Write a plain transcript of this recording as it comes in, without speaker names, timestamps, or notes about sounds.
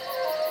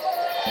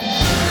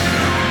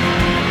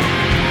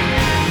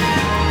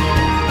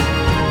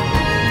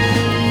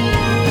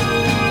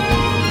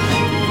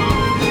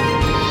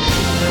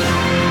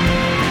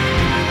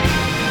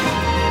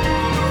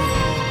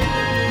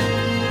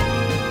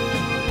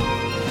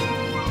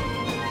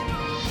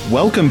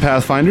Welcome,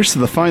 Pathfinders, to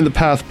the Find the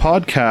Path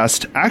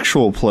podcast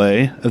actual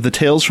play of the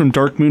Tales from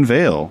Darkmoon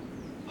Vale.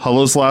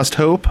 Hollow's Last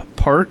Hope,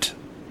 Part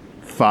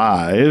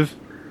 5.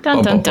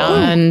 Dun, dun,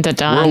 dun, dun,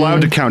 dun. We're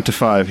allowed to count to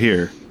 5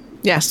 here.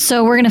 Yes.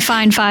 So we're going to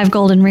find 5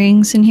 golden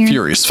rings in here?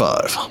 Furious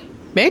 5.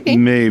 Maybe.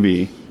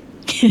 Maybe.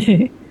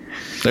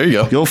 There you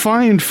go. You'll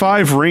find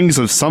 5 rings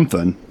of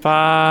something.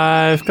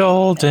 5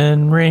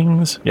 golden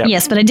rings. Yep.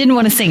 Yes, but I didn't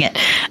want to sing it.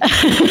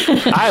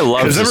 I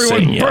love Because to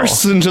everyone sing,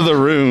 bursts into the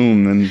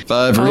room and...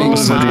 5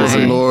 rings of the my.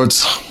 Dwarven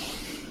Lords.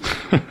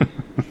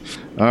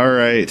 All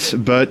right,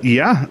 but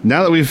yeah,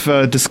 now that we've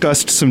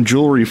discussed some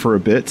jewelry for a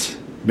bit,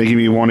 making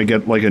me want to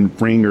get like a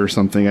ring or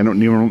something. I don't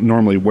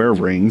normally wear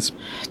rings.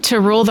 To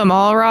rule them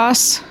all,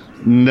 Ross?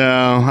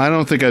 No, I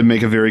don't think I'd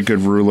make a very good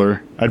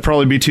ruler. I'd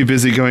probably be too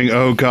busy going,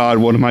 oh god,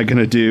 what am I going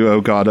to do?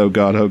 Oh god, oh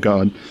god, oh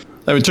god.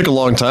 I mean, it took a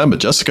long time, but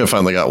Jessica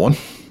finally got one.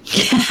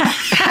 Zing!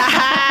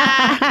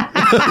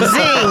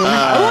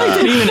 I like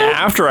that even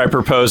after I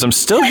propose, I'm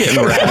still getting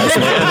razzed,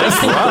 man.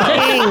 That's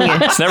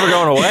rough. It's never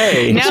going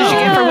away. Now you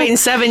get for waiting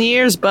 7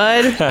 years,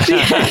 bud.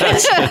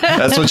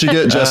 That's what you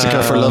get,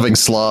 Jessica, for loving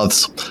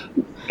sloths.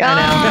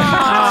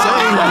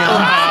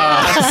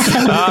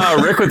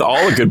 Rick with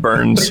all the good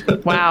burns.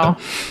 Wow.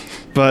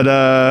 But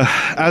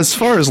as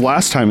far as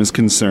last time is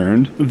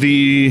concerned,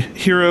 the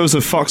heroes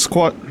of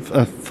Foxquat...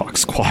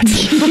 Foxquat.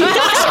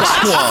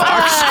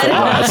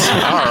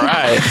 All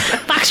right.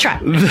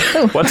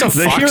 Foxtrot. What's a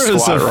The fox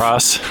heroes squat, of-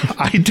 Ross?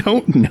 I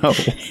don't know.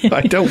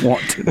 I don't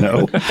want to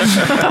know.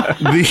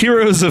 The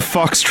heroes of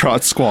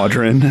Foxtrot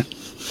Squadron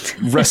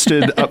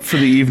rested up for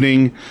the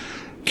evening,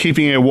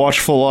 keeping a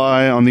watchful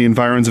eye on the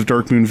environs of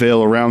Darkmoon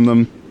Vale around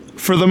them.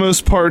 For the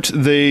most part,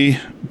 they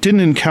didn't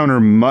encounter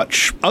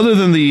much other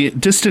than the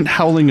distant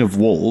howling of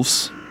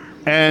wolves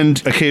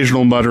and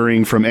occasional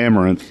muttering from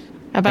Amaranth.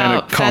 About and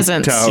a conked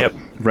pheasants. out Yep.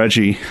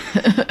 Reggie.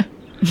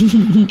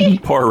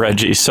 Poor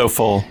Reggie, so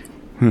full.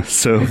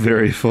 So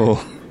very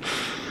full.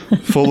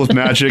 Full of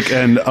magic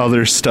and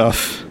other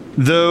stuff.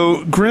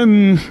 Though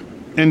Grimm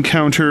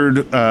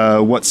encountered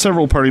what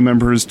several party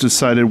members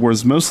decided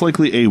was most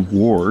likely a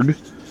warg.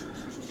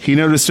 He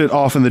noticed it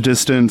off in the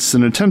distance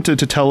and attempted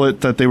to tell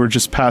it that they were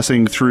just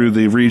passing through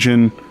the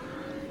region.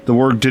 The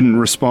warg didn't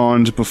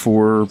respond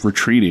before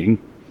retreating,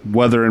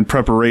 whether in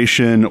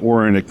preparation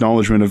or in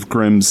acknowledgement of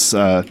Grimm's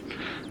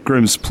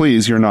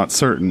pleas, you're not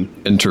certain.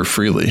 Enter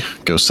freely.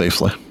 Go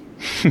safely.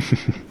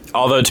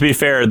 Although, to be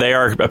fair, they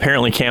are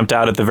apparently camped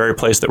out at the very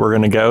place that we're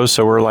going to go,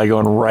 so we're like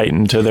going right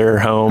into their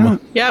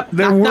home. Yep.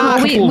 There were a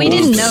couple We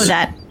didn't wolves. know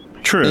that.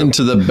 True.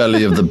 Into the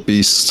belly of the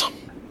beast.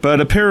 But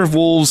a pair of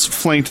wolves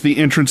flanked the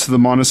entrance to the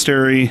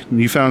monastery.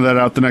 You found that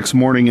out the next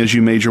morning as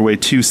you made your way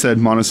to said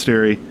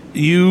monastery.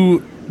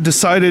 You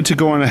decided to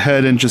go on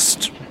ahead and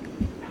just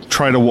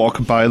try to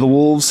walk by the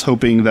wolves,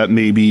 hoping that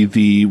maybe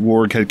the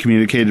warg had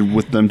communicated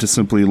with them to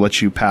simply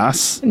let you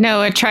pass.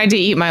 No, it tried to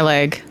eat my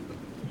leg.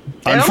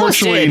 It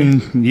almost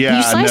Unfortunately, yeah,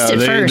 You sliced it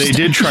they first.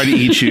 did try to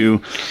eat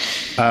you.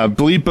 I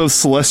believe both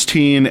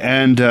Celestine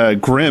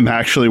and Grimm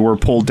actually were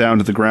pulled down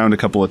to the ground a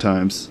couple of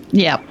times.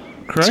 Yep.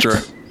 Correct? Sure.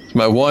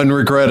 My one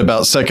regret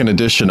about second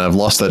edition, I've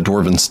lost that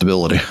dwarven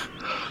stability.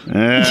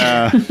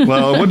 Yeah.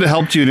 Well, it wouldn't have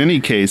helped you in any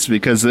case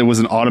because it was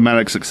an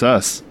automatic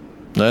success.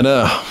 I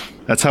know.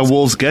 That's how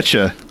wolves get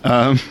you.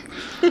 I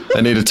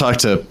need to talk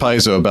to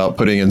Paizo about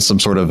putting in some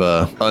sort of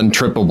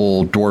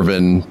untrippable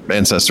dwarven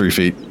ancestry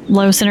feat.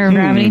 Low center of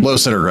gravity. Low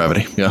center of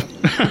gravity, yeah.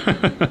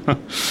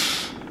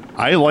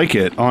 I like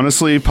it.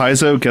 Honestly,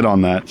 Paizo, get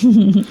on that.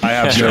 I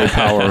have no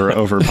power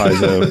over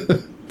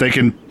Paizo. They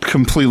can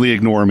completely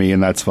ignore me,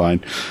 and that's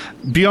fine.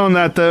 Beyond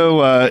that,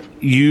 though,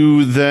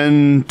 you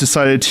then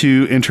decided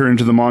to enter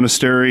into the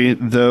monastery,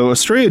 though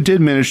Estrella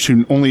did manage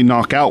to only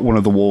knock out one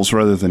of the wolves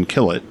rather than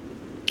kill it.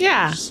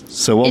 Yeah.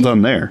 So well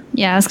done there.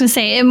 Yeah, I was going to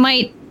say, it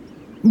might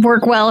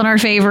work well in our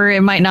favor.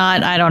 It might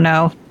not. I don't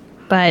know.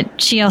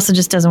 But she also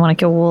just doesn't want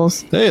to kill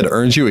wolves. Hey, it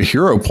earns you a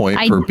hero point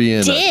I for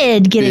being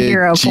did get a big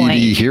hero GD point.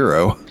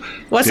 hero.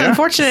 What's Yeah.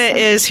 unfortunate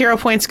is hero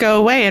points go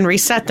away and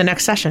reset the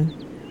next session.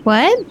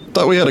 What?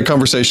 Thought we had a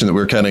conversation that we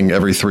were counting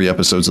every 3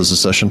 episodes as a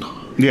session.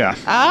 Yeah.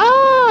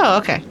 Oh,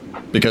 okay.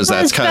 Because I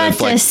that's was kind about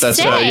of like, to that's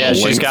say. the Yeah,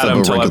 she's length got of them a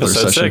until regular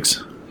episode session.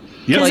 6.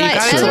 Yep. Well, you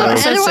got it until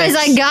episode Otherwise,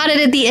 6. I got it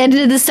at the end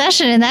of the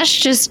session, and that's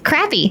just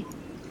crappy.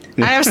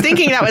 I was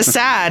thinking that was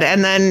sad,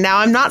 and then now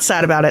I'm not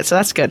sad about it, so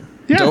that's good.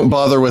 Yeah. Don't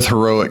bother with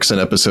heroics in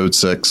episode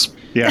 6.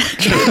 Yeah.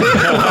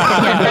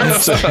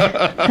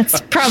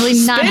 That's probably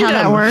not Spend how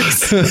that 'em.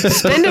 works.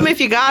 Spend them if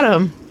you got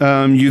them.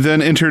 You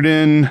then entered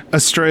in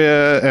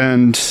Estrella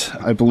and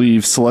I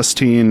believe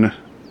Celestine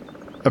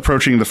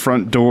approaching the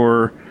front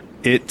door.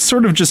 It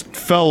sort of just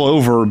fell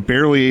over,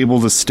 barely able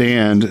to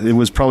stand. It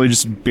was probably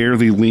just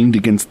barely leaned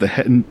against the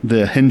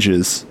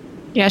hinges.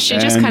 Yeah, she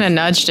just And- kind of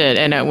nudged it,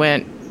 and it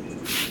went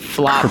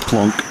flop.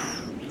 Kerplunk.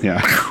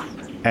 Yeah.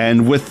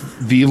 And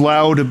with the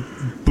loud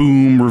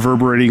boom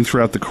reverberating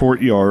throughout the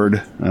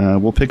courtyard,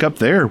 we'll pick up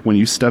there when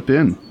you step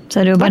in.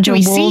 So do a bunch do of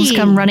we wolves see?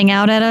 come running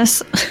out at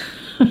us?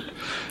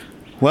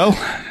 Well,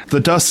 the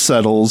dust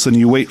settles and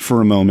you wait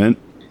for a moment.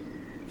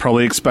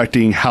 probably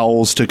expecting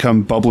howls to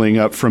come bubbling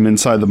up from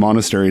inside the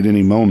monastery at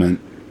any moment.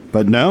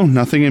 But no,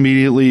 nothing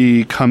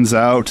immediately comes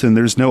out, and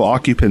there's no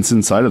occupants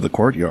inside of the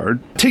courtyard.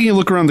 Taking a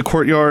look around the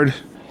courtyard,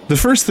 the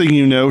first thing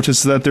you note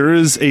is that there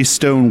is a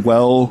stone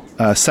well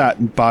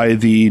sat by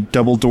the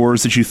double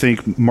doors that you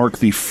think mark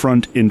the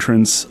front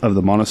entrance of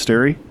the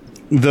monastery.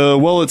 The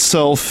well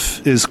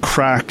itself is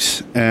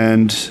cracked,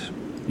 and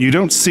you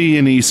don't see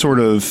any sort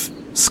of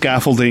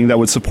scaffolding that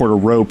would support a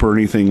rope or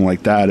anything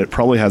like that. It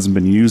probably hasn't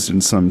been used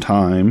in some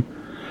time.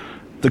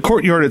 The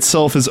courtyard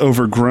itself is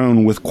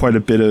overgrown with quite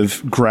a bit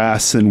of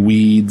grass and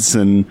weeds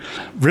and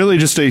really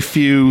just a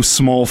few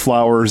small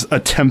flowers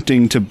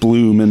attempting to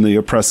bloom in the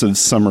oppressive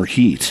summer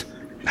heat.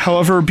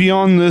 However,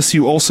 beyond this,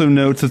 you also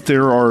note that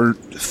there are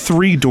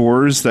 3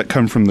 doors that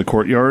come from the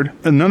courtyard,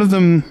 and none of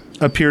them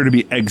appear to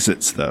be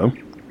exits, though.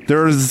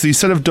 There is the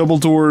set of double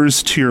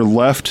doors to your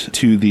left,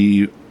 to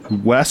the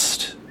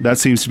west. That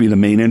seems to be the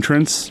main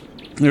entrance.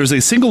 There's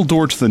a single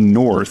door to the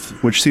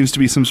north, which seems to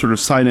be some sort of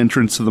side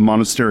entrance to the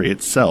monastery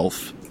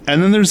itself.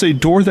 And then there's a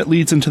door that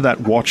leads into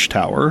that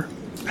watchtower.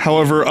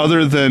 However,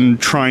 other than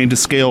trying to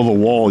scale the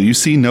wall, you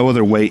see no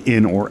other way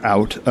in or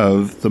out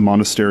of the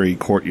monastery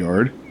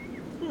courtyard.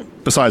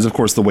 Besides, of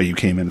course, the way you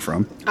came in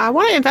from. I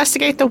want to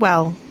investigate the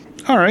well.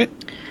 All right.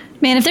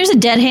 Man, if there's a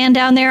dead hand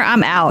down there,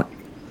 I'm out.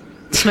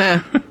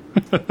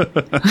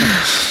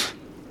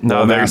 No,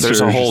 Well, there's a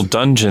masters. whole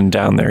dungeon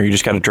down there. You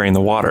just got to drain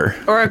the water.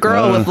 Or a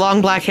girl with long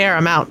black hair.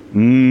 I'm out.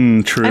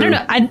 True. I don't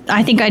know.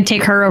 I think I'd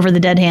take her over the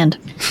dead hand.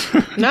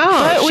 No,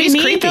 But we she's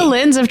need creepy. the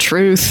lens of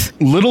truth.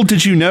 Little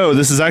did you know,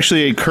 this is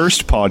actually a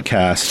cursed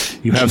podcast.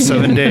 You have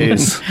 7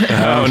 days.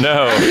 Oh,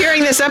 no.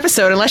 Hearing this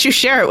episode unless you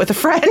share it with a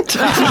friend.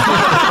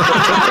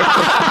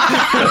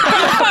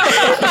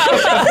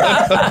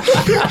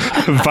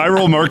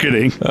 Viral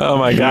marketing. Oh,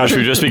 my gosh.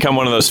 We've just become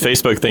one of those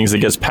Facebook things that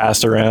gets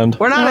passed around.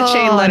 We're not a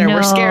chain Oh, letter.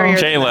 We're no. scarier.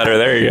 Chain letter.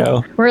 There you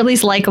go. We're at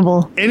least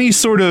likable. Any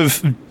sort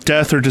of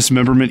death or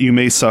dismemberment you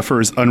may suffer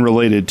is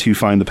unrelated to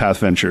Find the Path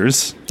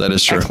Ventures. That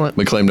is true. Excellent.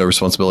 We claim no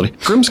responsibility.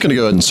 Grim's going to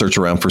go ahead and search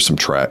around for some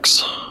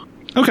tracks.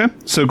 Okay,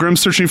 so Grimm's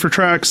searching for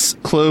tracks.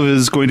 Clove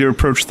is going to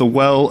approach the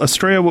well.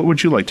 Estrella, what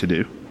would you like to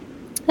do?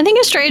 I think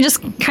Estrella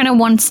just kind of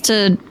wants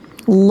to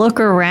look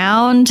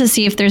around to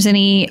see if there's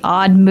any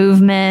odd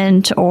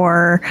movement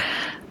or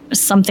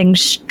something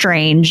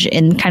strange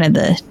in kind of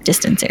the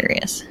distance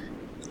areas.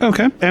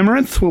 Okay,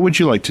 Amaranth, what would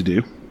you like to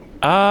do?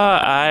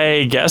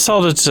 I guess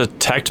I'll just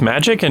detect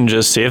magic and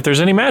just see if there's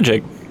any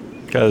magic.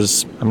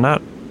 Because I'm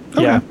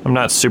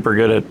not super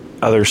good at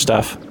other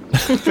stuff.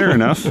 Fair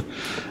enough.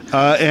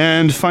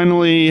 And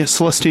finally,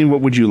 Celestine, what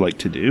would you like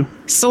to do?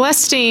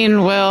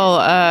 Celestine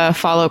will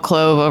follow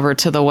Clove over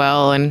to the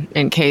well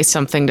in case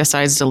something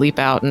decides to leap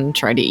out and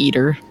try to eat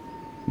her.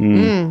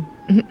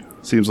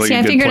 Seems like See, a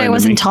I good figured plan I to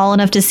wasn't me. tall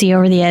enough to see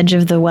over the edge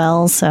of the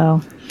well,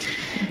 so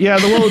Yeah,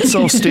 the well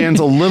itself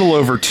stands a little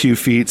over 2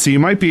 feet, so you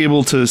might be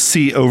able to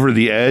see over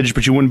the edge,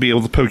 but you wouldn't be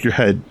able to poke your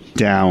head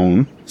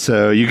down.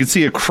 So you could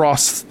see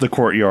across the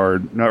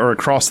courtyard, or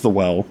across the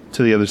well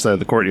to the other side of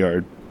the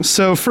courtyard.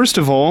 So first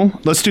of all,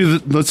 let's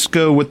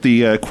go with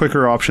the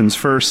quicker options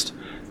first.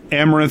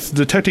 Amaranth,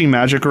 detecting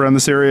magic around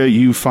this area,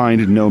 you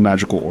find no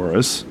magical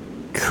auras.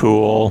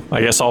 Cool. I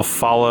guess I'll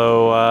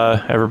follow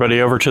everybody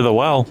over to the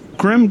well.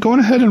 Grim, go on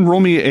ahead and roll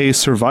me a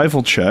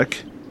survival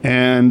check,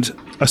 and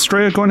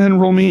Estrella, go on ahead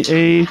and roll me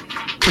a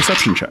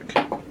perception check.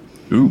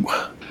 Ooh.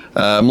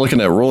 I'm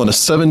looking at rolling a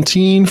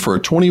 17 for a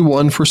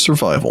 21 for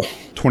survival.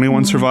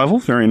 21 survival,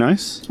 very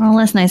nice. well,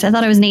 that's nice. I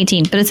thought it was an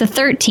 18, but it's a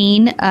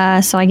 13,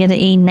 so I get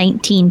a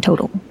 19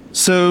 total.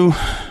 So,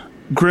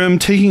 Grim,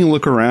 taking a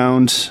look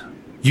around,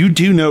 you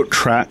do note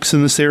tracks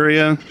in this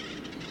area.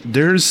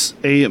 There's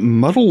a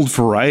muddled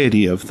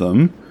variety of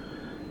them.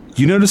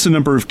 You notice a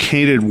number of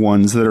canted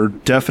ones that are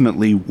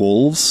definitely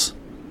wolves.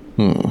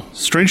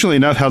 Strangely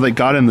enough, how they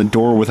got in the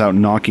door without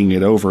knocking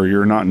it over,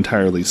 you're not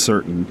entirely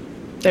certain.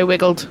 They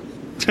wiggled.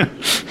 They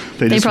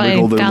They just probably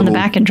wiggled their found the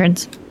little- back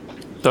entrance.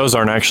 Those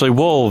aren't actually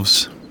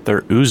wolves.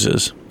 They're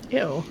oozes.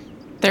 Ew.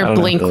 They're don't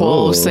know. blink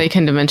wolves. They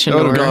can dimension I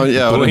would have door. gone,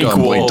 yeah, I would have Blink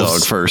gone Blink wolves.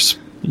 Dog first.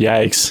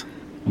 Yikes.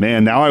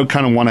 Man, now I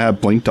kind of want to have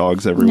blink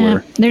dogs Yeah,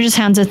 everywhere. they're just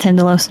hounds with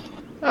Tyndalos.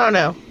 Oh,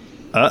 no.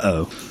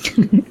 Uh-oh.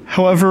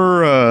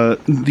 However,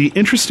 the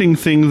interesting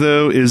thing,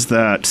 though, is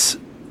that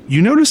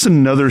you notice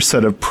another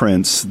set of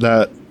prints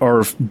that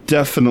are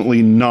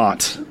definitely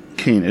not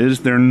canid.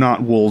 They're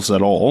not wolves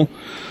at all.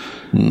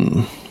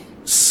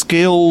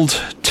 Scaled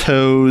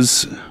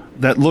toes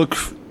that look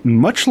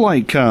much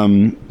like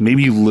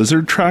maybe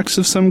lizard tracks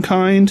of some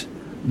kind.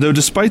 Though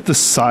despite the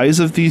size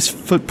of these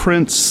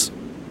footprints,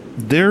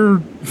 they're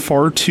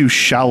far too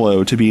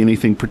shallow to be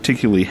anything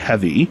particularly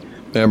heavy.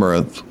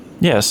 Amaranth,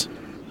 Yes.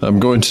 I'm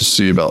going to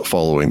see about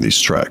following these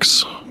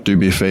tracks. Do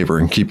me a favor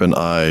and keep an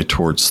eye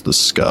towards the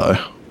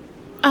sky.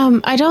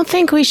 I don't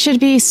think we should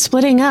be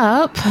splitting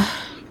up.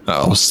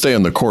 I'll stay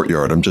in the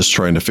courtyard. I'm just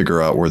trying to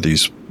figure out where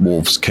these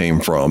wolves came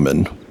from,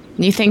 and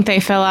You think they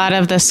fell out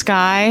of the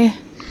sky?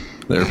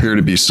 there appear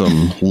to be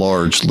some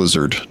large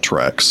lizard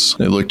tracks.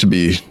 They look to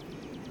be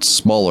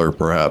smaller,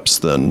 perhaps,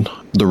 than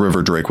the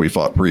river drake we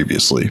fought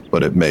previously,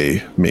 but it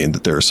may mean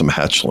that there are some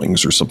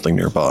hatchlings or something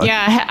nearby.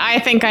 Yeah, I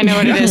think I know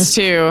what it is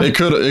too. It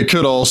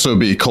could also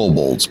be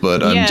kobolds,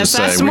 but I'm just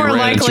saying that's we more ran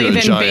likely into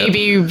a than giant.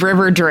 baby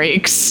river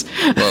drakes.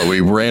 Well, we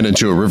ran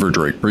into a river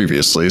drake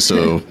previously,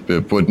 so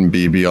it wouldn't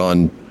be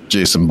beyond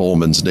Jason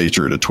Bowman's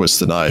nature to twist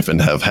the knife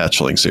and have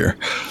hatchlings here.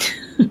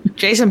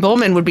 Jason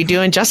Bowman would be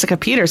doing Jessica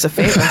Peters a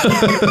favor.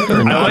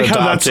 I like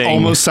how that's adopting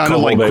almost sounded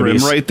kobold like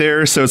babies. Grimm right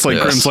there. So it's like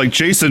Yes. Grimm's like,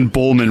 Jason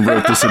Bowman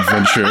wrote this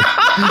adventure.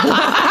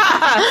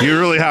 You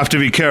really have to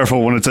be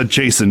careful when it's a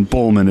Jason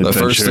Bowman The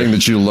adventure. first thing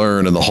that you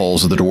learn in the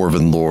halls of the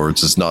Dwarven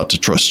Lords is not to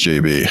trust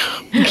JB.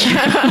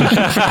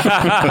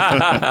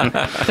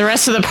 The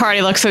rest of the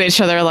party looks at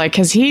each other like,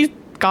 has he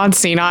gone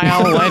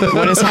senile?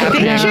 What is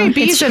happening?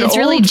 JB's an It's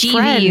really old GV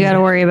friend. you got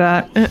to worry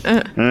about.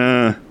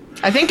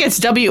 I think it's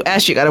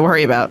WS you got to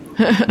worry about.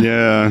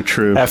 Yeah,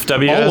 true.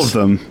 FWS? All of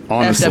them,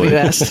 honestly.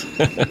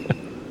 FWS.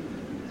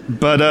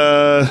 But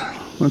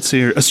let's see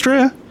here.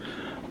 Estrella,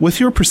 with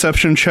your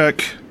perception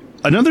check,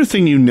 another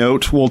thing you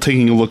note while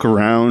taking a look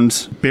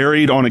around,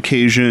 buried on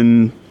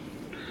occasion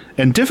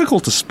and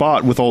difficult to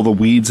spot with all the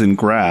weeds and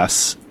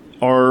grass,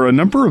 are a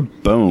number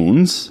of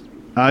bones.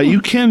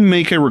 You can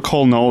make a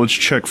recall knowledge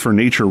check for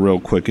nature real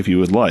quick if you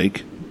would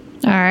like.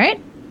 All right.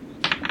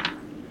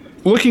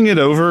 Looking it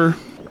over,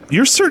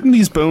 you're certain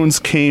these bones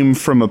came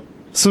from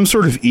some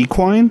sort of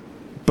equine,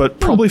 but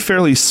probably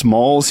fairly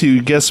small, so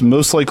you guess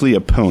most likely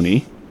a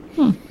pony.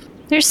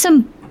 There's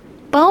some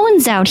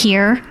bones out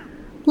here.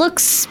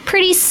 Looks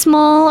pretty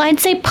small. I'd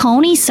say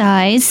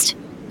pony-sized.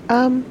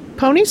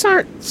 Ponies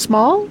aren't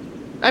small.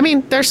 I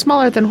mean, they're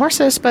smaller than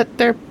horses, but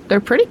they're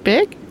pretty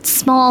big.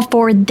 Small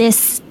for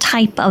this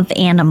type of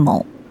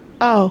animal.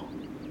 Oh,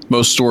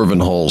 Most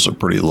Dwarven halls are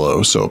pretty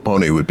low, so a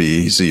pony would be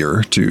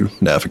easier to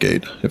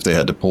navigate if they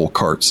had to pull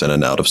carts in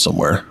and out of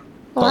somewhere.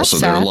 Well, that's also,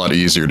 they're a sad. lot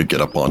easier to get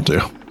up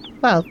onto.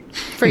 well,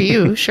 for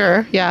you,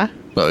 sure, yeah.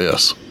 Oh,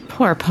 yes.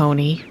 Poor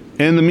pony.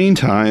 In the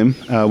meantime,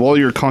 while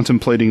you're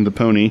contemplating the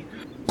pony,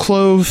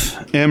 Clove,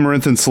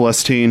 Amaranth, and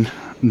Celestine,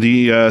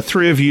 the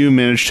three of you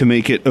managed to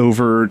make it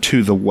over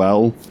to the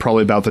well,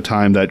 probably about the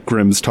time that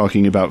Grimm's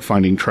talking about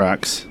finding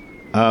tracks.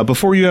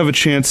 Before you have a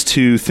chance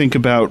to think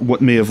about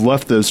what may have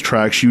left those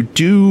tracks, you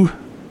do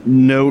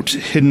note,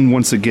 hidden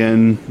once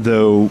again,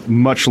 though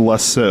much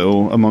less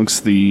so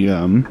amongst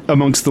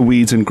the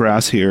weeds and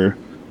grass here,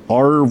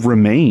 are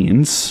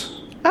remains.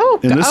 Oh,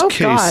 In this oh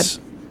case,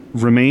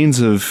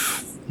 remains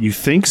of, you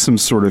think, some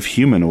sort of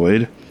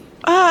humanoid.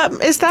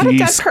 God. Is that a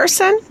dead These-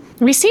 person?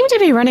 We seem to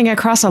be running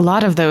across a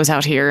lot of those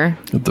out here.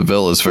 The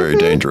Ville is very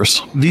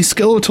dangerous. The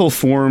skeletal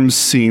form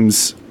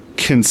seems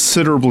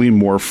considerably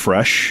more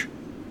fresh,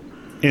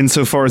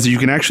 insofar as you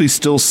can actually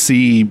still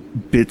see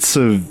bits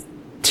of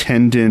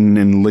tendon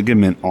and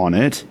ligament on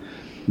it,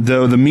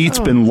 though the meat's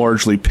been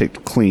largely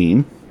picked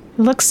clean.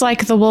 Looks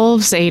like the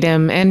wolves ate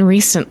him, and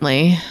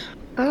recently.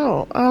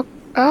 Oh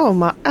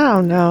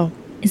no.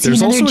 Is There's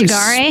he another also a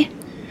Jagare?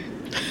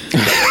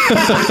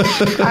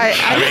 I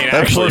I mean,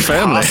 actually,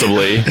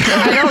 possibly.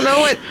 I don't know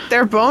what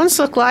their bones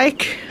look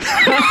like.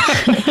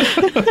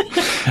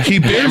 He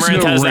bears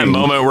Amaranth no has that ring.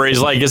 moment where he's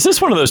like, is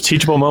this one of those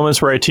teachable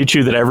moments where I teach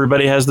you that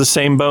everybody has the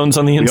same bones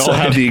on the We all inside?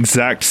 have the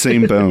exact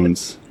same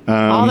bones.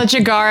 All the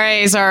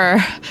Jagares are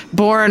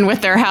born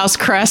with their house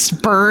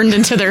crest burned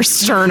into their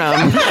sternum.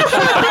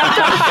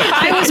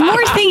 I was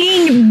more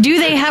thinking, do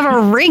they have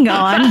a ring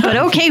on? But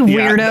okay,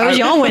 weirdos,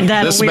 y'all went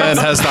that This weird. man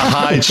has the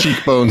high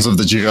cheekbones of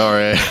the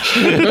Jigare.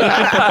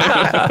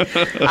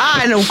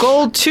 And a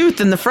gold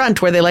tooth in the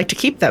front where they like to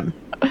keep them.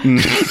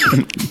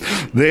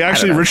 They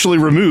actually ritually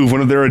remove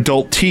one of their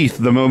adult teeth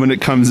the moment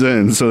it comes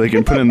in, so they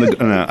can put in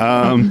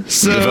the.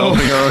 So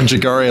Developing our own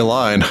Jigare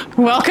line.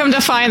 Welcome to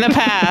Find the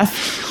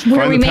Path. Where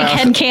Find we the make path.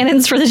 head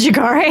cannons for the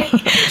Jagare.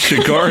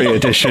 Shigari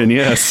edition,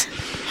 yes.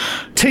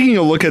 Taking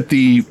a look at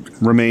the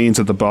remains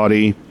of the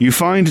body, you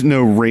find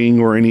no ring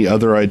or any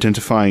other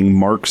identifying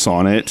marks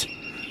on it,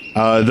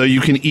 though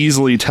you can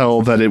easily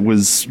tell that it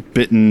was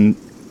bitten.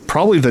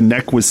 Probably the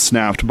neck was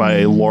snapped by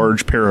a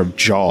large pair of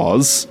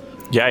jaws.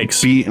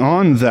 Yikes.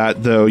 Beyond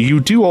that, though,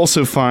 you do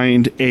also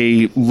find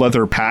a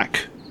leather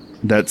pack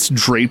that's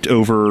draped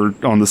over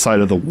on the side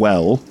of the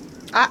well.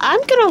 I'm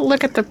going to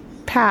look at the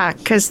pack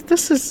because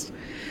this is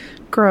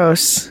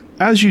gross.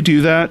 As you do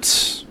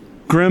that,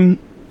 Grimm,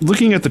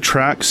 looking at the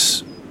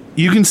tracks,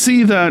 you can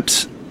see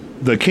that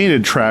the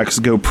canid tracks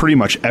go pretty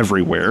much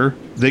everywhere.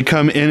 They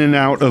come in and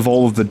out of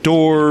all of the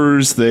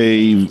doors.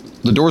 The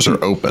doors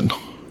are open.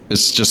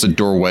 It's just a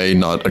doorway,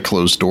 not a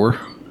closed door.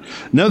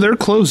 No, they're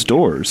closed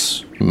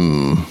doors.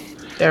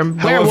 They're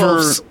werewolves.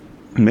 However,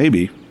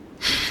 maybe.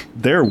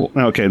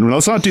 Okay, well,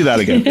 let's not do that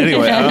again.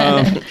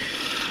 Anyway,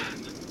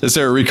 Is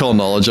there a recall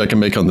knowledge I can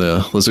make on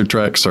the lizard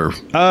tracks? Or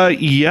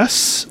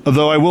yes,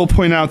 though I will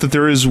point out that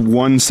there is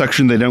one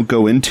section they don't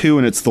go into,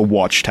 and it's the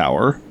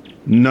watchtower.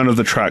 None of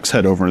the tracks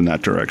head over in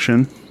that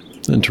direction.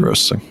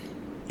 interesting.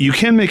 You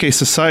can make a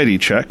society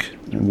check,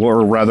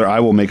 or rather, I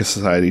will make a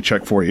society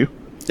check for you.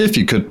 If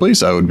you could,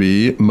 please, I would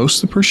be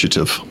most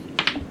appreciative.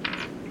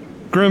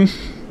 Grimm,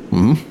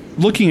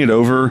 looking it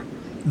over,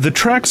 the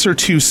tracks are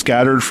too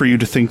scattered for you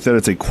to think that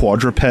it's a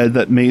quadruped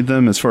that made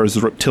them as far as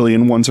the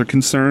reptilian ones are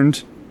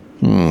concerned.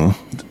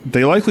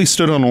 They likely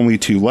stood on only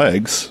 2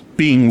 legs.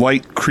 Being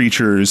light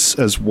creatures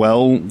as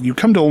well, you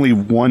come to only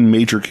one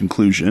major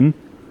conclusion.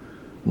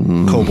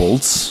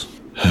 Kobolds.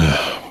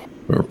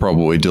 We're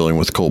probably dealing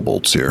with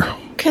kobolds here.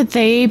 Could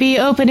they be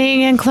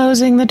opening and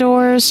closing the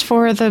doors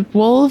for the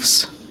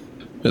wolves?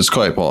 It's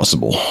quite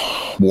possible.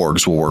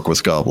 Wargs will work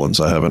with goblins.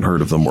 I haven't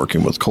heard of them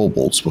working with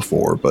kobolds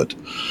before, but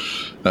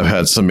I've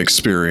had some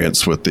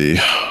experience with the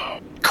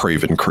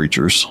craven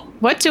creatures.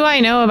 What do I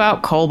know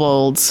about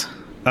kobolds?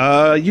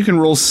 You can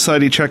roll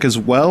society check as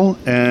well,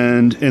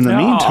 and in the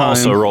meantime... I'll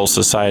also roll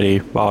society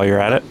while you're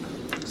at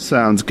it.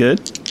 Sounds good.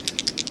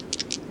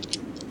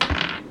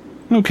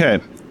 Okay.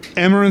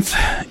 Amaranth,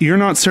 you're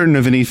not certain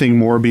of anything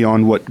more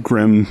beyond what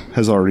Grim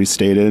has already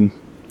stated.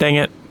 Dang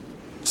it.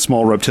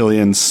 Small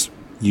reptilians,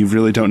 you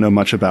really don't know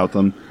much about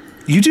them.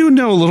 You do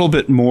know a little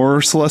bit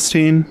more,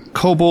 Celestine.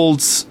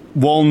 Kobolds,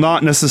 while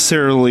not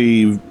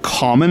necessarily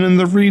common in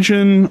the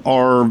region,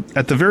 are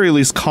at the very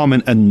least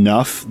common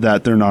enough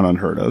that they're not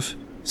unheard of.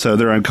 So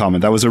they're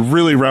uncommon. That was a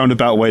really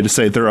roundabout way to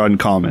say they're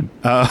uncommon.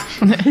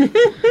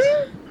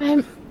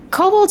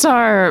 Kobolds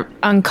are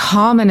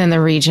uncommon in the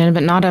region,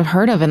 but not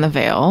unheard of in the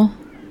Vale.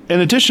 In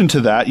addition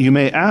to that, you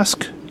may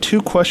ask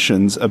 2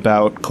 questions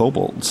about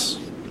kobolds.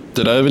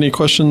 Did I have any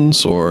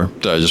questions, or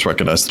did I just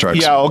recognize the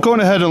tracks? Yeah, I'll go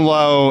ahead and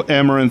allow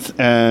Amaranth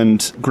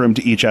and Grim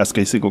to each ask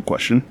a single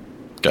question.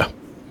 Okay.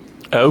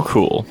 Oh,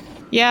 cool.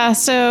 Yeah,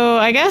 so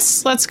I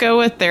guess let's go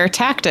with their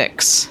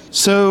tactics.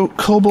 So,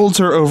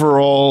 kobolds are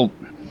overall...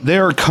 They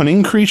are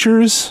cunning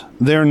creatures.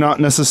 They're not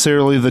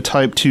necessarily the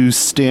type to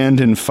stand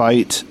and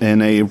fight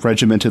in a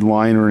regimented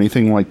line or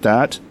anything like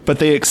that, but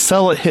they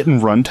excel at hit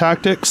and run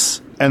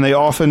tactics, and they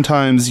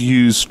oftentimes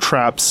use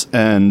traps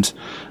and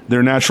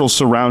their natural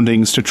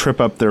surroundings to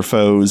trip up their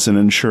foes and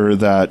ensure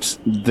that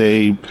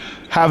they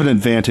have an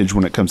advantage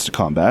when it comes to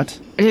combat.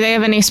 Do they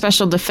have any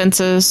special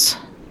defenses?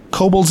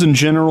 Kobolds in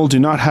general do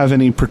not have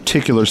any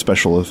particular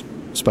special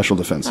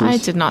defenses. I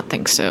did not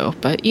think so,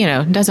 but,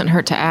 it doesn't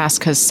hurt to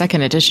ask, because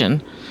 2nd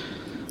edition.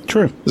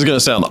 True. This is going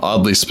to sound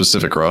oddly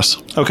specific, Russ.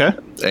 Okay.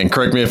 And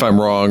correct me if I'm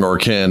wrong, or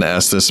Ken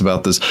asked this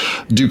about this.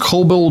 Do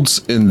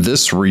kobolds in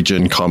this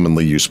region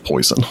commonly use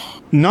poison?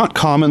 Not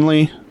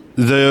commonly,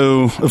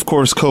 though, of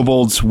course,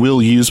 kobolds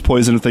will use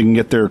poison if they can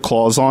get their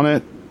claws on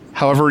it.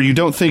 However, you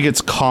don't think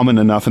it's common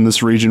enough in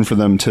this region for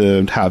them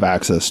to have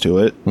access to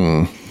it.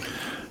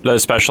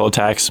 Those special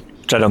attacks,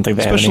 which I don't think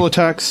they have Special any.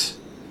 attacks.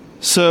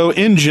 So,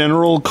 in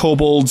general,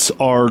 kobolds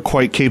are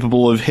quite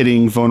capable of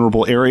hitting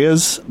vulnerable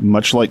areas,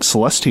 much like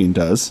Celestine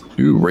does.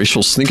 Ooh,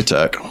 racial sneak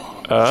attack.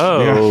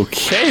 Oh,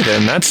 okay,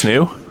 then that's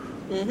new.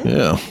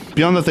 Yeah.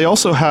 Beyond that, they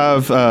also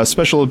have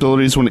special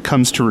abilities when it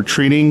comes to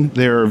retreating.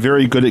 They're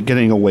very good at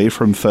getting away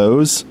from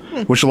foes,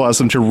 which allows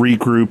them to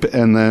regroup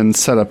and then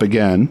set up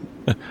again.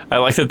 I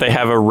like that they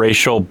have a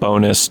racial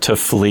bonus to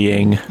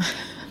fleeing.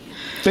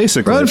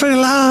 Basically. Run for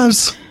your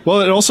lives!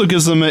 Well, it also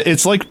gives them.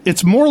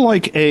 It's more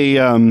like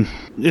a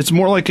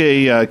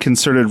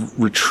concerted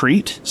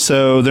retreat.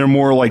 So they're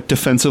more like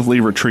defensively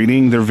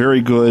retreating. They're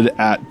very good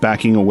at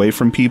backing away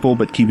from people,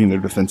 but keeping their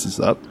defenses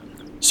up.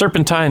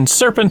 Serpentine!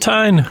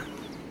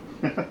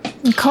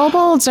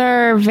 Kobolds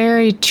are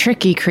very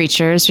tricky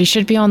creatures. We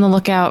should be on the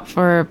lookout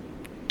for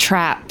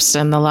traps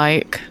and the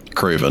like.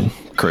 Craven.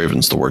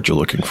 Craven's the word you're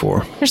looking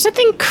for. There's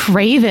nothing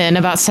craven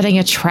about setting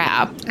a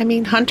trap. I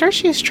mean,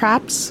 hunters use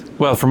traps.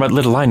 Well, from what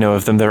little I know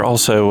of them, they're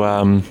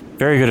also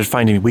very good at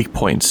finding weak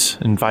points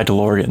and vital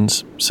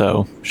organs,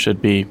 so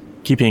should be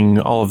keeping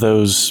all of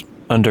those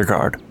under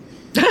guard.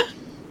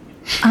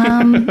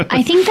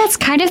 I think that's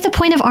kind of the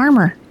point of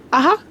armor.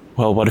 Uh-huh.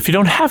 Well, what if you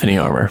don't have any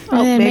armor?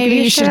 Well, then maybe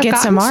you should have get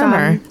some gotten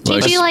armor.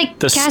 Did you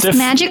the cast stiff-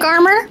 magic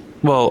armor?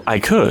 Well, I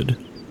could,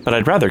 but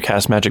I'd rather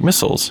cast magic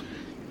missiles.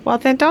 Well,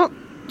 then don't.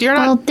 You're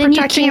Well, not then you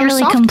protecting can't your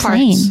really soft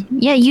complain. parts.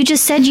 Yeah, you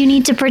just said you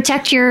need to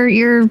protect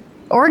your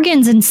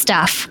organs and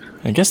stuff.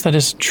 I guess that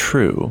is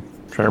true.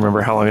 I'm trying to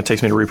remember how long it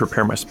takes me to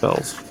re-prepare my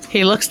spells.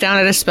 He looks down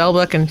at his spell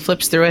book and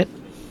flips through it.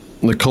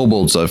 The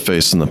kobolds I've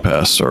faced in the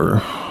past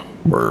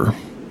were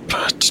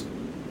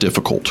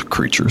difficult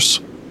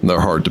creatures.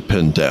 They're hard to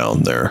pin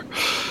down.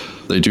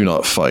 They do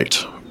not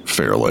fight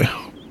fairly.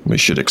 We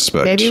should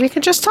expect. Maybe we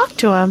could just talk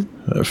to him.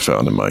 I've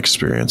found in my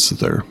experience that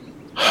they're...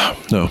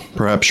 No,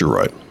 perhaps you're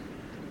right.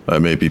 I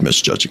may be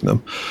misjudging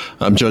them.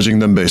 I'm judging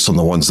them based on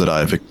the ones that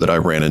I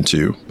ran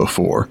into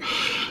before.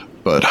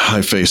 But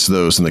I faced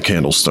those in the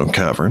Candlestone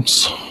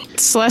Caverns.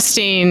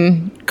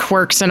 Celestine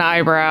quirks an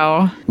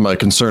eyebrow. My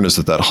concern is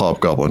that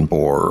hobgoblin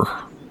bore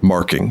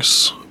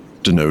markings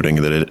denoting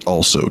that it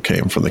also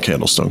came from the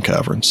Candlestone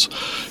Caverns.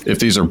 If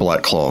these are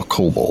Blackclaw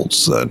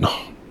kobolds, then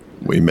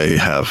we may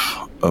have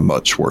a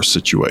much worse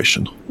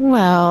situation.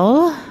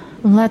 Well,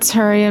 let's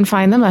hurry and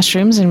find the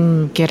mushrooms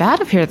and get out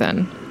of here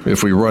then.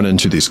 If we run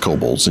into these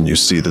kobolds and you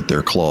see that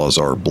their claws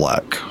are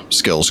black,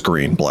 scales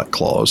green, black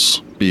claws,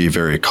 be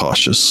very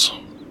cautious.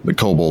 The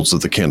kobolds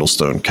of the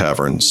Candlestone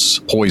Caverns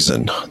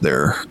poison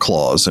their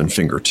claws and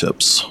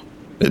fingertips.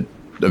 It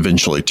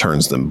eventually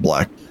turns them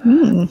black.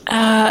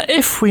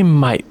 If we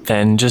might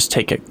then just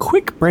take a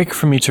quick break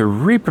for me to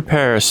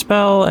re-prepare a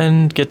spell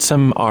and get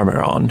some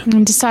armor on.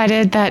 I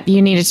decided that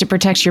you needed to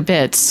protect your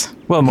bits.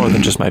 Well, more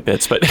than just my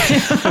bits, but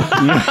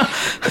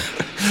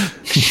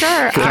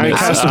Sure. Can I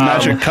cast a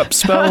magic cup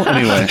spell?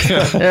 Anyway.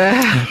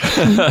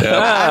 I'm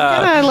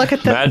gonna look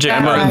at the magic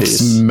back.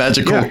 monkeys.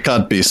 Magical Yeah.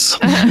 codpiece.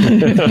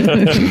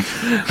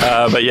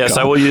 But yes,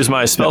 I will use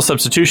my spell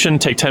substitution,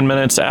 take 10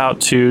 minutes out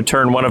to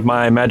turn one of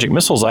my magic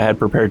missiles I had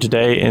prepared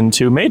today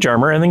into mage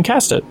armor and then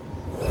cast it.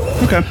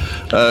 Okay.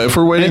 If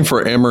we're waiting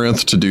for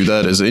Amaranth to do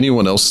that, is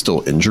anyone else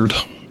still injured?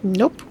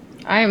 Nope.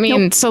 I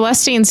mean,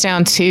 Celestine's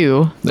down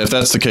too. If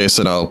that's the case,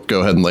 then I'll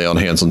go ahead and lay on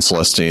hands on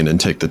Celestine and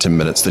take the 10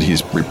 minutes that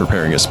he's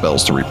re-preparing his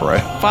spells to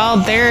repray. While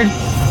they're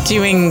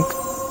doing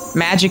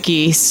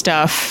magic-y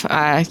stuff,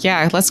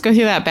 yeah, let's go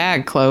through that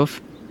bag,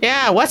 Clove.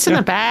 Yeah, what's in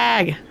the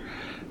bag?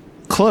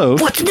 Clove.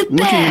 What's in the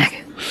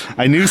bag?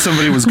 I knew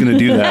somebody was going to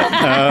do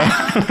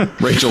that.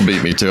 Rachel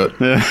beat me to it.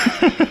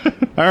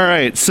 All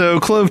right, so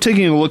Clove,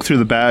 taking a look through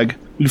the bag,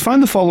 you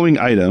find the following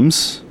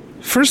items.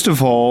 First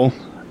of all,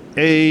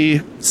 a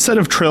set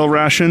of trail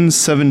rations,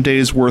 7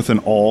 days worth in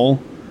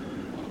all.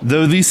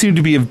 Though these seem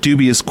to be of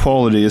dubious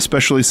quality,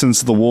 especially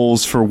since the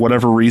wolves, for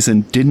whatever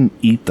reason, didn't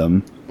eat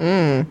them.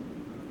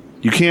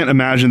 You can't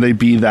imagine they'd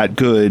be that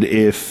good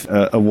if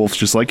a wolf's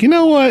just like, you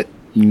know what?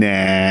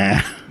 Nah.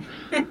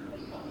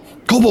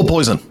 Cobalt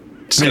poison.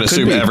 Just gonna Could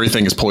assume be.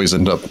 everything is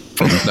poisoned up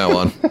from now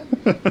on.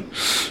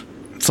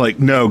 It's like,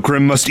 no,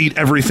 Grim must eat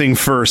everything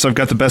first. I've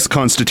got the best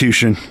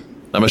constitution.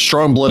 I'm a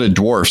strong-blooded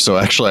dwarf, so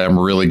actually I'm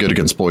really good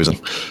against poison.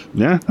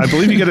 Yeah, I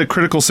believe you get a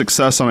critical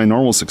success on a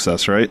normal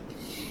success, right?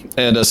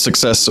 And a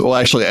success, well,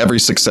 actually every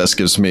success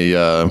gives me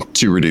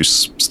 2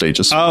 reduced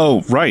stages.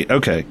 Oh, right.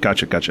 Okay.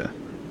 Gotcha.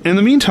 In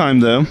the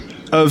meantime, though,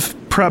 of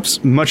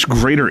perhaps much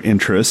greater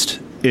interest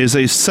is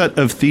a set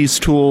of these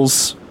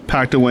tools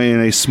packed away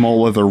in a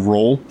small leather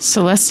roll.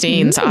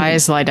 Celestine's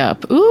eyes light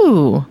up.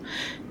 Ooh,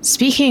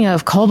 speaking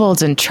of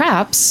kobolds and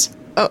traps,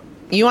 Oh,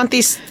 you want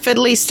these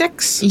fiddly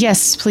sticks?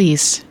 yes,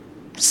 please.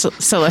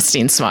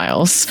 Celestine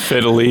smiles.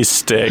 Fiddly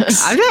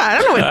sticks. I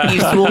don't know what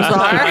these tools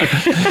are.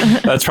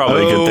 That's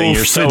probably a good thing.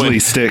 You're so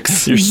fiddly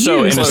sticks. You're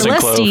so innocent,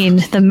 Clove.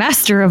 Celestine, the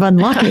master of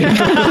unlocking.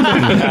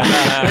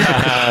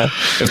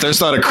 If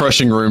there's not a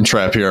crushing room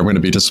trap here, I'm going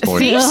to be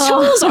disappointed. These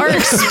tools are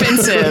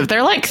expensive.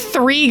 They're like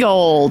 3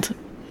 gold.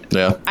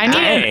 Yeah. I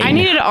Dang.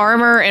 needed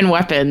armor and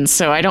weapons,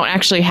 so I don't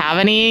actually have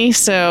any.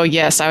 So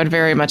yes, I would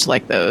very much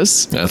like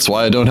those. That's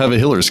why I don't have a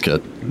healer's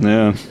kit.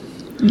 Yeah.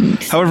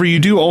 However, you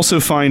do also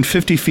find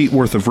 50 feet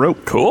worth of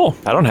rope. Cool.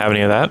 I don't have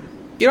any of that.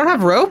 You don't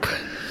have rope?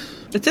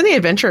 It's in the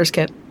adventurer's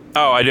kit.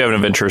 Oh, I do have an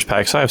adventurer's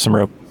pack, so I have some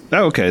rope.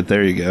 Oh, okay,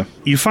 there you go.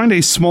 You find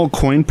a small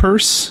coin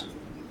purse.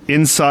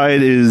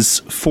 Inside is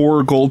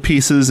 4 gold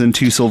pieces and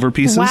 2 silver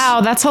pieces. Wow,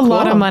 that's a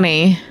lot of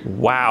money.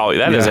 Wow,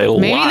 that is Yeah. a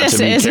Maybe lot this to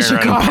be is a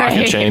carrying around in Jagari.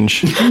 pocket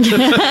change.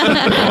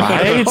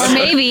 Right? Or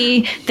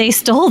maybe they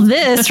stole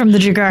this from the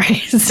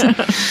Jagaris.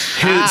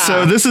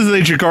 So this is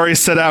the Jagari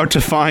set out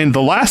to find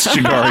the last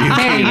Jagari who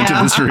There you came into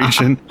go. this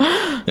region.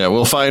 Yeah,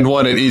 we'll find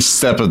one at each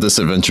step of this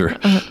adventure.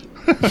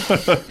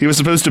 He was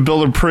supposed to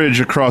build a bridge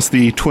across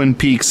the twin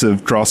peaks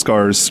of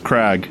Droskar's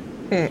Crag.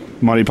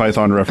 Monty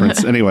Python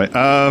reference. Anyway,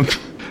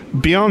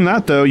 beyond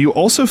that, though, you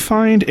also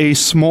find a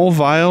small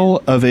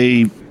vial of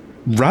a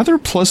rather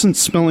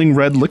pleasant-smelling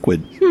red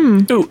liquid. Ooh,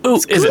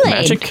 is it Kool-Aid.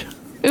 magic?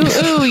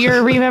 Ooh,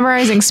 you're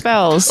rememorizing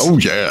spells. Oh,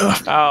 yeah.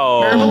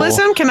 Oh.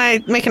 Herbalism? Can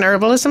I make an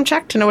herbalism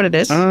check to know what it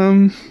is?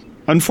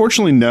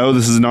 Unfortunately, no,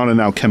 this is not an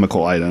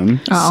alchemical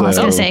item. Oh, I was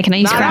so- going to say, can I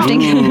use Not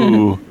crafting?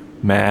 Ooh,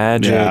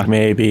 magic, Yeah.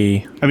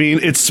 maybe. I mean,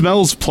 it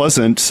smells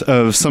pleasant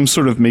of some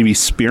sort of maybe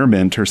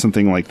spearmint or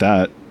something like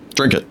that.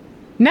 Drink it.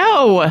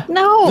 No.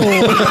 No.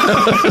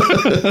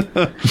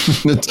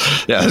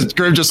 Yeah,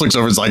 Grim just looks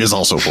over and is like, it's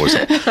also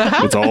poison.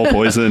 It's all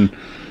poison.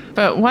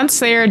 But once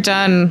they are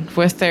done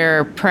with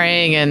their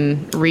praying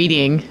and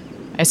reading,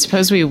 I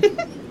suppose we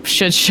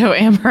should show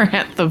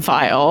Amaranth the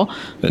vial.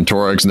 In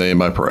Torag's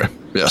name, I pray.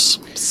 Yes.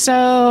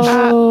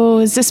 So,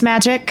 is this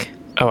magic?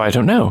 Oh, I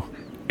don't know.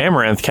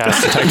 Amaranth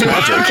casts Detect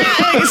Magic.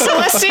 Hey,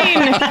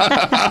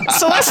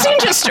 Celestine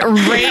just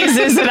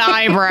raises an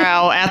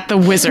eyebrow at the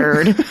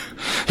wizard.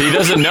 He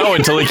doesn't know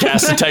until he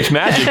casts Detect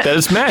Magic that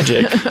it's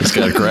magic. Just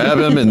gotta grab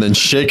him and then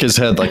shake his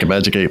head like a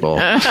magic 8-ball.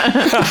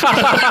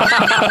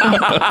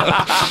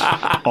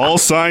 All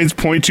signs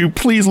point to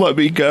please let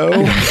me go.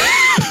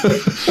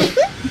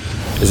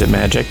 Is it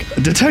magic?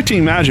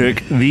 Detecting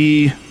magic,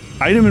 the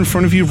item in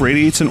front of you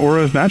radiates an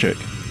aura of magic.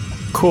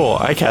 Cool.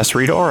 I cast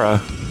Read Aura.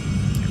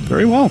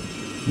 Very well.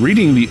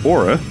 Reading the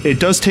aura, it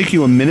does take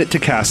you a minute to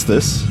cast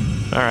this.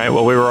 All right.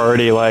 Well, we were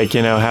already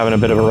having a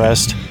bit of a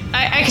rest.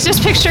 I could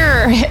just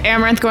picture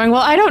Amaranth going,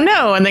 well, I don't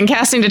know, and then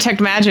casting Detect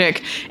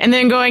Magic, and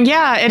then going,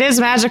 yeah, it is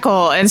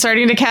magical, and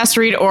starting to cast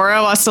Read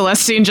Aura while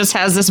Celestine just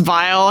has this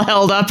vial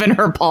held up in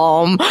her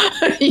palm.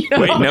 You know?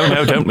 Wait,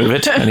 no, don't move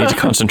it. I need to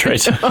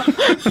concentrate.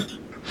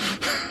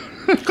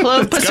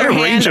 Clove puts It's got her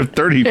a range hand. of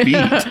 30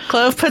 feet.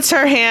 Clove puts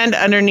her hand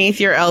underneath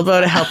your elbow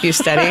to help you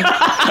steady.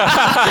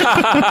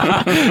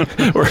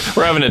 We're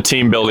having a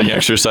team building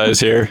exercise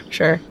here.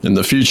 Sure. In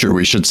the future,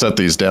 we should set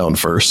these down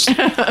first.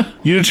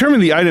 You determine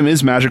the item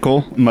is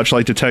magical, much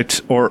like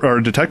detect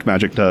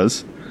magic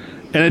does.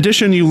 In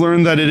addition, you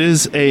learn that it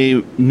is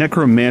a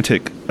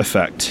necromantic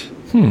effect.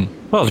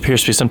 Well, it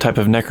appears to be some type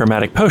of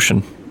necromantic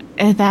potion.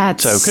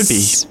 That's So it could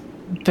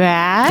be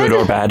bad. good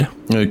or bad.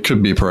 It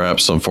could be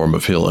perhaps some form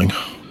of healing.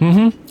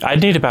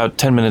 I'd need about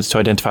 10 minutes to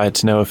identify it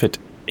to know if it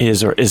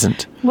is or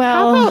isn't.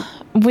 Well,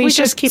 we should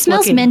just keep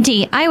Smells looking.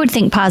 minty. I would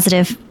think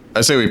positive. I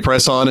say we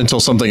press on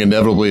until something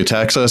inevitably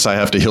attacks us. I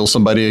have to heal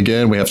somebody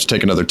again. We have to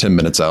take another 10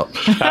 minutes out.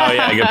 Oh,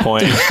 yeah, good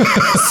point.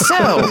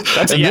 So,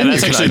 That's, And yeah, then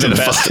that's you can actually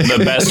identify.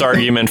 the best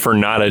argument for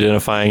not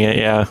identifying it,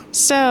 yeah.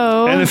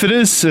 And if it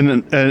is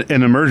an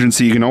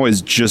emergency, you can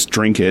always just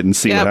drink it and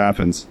see Yep. what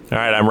happens. All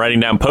right, I'm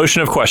writing down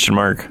potion of question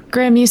mark.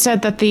 Grim, you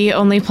said that the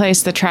only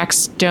place the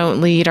tracks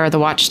don't lead are the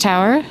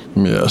watchtower.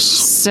 Yes.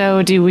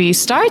 So, do we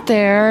start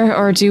there,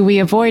 or do we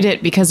avoid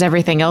it because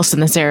everything else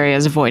in this area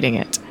is avoiding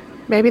it?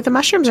 Maybe the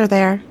mushrooms are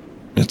there.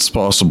 It's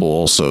possible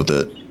also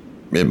that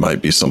it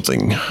might be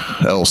something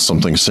else,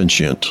 something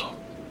sentient.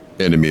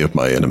 Enemy of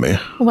my enemy.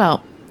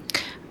 Well,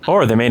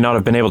 Or they may not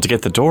have been able to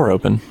get the door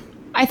open.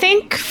 I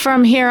think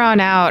from here on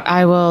out,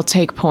 I will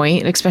take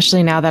point,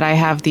 especially now that I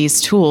have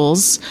these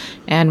tools,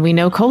 and we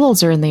know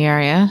kobolds are in the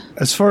area.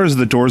 As far as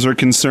the doors are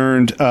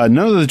concerned, none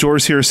of the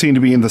doors here seem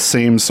to be in the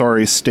same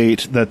sorry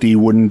state that the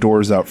wooden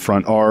doors out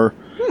front are.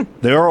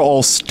 They are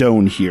all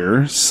stone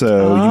here,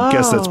 so you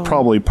guess that's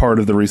probably part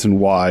of the reason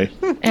why.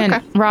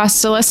 And Ross,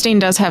 Celestine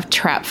does have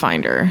Trap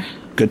Finder.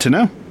 Good to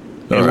know.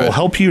 It All will right.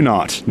 help you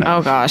not. No.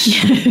 Oh gosh.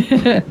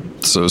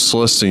 So,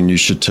 Celestine, you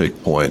should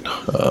take point.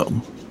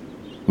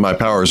 My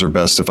powers are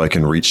best if I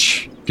can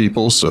reach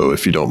people, so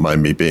if you don't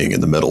mind me being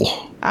in the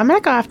middle. I'm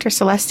gonna go after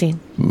Celestine.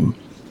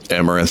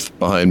 Amaranth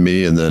behind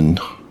me, and then...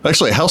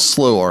 Actually, how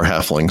slow are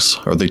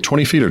halflings? Are they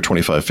 20 feet or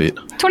 25 feet?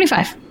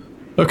 25.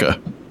 Okay.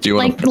 Do you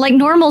want Like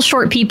normal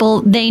short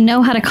people, they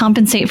know how to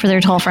compensate for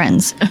their tall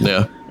friends.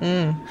 Yeah.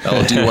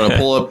 Ella, do you want to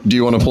pull up? Do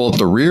you want to pull up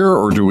the rear,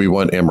 or do we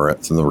want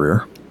Amaranth in the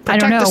rear? I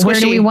don't Protect know. the Where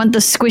do squishy. we want the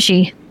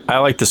squishy? I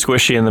like the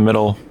squishy in the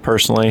middle,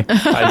 personally.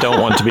 I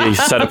don't want to be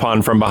set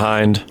upon from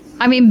behind.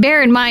 I mean,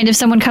 bear in mind, if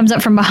someone comes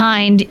up from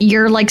behind,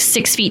 you're like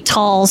 6 feet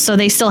tall, so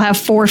they still have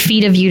 4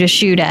 feet of you to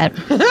shoot at.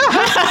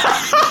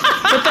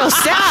 But they'll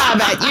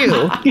stab at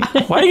you.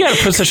 Why do you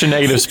gotta put such a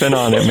negative spin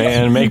on it,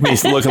 man? Make me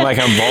looking like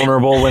I'm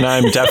vulnerable when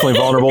I'm definitely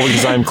vulnerable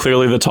because I'm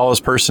clearly the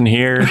tallest person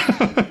here.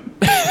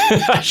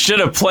 I should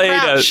have played a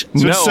Crouch. I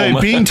was gonna say,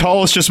 gnome. being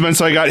tallest just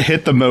meant I got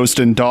hit the most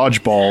in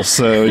dodgeball,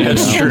 so you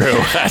That's know. true.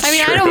 That's I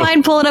mean, true. I don't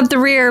mind pulling up the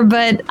rear,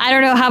 but I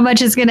don't know how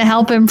much it's going to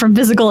help him from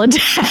physical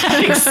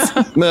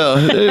attacks. No,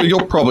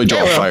 you'll probably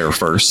draw fire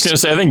first. I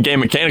was gonna say, I think game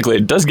mechanically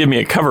it does give me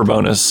a cover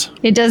bonus.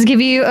 It does give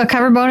you a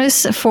cover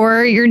bonus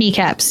for your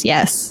kneecaps,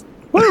 yes.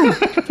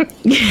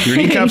 Your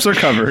kneecaps are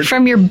covered.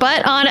 From your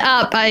butt on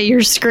up,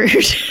 you're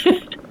screwed.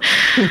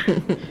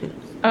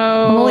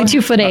 I'm only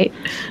 2'8".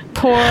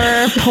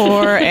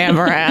 Poor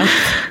Amaranth.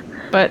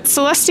 But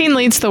Celestine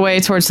leads the way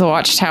towards the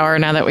watchtower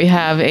now that we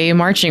have a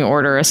marching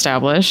order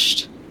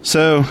established.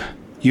 So,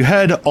 you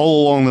head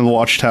all along the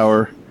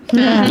watchtower.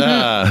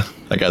 Ah,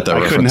 I got that I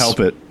reference. couldn't help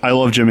it. I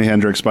love Jimi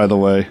Hendrix, by the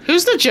way.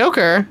 Who's the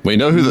Joker? We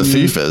know who the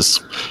thief is.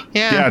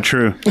 Yeah,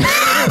 true.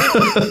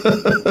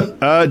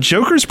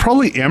 Joker's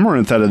probably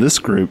Amaranth out of this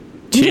group.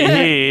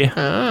 Tee.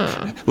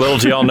 Little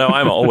do y'all know,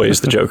 I'm always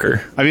the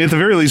Joker. I mean, at the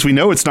very least, we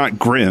know it's not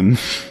Grim.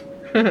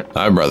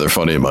 I'm rather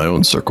funny in my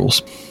own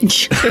circles.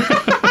 It's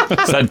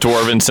that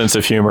dwarven sense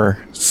of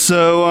humor.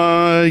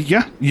 So,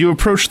 yeah, you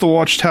approach the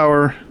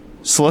watchtower.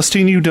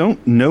 Celestine, you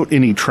don't note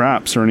any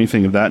traps or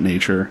anything of that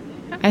nature.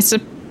 I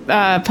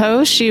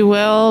suppose she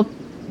will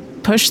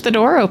push the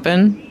door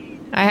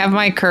open. I have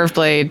my curved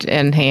blade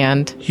in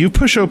hand. You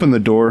push open the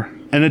door,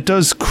 and it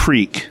does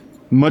creak,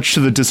 much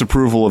to the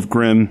disapproval of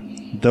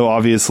Grim, though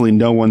obviously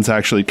no one's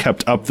actually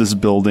kept up this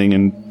building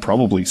in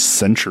probably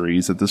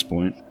centuries at this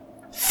point.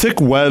 Thick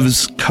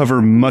webs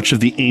cover much of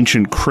the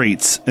ancient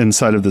crates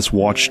inside of this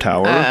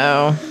watchtower.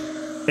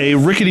 Oh. A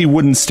rickety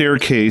wooden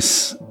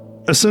staircase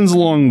ascends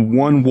along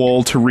one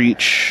wall to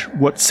reach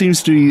what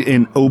seems to be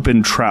an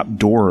open trap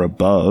door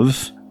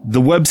above.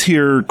 The webs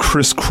here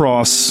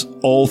crisscross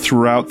all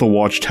throughout the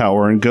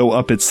watchtower and go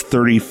up its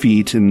 30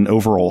 feet in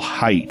overall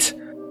height.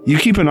 You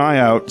keep an eye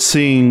out,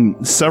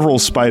 seeing several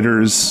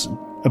spiders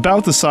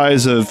about the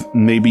size of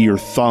maybe your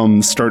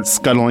thumb start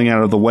scuttling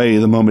out of the way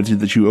the moment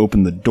that you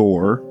open the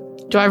door.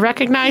 Do I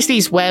recognize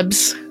these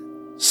webs?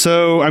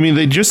 So, I mean,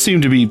 they just seem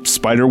to be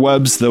spider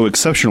webs, though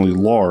exceptionally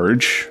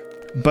large.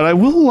 But I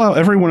will allow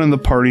everyone in the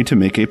party to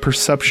make a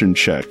perception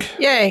check.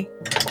 Yay.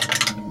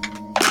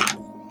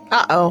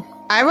 Uh-oh.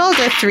 I rolled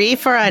a 3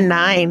 for a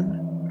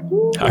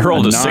 9. I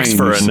rolled a A 6 9,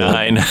 for you a said.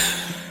 9.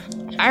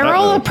 I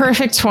roll a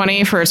perfect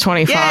 20 for a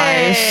 25.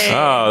 Yay!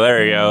 Oh,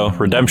 there you go.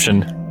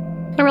 Redemption.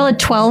 I roll a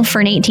 12 for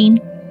an 18.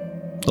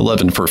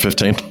 11 for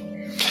 15.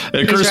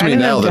 It occurs to me writing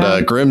now them that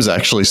down. Grim's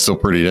actually still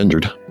pretty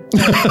injured.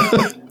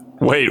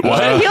 Wait,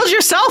 what? Healed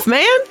yourself,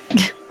 man.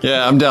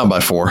 Yeah, I'm down by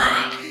 4.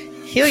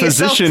 Heal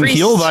yourself, Physician, priest.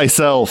 heal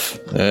thyself.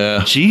 Yeah,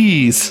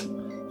 Jeez.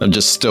 I'm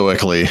just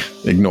stoically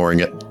ignoring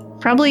it.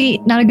 Probably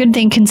not a good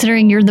thing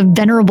considering you're the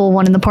venerable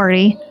one in the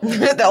party.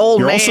 The old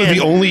You're man. also the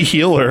only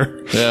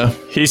healer. Yeah.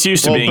 He's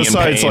used to Well, being in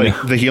besides, pain.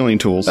 like, the healing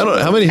tools. I don't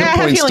know. How many hit I have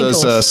points healing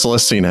does tools.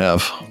 Celestine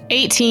have?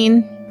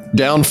 18.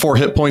 Down 4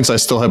 hit points. I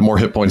still have more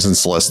hit points than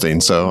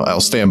Celestine, so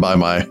I'll stand by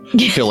my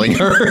healing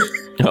her.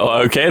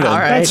 Oh, okay then. All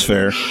right. That's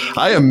fair.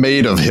 I am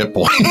made of hit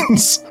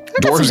points.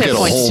 got Dwarves some hit get a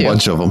points, whole too.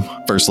 bunch of them.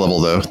 First level,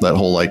 though. That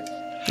whole, like...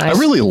 Nice. I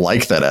really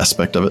like that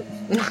aspect of it.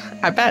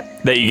 I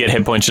bet. That you get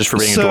hit points just for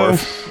being a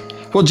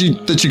dwarf. Well,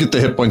 that you get the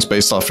hit points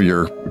based off of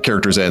your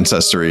character's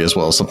ancestry as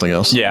well as something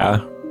else. Yeah.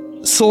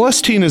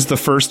 Celestine is the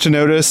first to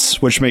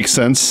notice, which makes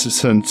sense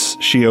since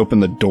she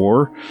opened the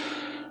door.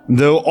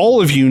 Though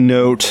all of you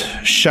note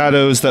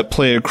shadows that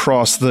play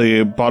across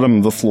the bottom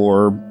of the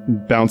floor,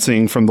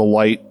 bouncing from the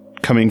light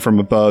coming from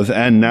above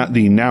and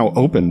the now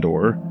open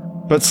door.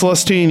 But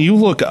Celestine, you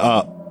look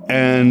up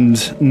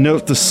and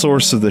note the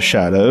source of the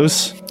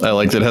shadows. I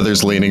like that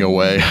Heather's leaning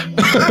away.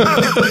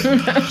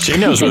 She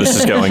knows where this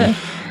is going.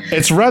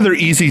 It's rather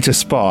easy to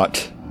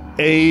spot.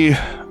 A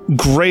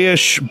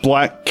grayish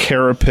black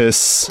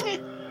carapace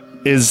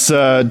is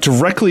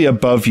directly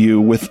above you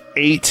with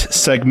 8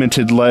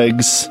 segmented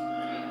legs,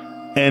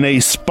 and a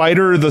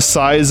spider the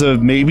size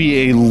of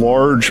maybe a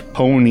large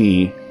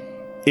pony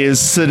is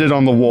seated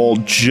on the wall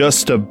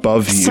just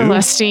above you.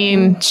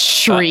 Celestine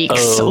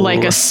shrieks Uh-oh.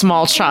 like a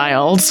small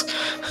child.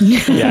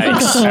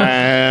 Yikes.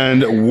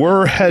 And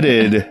we're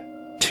headed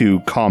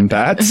to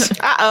combat.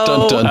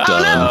 Dun dun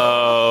dun.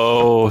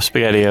 Oh,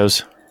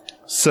 SpaghettiOs.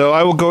 So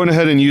I will go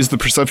ahead and use the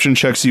perception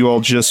checks you all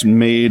just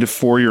made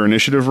for your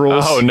initiative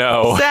rolls. Oh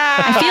no.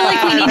 I feel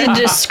like we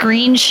needed to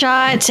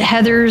screenshot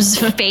Heather's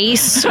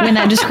face when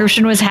that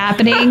description was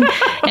happening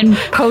and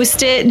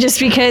post it just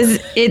because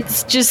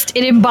it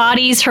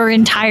embodies her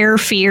entire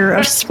fear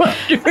of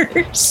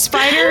spiders.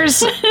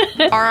 Spiders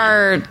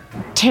are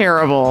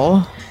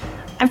terrible.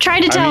 I've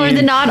tried to tell her mean-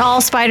 that not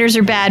all spiders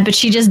are bad, but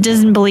she just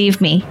doesn't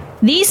believe me.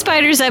 These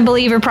spiders, I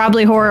believe, are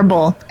probably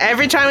horrible.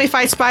 Every time we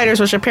fight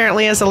spiders, which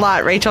apparently is a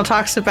lot, Rachel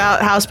talks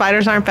about how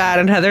spiders aren't bad,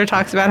 and Heather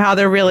talks about how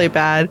they're really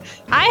bad.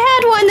 I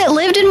had one that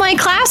lived in my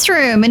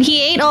classroom, and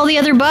he ate all the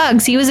other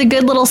bugs. He was a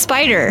good little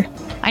spider.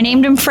 I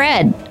named him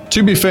Fred.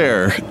 To be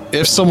fair,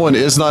 if someone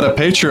is not a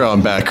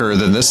Patreon backer,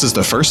 then this is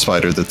the first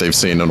spider that they've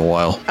seen in a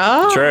while.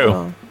 Oh.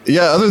 True.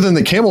 Yeah, other than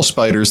the camel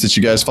spiders that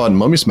you guys fought in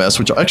Mummy's Mass,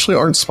 which actually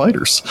aren't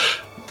spiders.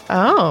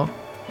 Oh.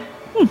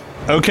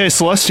 Okay,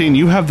 Celestine,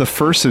 you have the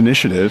first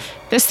initiative.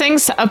 This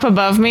thing's up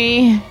above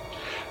me.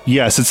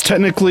 Yes, it's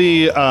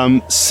technically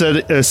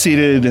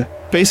seated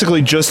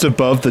basically just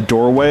above the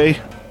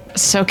doorway.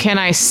 So can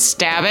I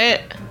stab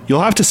it?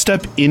 You'll have to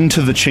step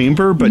into the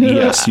chamber, but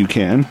yes, you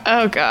can.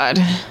 Oh god.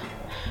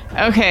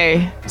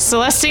 Okay.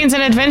 Celestine's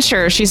an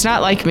adventurer. She's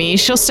not like me.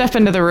 She'll step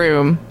into the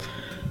room.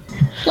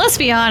 Let's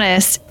be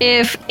honest,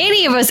 if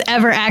any of us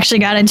ever actually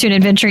got into an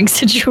adventuring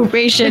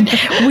situation,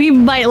 we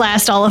might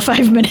last all of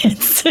 5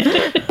 minutes.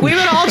 We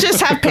would all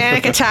just have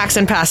panic attacks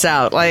and pass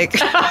out. Like,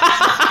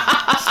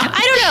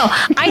 I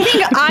don't know. I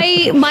think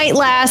I might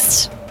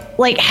last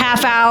like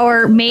half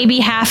hour, maybe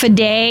half a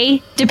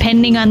day,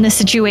 depending on the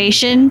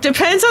situation.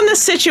 depends on the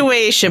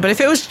situation, but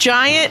if it was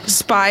giant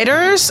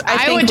spiders, I I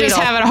think would we'd just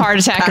all have a heart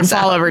attack and pass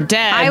fall out. over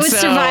dead. I would so-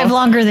 survive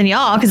longer than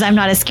y'all because I'm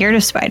not as scared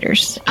of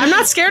spiders. I'm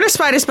not scared of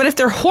spiders, but if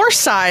they're horse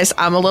size,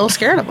 I'm a little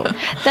scared of them.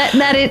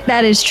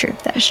 That is true.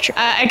 That is true.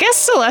 I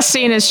guess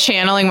Celestine is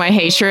channeling my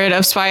hatred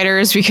of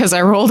spiders because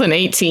I rolled an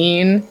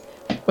 18,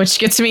 which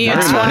gets me a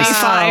Very nice.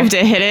 25 to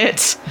hit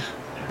it.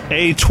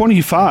 A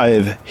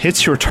 25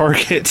 hits your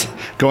target.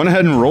 Go on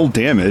ahead and roll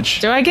damage.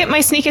 Do I get my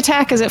sneak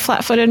attack? Is it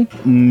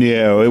flat-footed?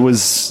 No, it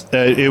was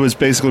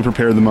basically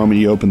prepared the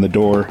moment you opened the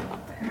door.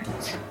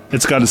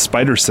 It's got a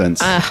spider sense.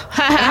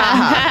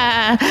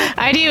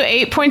 I do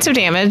 8 points of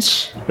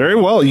damage. Very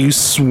well. You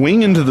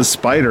swing into the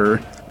spider.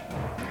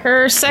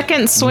 Her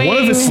second swing. One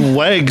of its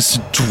legs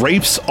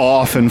drapes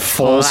off and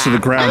falls to the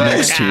ground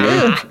next to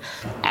you.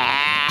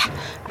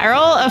 I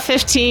roll a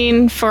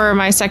 15 for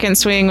my second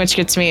swing, which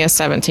gets me a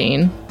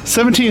 17.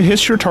 17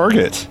 hits your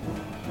target.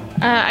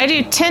 I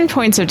do 10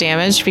 points of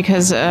damage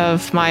because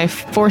of my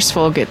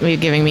forceful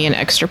giving me an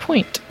extra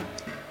point.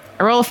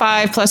 I roll a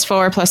 5 plus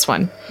 4 plus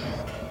 1.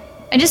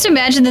 I just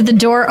imagine that the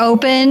door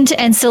opened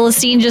and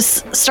Celestine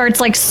just starts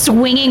like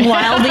swinging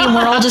wildly, and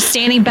we're all just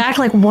standing back,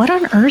 like, what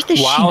on earth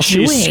is While she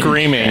doing? she's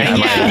screaming.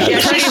 Yeah,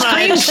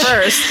 Pretty much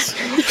first.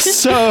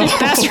 So,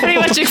 That's pretty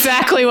much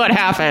exactly what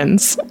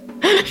happens.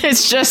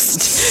 It's just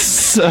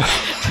so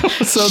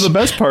the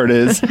best part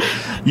is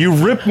you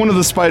rip one of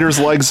the spider's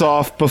legs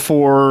off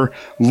before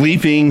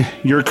leaping,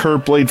 your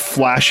curved blade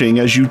flashing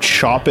as you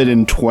chop it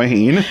in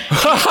twain.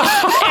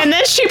 and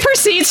then she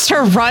proceeds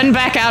to run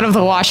back out of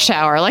the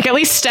watchtower, like at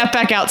least step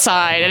back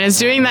outside, and is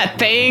doing that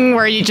thing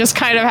where you just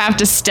kind of have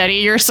to steady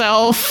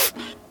yourself.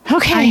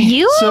 Okay. Are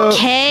you So-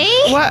 okay?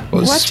 What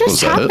Was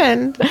just that it?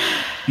 happened?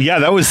 Yeah,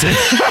 that was it.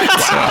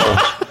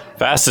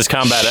 Fastest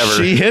combat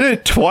ever. She hit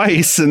it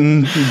twice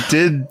and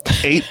did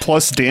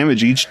 8+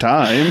 damage each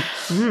time.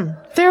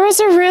 There was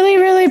a really,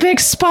 really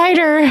big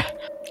spider.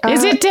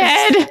 Is it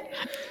dead?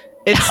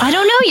 I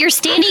don't know. You're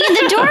standing in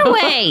the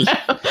doorway.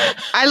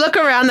 I look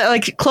around,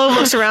 like Clove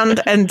looks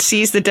around and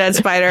sees the dead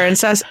spider and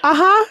says,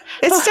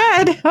 it's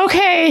dead.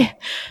 Okay.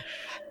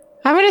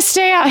 I'm going to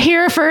stay out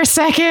here for a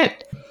second.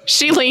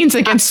 She leans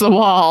against the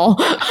wall.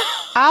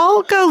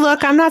 I'll go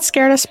look. I'm not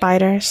scared of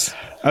spiders.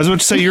 I was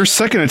about to say, your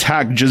second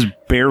attack just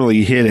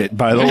barely hit it,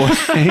 by the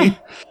way.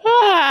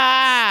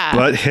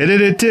 But hit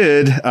it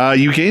did.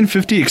 You gained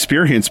 50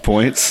 experience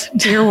points.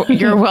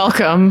 You're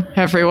welcome,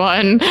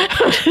 everyone.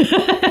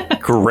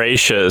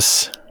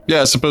 Gracious.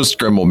 Yeah, I suppose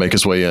Grim will make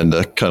his way in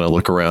to kind of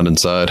look around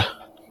inside.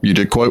 You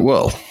did quite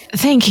well.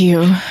 Thank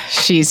you,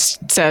 she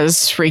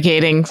says,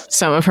 regaining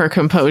some of her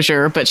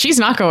composure, but she's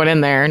not going in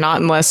there,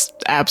 not unless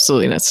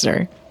absolutely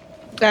necessary.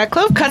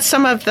 Clove cuts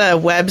some of the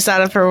webs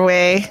out of her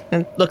way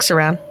and looks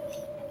around.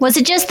 Was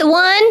it just the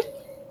one?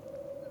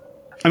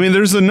 I mean,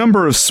 there's a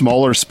number of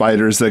smaller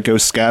spiders that go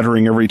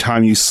scattering every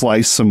time you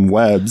slice some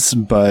webs,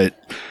 but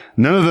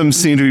none of them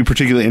seem to be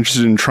particularly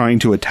interested in trying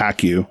to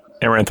attack you.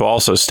 Amaranth will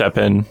also step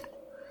in.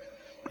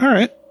 All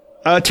right.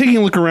 Taking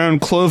a look around,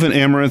 Clove and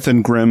Amaranth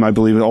and Grim, I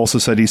believe, also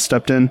said he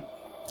stepped in.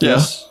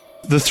 Yes.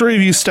 The three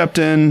of you stepped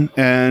in,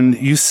 and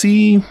you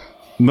see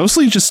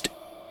mostly just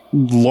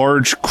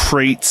large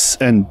crates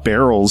and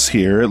barrels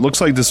here. It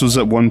looks like this was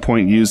at one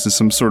point used as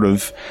some sort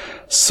of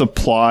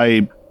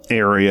supply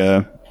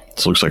area.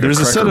 This looks like There's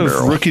a set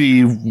of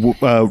rickety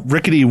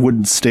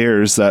wooden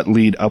stairs that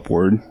lead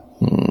upward.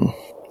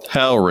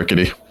 How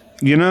rickety.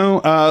 You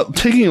know,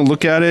 taking a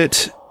look at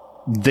it,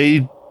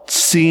 they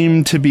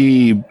seem to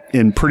be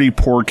in pretty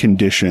poor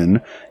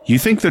condition. You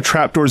think the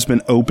trapdoor's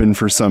been open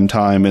for some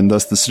time, and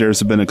thus the stairs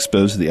have been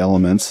exposed to the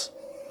elements.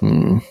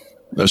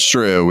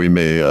 Estrella, we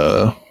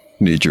may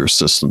need your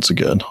assistance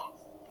again.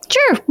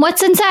 Sure.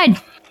 What's inside?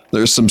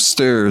 There's some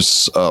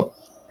stairs up,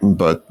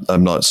 but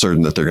I'm not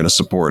certain that they're going to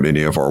support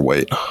any of our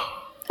weight.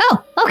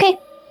 Oh, okay.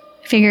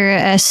 Figure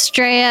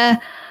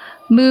Estrella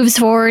moves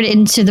forward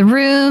into the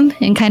room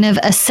and kind of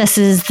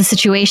assesses the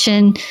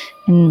situation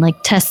and like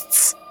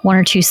tests one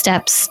or two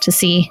steps to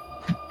see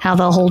how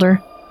they'll hold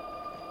her.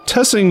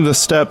 Testing the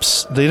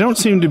steps, they don't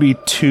seem to be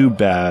too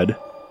bad.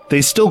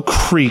 They still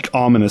creak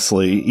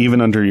ominously,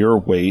 even under your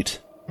weight.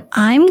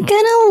 I'm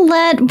gonna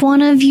let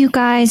one of you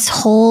guys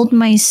hold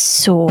my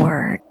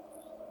sword.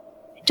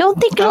 I don't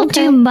think it'll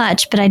do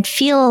much, but I'd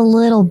feel a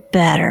little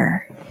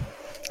better.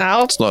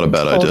 It's not a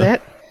bad hold idea.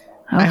 it.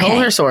 I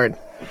hold her sword.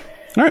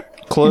 All right.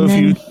 Clove,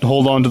 you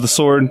hold on to the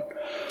sword.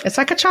 It's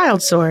like a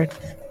child's sword.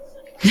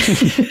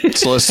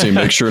 Celestine,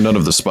 make sure none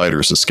of the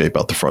spiders escape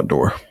out the front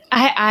door.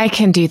 I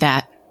can do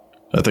that.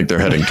 I think they're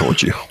heading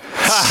towards you.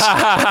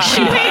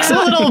 She makes a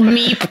little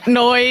meep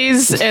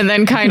noise and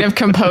then kind of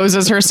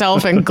composes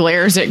herself and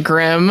glares at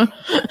Grim.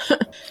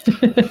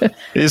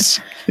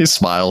 He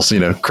smiles,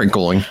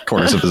 crinkling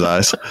corners of his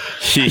eyes.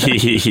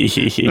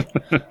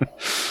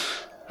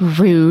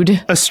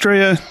 Rude.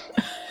 Estrella,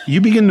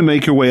 you begin to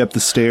make your way up the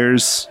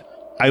stairs.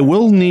 I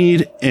will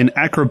need an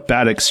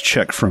acrobatics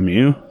check from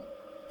you,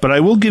 but I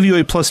will give you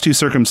a +2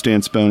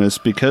 circumstance bonus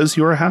because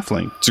you're a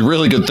halfling. It's a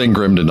really good thing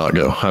Grim did not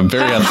go. I'm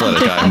very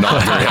athletic. I'm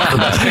not very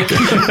acrobatic.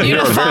 You'd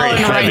have very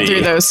fallen right heavy.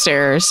 through those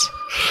stairs.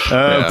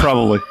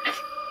 Probably.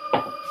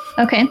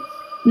 Okay.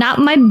 Not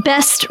my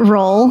best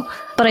roll,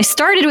 but I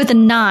started with a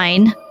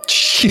 9.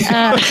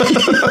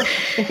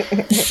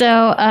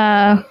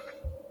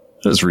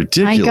 That's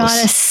ridiculous. I got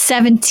a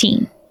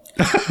 17.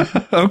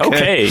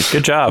 Okay,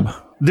 good job.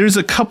 There's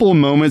a couple of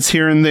moments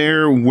here and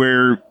there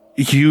where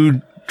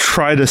you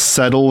try to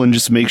settle and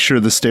just make sure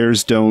the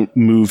stairs don't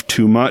move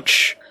too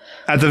much.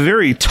 At the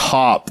very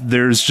top,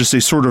 there's just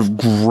a sort of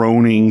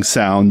groaning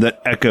sound that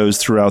echoes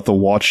throughout the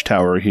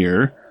watchtower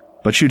here,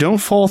 but you don't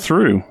fall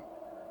through.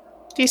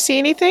 Do you see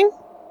anything?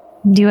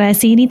 Do I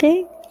see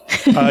anything?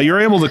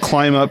 You're able to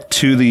climb up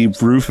to the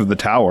roof of the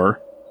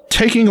tower.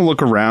 Taking a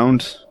look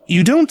around,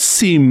 you don't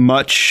see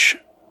much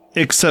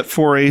except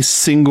for a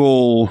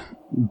single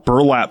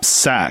burlap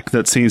sack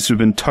that seems to have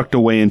been tucked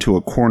away into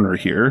a corner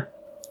here.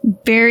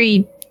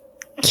 Very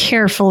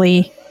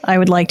carefully, I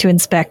would like to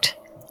inspect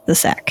the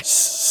sack.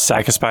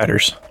 Sack of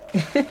spiders.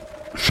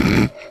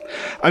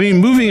 I mean,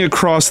 moving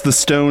across the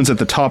stones at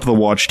the top of the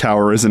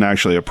watchtower isn't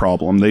actually a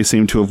problem. They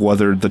seem to have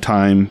weathered the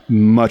time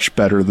much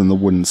better than the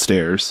wooden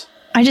stairs.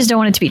 I just don't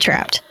want it to be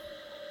trapped.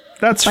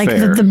 That's Like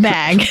fair. the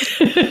bag.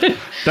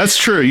 That's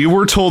true. You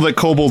were told that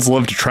kobolds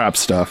love to trap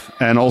stuff,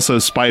 and also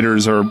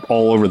spiders are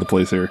all over the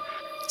place here.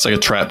 It's like a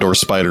trapdoor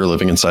spider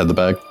living inside the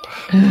bag.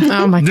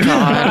 Oh my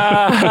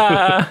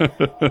god.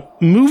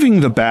 Moving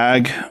the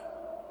bag,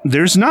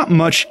 there's not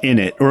much in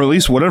it, or at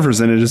least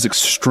whatever's in it is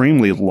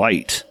extremely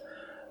light.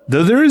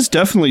 Though there is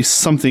definitely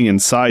something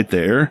inside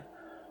there.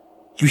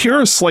 You hear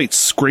a slight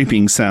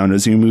scraping sound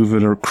as you move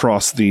it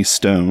across these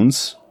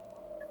stones.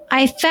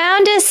 I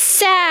found a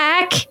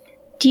sack.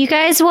 Do you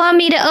guys want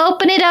me to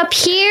open it up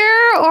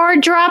here or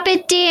drop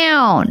it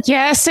down?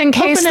 Yes, in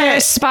case Open it.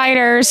 there's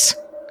spiders.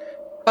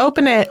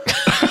 Open it.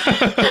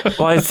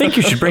 Well, I think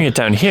you should bring it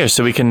down here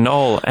so we can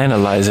all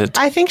analyze it.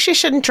 I think she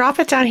shouldn't drop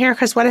it down here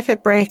because what if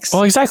it breaks?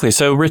 Well, exactly.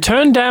 So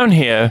return down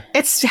here.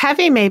 It's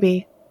heavy,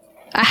 maybe.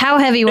 How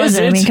heavy was Is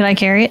it? I it? mean, could I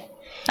carry it?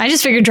 I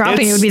just figured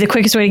dropping it would be the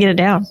quickest way to get it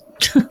down.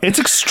 It's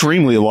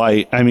extremely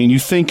light. I mean, you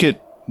think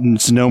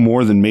it's no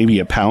more than maybe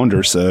a pound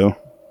or so.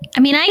 I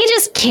mean, I could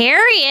just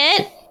carry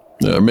it.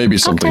 Maybe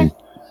something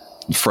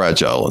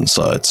fragile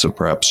inside, so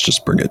perhaps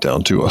just bring it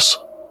down to us.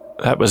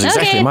 That was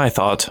exactly Okay. my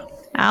thought.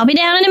 I'll be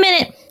down in a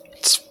minute.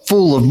 It's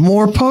full of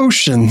more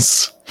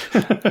potions.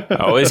 I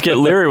always get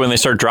leery when they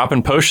start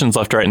dropping potions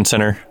left, right, and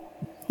center.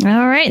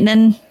 All right,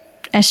 then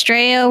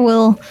Estrella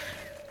will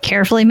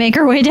carefully make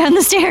her way down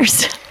the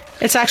stairs.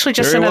 It's actually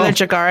just Very another well.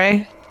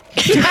 Jagare.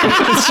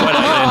 What,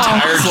 an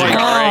entire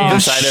Jagari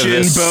inside of Shin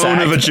this bone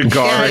sack? of a Yeah,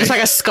 Jagari. it's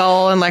like a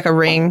skull and like a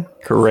ring.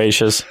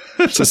 Gracious.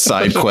 It's a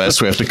side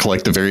quest. We have to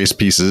collect the various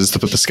pieces to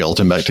put the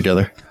skeleton back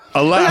together.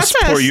 Alas, Well, that's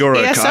poor a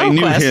Yorick. ESO I knew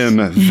quest.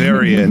 him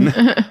very in.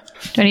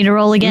 Do I need to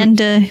roll again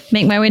to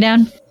make my way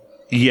down?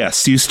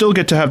 Yes, you still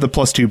get to have the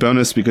 +2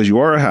 bonus because you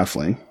are a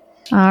halfling.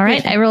 All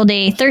right, I rolled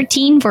a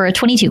 13 for a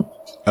 22.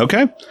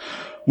 Okay.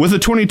 With a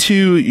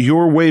 22,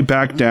 your way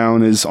back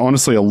down is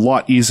honestly a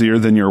lot easier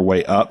than your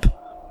way up.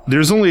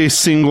 There's only a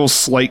single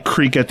slight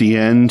creak at the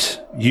end.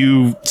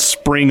 You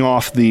spring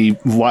off the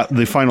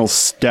final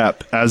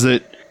step as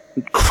it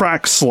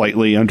cracks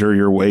slightly under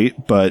your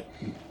weight, but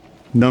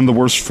none the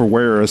worse for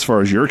wear as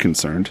far as you're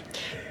concerned.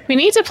 We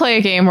need to play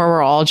a game where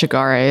we're all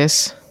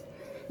Jagares.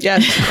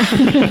 Yes.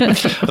 I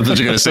thought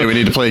you were going to say we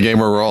need to play a game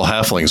where we're all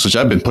halflings, which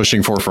I've been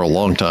pushing for a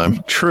long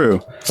time.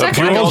 True. So If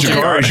you're all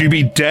Jagaris, you'd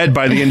be dead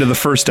by the end of the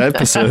first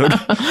episode,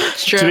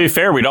 It's true. To be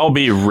fair, we'd all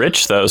be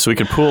rich, though, so we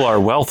could pool our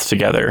wealth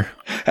together.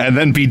 and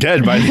then be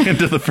dead by the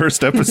end of the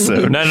first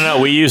episode. No.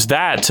 We use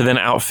that to then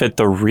outfit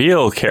the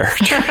real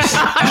characters.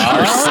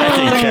 Our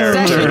second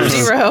characters.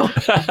 Session 0.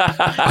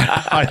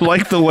 I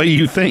like the way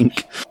you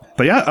think.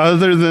 But yeah,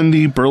 other than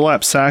the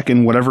burlap sack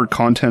and whatever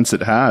contents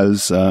it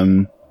has,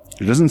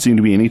 there doesn't seem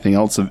to be anything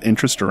else of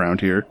interest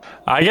around here.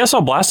 I guess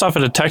I'll blast off a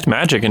detect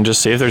magic and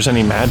just see if there's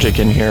any magic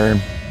in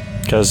here.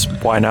 Because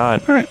why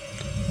not? All right.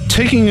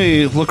 Taking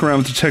a look around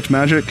with Detect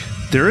Magic,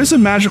 there is a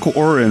magical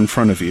aura in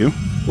front of you.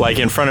 Like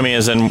in front of me,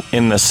 as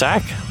in the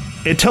sack?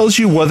 It tells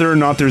you whether or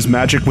not there's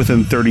magic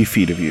within 30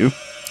 feet of you.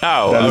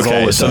 Oh, That is all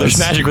okay. it So there's does.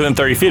 magic within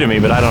 30 feet of me,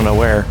 but I don't know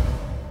where.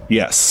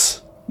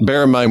 Yes.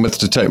 Bear in mind with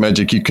detect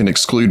magic, you can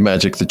exclude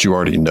magic that you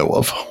already know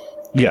of.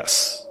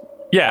 Yes.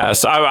 Yeah,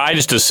 so I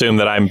just assume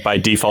that I'm by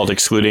default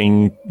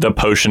excluding the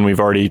potion we've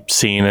already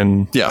seen,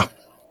 and Yeah.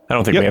 I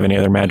don't think Yep. we have any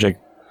other magic.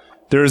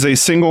 There is a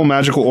single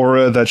magical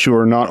aura that you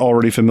are not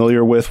already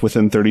familiar with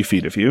within 30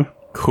 feet of you.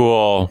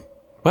 Cool.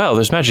 Well,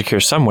 there's magic here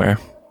somewhere.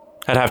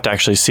 I'd have to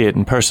actually see it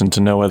in person to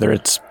know whether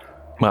it's,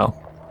 well,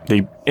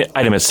 the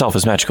item itself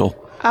is magical.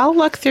 I'll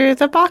look through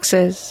the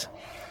boxes.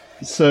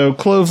 So,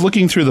 Clove,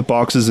 looking through the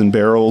boxes and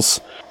barrels,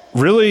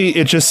 really,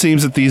 it just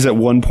seems that these at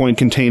one point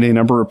contained a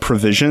number of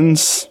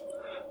provisions.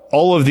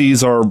 All of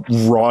these are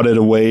rotted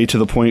away to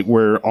the point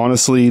where,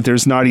 honestly,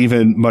 there's not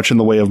even much in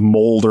the way of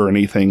mold or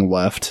anything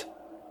left.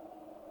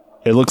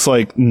 It looks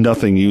like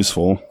nothing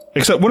useful.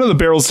 Except one of the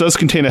barrels does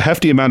contain a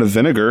hefty amount of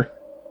vinegar.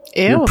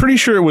 Ew. You're pretty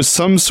sure it was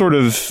some sort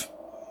of,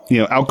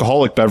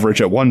 alcoholic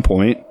beverage at one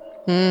point.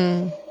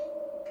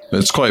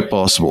 It's quite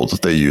possible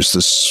that they use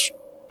this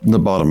in the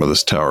bottom of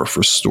this tower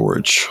for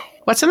storage.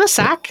 What's in the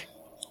sack?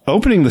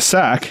 Opening the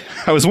sack,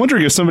 I was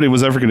wondering if somebody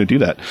was ever going to do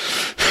that.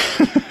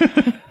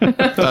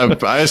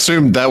 I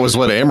assumed that was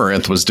what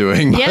Amaranth was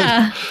doing. but-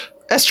 Yeah.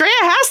 Estrella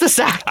has the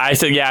sack. I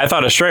said, yeah, I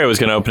thought Estrella was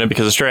going to open it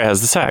because Estrella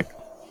has the sack.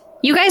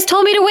 You guys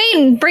told me to wait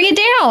and bring it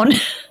down.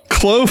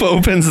 Clove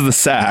opens the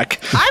sack.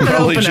 I'm an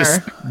probably opener.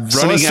 just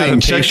running out Celestine,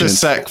 of check the patience.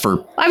 sack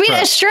for. I mean,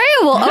 Estrella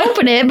will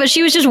open it, but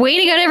she was just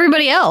waiting on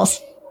everybody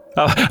else.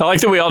 I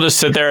like that we all just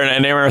sit there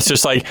and Amaranth's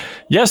just like,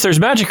 yes, there's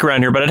magic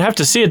around here, but I'd have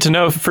to see it to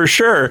know for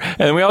sure. And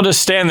then we all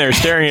just stand there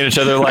staring at each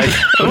other like,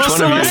 which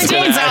one of you is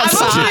going to Celestine's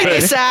actually Give me do the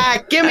it?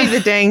 sack. Give me the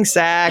dang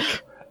sack.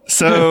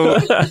 So,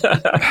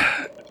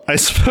 I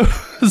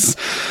suppose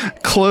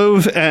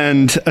Clove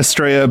and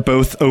Estrella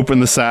both open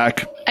the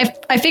sack.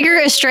 I figure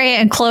Estrella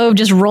and Clove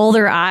just roll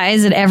their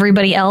eyes at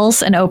everybody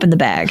else and open the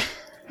bag.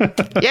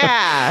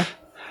 Yeah.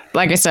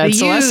 Like I said, The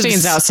Celestine's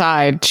use.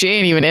 outside. She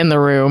ain't even in the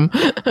room.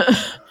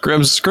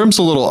 Grim's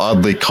a little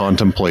oddly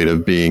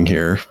contemplative being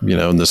here,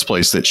 in this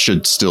place that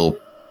should still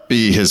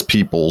be his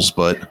people's,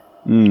 but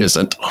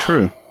isn't.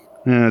 True.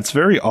 Yeah, it's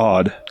very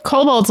odd.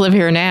 Kobolds live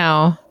here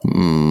now.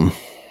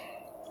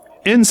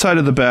 Inside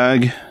of the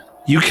bag,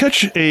 you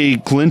catch a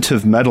glint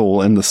of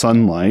metal in the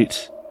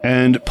sunlight,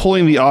 and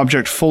pulling the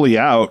object fully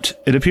out,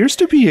 it appears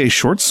to be a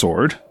short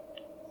sword.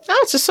 Oh,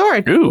 it's a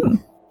sword. Ooh.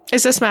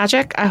 Is this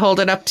magic? I hold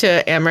it up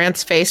to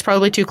Amaranth's face,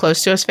 probably too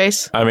close to his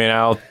face. I mean,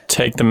 I'll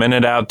take the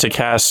minute out to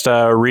cast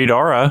Read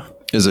Aura.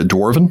 Is it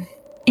Dwarven?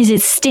 Is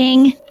it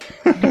Sting?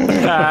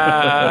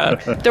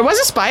 There was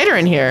a spider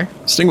in here.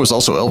 Sting was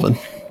also Elven.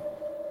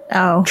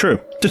 Oh. True.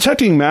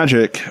 Detecting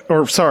magic,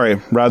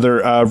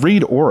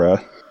 read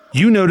aura,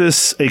 you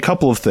notice a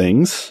couple of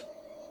things.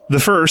 The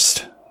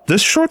first,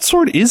 This short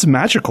sword is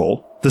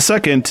magical. The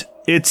second,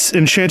 it's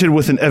enchanted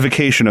with an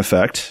evocation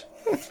effect.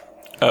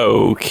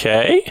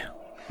 Okay.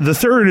 The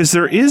third is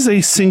there is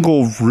a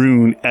single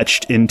rune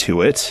etched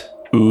into it.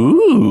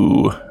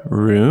 Ooh,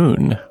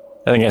 rune.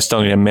 I think I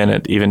still need a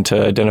minute even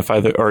to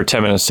identify or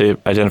 10 minutes to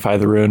identify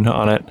the rune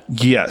on it.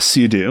 Yes,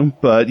 you do.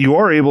 But you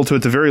are able to,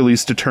 at the very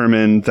least,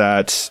 determine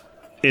that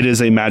it is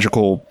a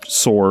magical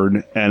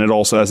sword, and it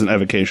also has an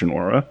evocation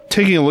aura.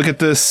 Taking a look at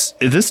this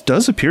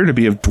does appear to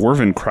be of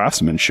dwarven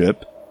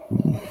craftsmanship.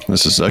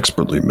 This is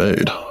expertly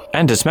made.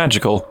 And it's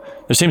magical.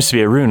 There seems to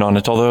be a rune on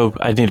it, although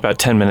I need about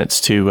 10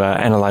 minutes to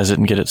analyze it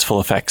and get its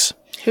full effects.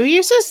 Who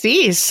uses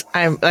these?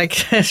 I'm like,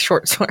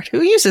 short sword.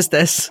 Who uses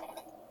this?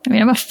 I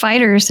mean, I'm a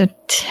fighter, so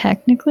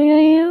technically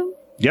I am.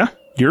 Yeah,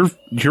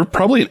 you're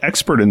probably an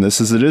expert in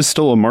this, as it is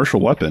still a martial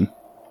weapon.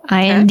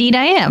 Indeed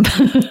I am.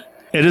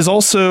 It is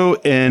also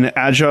an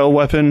agile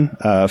weapon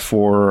It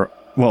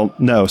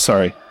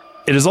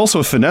is also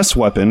a finesse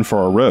weapon for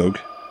our rogue.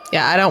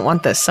 Yeah, I don't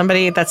want this.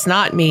 Somebody that's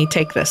not me,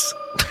 take this.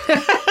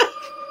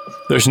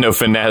 There's no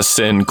finesse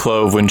in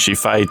Clove when she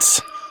fights.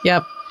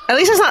 Yep. At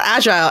least it's not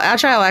agile.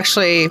 Agile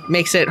actually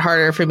makes it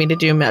harder for me to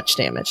do much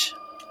damage.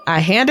 I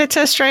hand it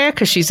to Estrella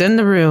because she's in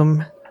the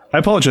room. I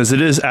apologize,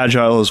 it is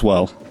agile as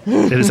well.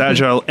 It is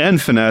agile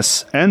and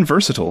finesse and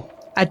versatile.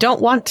 I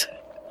don't want...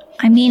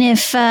 I mean,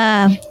 if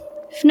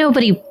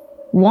nobody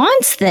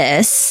wants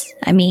this,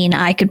 I mean,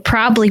 I could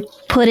probably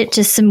put it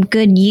to some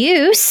good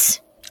use.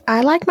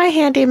 I like my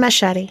handy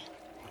machete.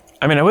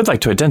 I mean, I would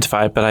like to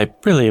identify it, but I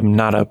really am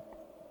not a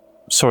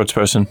swords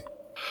person.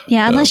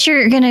 Yeah, unless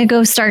you're gonna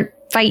go start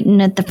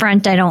fighting at the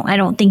front, I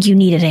don't think you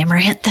need it,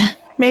 Amaranth.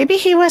 Maybe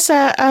he was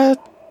a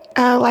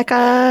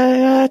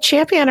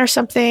champion or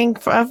something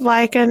of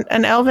like an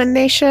elven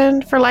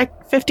nation for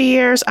like 50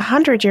 years,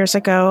 100 years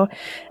ago,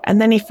 and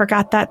then he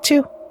forgot that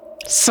too.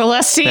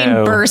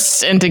 Celestine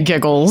bursts into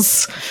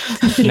giggles.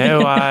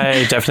 No,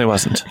 I definitely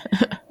wasn't.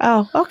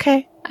 Oh,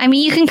 okay. I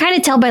mean, you can kind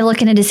of tell by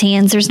looking at his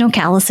hands. There's no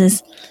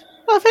calluses.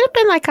 Well, if it had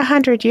been like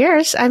 100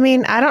 years, I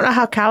mean, I don't know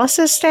how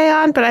calluses stay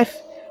on, but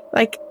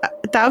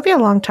that would be a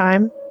long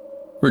time.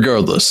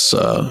 Regardless,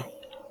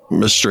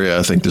 Miss Strea,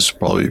 I think this will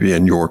probably be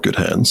in your good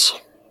hands.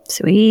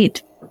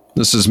 Sweet.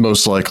 This is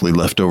most likely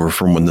left over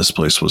from when this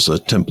place was a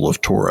temple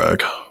of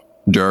Torag.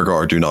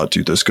 Durgar do not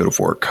do this good of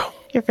work.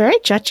 You're very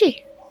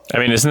judgy. I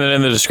mean, isn't it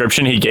in the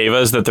description he gave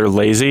us that they're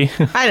lazy?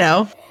 I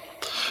know.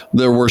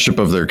 Their worship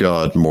of their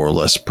god more or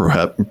less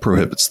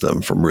prohibits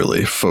them from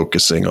really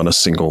focusing on a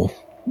single...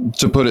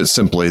 To put it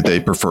simply, they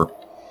prefer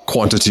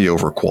quantity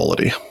over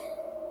quality.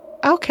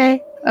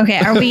 Okay. Okay,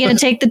 are we going to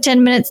take the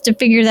 10 minutes to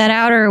figure that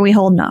out, or are we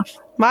holding off?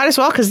 Might as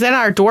well, because then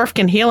our dwarf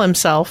can heal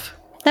himself.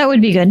 That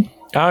would be good.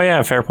 Oh,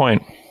 yeah, fair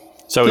point.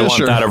 So we Yeah, want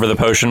sure. that over the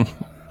potion?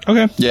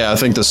 Okay. Yeah, I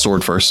think the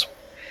sword first.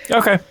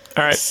 Okay,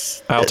 all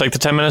right. I'll take the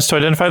 10 minutes to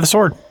identify the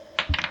sword.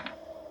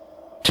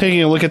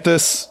 Taking a look at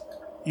this,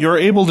 you're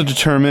able to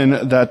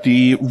determine that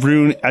the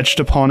rune etched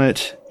upon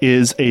it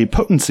is a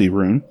potency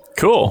rune.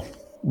 Cool.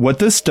 What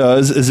this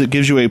does is it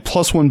gives you a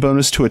 +1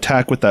 bonus to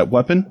attack with that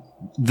weapon.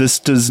 This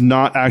does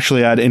not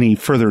actually add any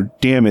further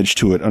damage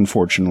to it,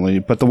 unfortunately,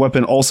 but the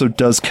weapon also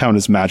does count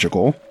as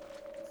magical.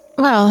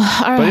 Well,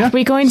 are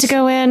we going to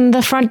go in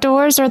the front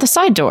doors or the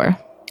side door?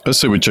 I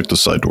say we check the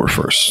side door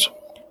first.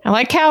 I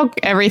like how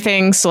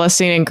everything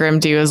Celestine and Grim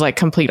do is like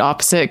complete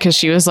opposite, because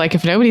she was like,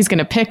 if nobody's going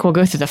to pick, we'll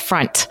go through the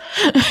front.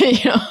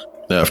 You know?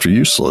 After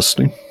you,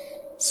 Celestine.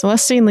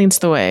 Celestine leads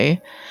the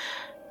way.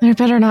 There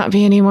better not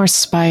be any more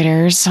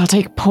spiders. I'll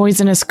take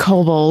poisonous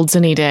kobolds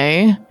any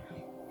day.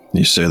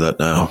 You say that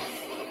now.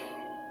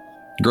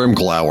 Grim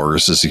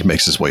glowers as he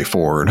makes his way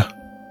forward.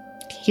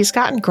 He's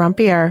gotten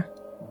grumpier.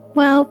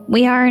 Well,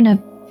 we are in a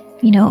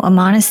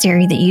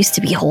monastery that used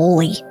to be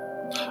holy.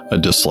 I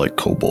dislike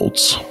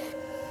kobolds.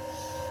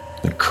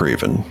 They're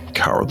craven,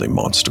 cowardly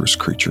monstrous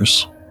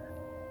creatures.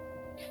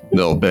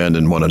 They'll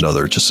abandon one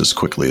another just as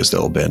quickly as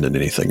they'll abandon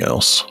anything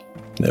else.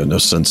 They have no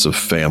sense of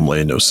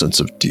family, no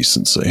sense of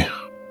decency.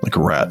 Like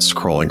rats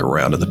crawling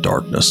around in the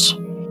darkness.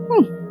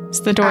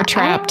 Is the door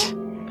trapped?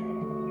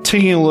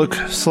 Taking a look,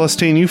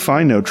 Celestine, you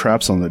find no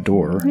traps on the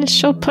door.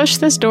 She'll push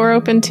this door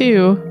open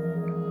too,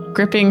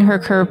 gripping her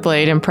curved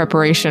blade in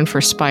preparation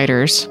for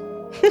spiders.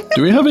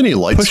 Do we have any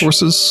light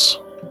sources?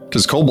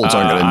 Because kobolds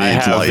aren't going to I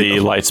need have light. the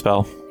light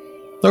spell.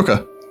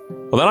 Okay.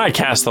 Well, then I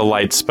cast the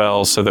light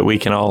spell so that we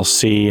can all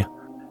see.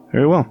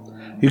 Very well.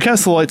 You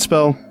cast the light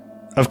spell.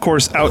 Of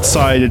course,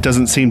 outside it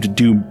doesn't seem to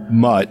do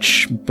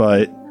much,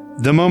 but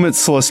the moment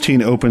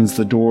Celestine opens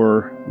the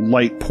door,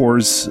 light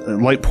pours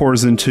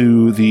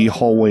into the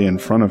hallway in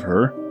front of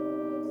her.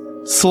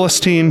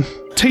 Celestine,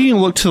 taking a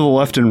look to the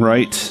left and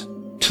right,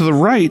 to the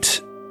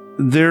right,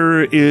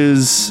 there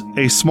is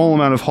a small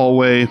amount of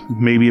hallway,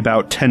 maybe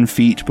about 10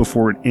 feet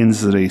before it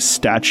ends at a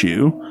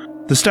statue.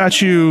 The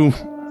statue,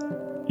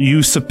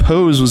 you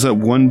suppose, was at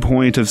one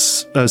point of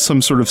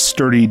some sort of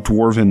sturdy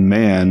dwarven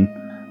man.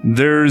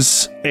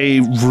 There's a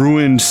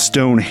ruined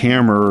stone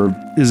hammer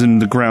is in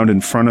the ground in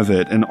front of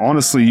it, and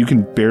honestly, you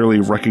can barely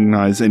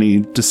recognize any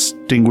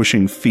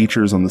distinguishing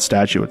features on the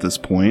statue at this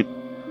point.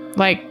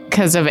 Like,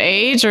 because of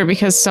age or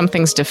because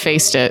something's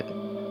defaced it?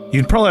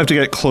 You'd probably have to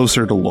get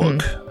closer to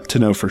look to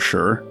know for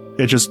sure.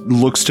 It just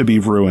looks to be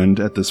ruined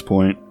at this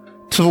point.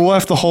 To the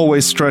left, the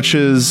hallway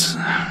stretches,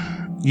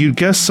 you'd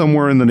guess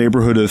somewhere in the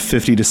neighborhood of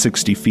 50 to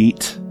 60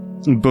 feet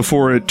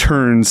before it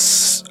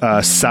turns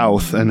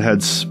south and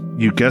heads,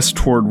 you guess,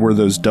 toward where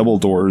those double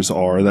doors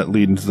are that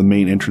lead into the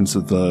main entrance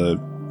of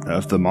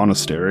the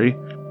monastery.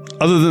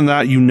 Other than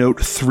that, you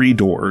note 3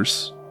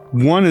 doors.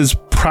 One is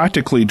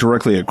practically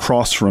directly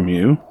across from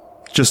you,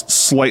 just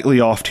slightly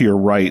off to your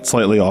right,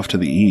 slightly off to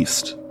the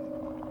east.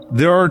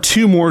 There are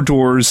 2 more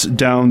doors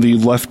down the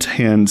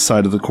left-hand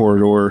side of the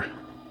corridor.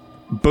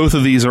 Both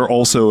of these are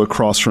also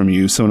across from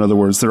you, so in other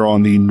words, they're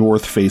on the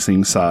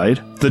north-facing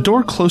side. The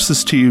door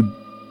closest to you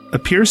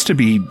appears to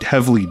be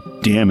heavily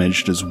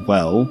damaged as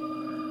well,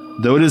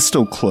 though it is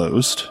still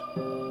closed.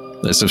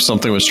 As if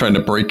something was trying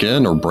to break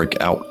in or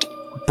break out.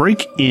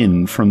 Break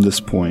in from this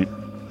point.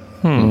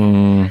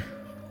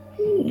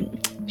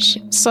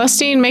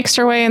 Celestine makes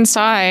her way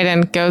inside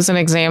and goes and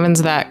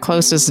examines that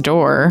closest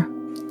door.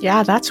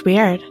 Yeah, that's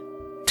weird.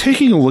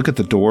 Taking a look at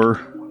the door,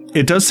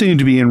 it does seem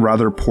to be in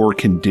rather poor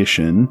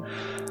condition.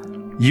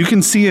 You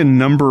can see a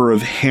number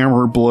of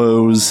hammer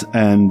blows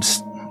and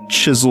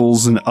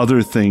chisels and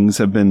other things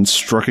have been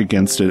struck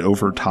against it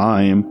over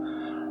time,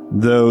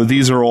 though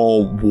these are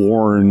all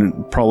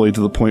worn, probably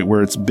to the point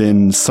where it's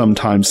been some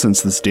time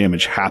since this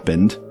damage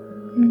happened.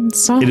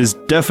 It is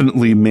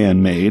definitely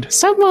man-made.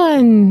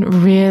 Someone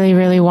really,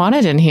 really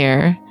wanted in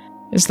here.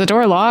 Is the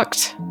door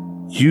locked?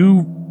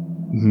 You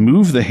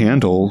move the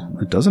handle.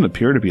 It doesn't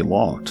appear to be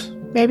locked.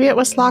 Maybe it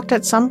was locked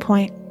at some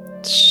point.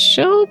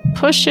 She'll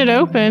push it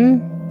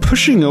open.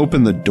 Pushing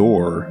open the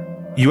door,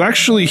 you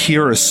actually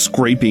hear a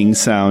scraping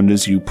sound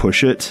as you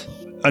push it.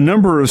 A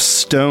number of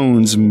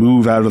stones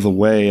move out of the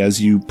way as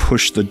you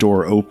push the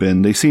door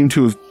open. They seem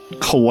to have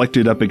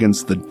collected up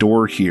against the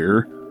door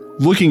here.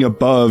 Looking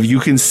above, you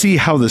can see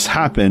how this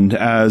happened,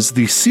 as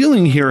the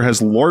ceiling here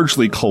has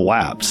largely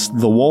collapsed,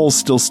 the walls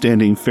still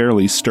standing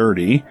fairly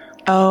sturdy.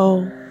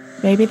 Oh,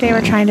 maybe they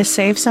were trying to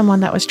save someone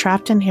that was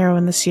trapped in here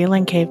when the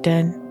ceiling caved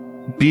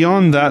in.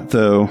 Beyond that,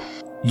 though,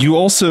 you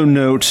also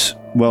note,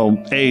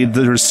 well, A,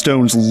 there's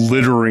stones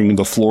littering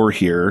the floor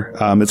here.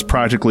 It's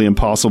practically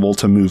impossible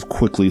to move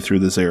quickly through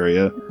this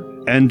area.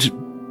 And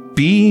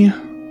B,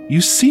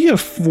 you see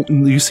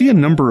a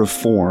number of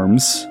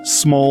forms,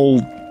 small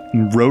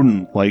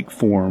rodent-like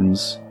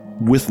forms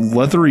with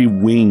leathery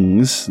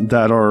wings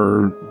that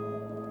are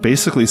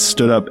basically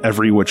stood up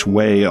every which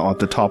way at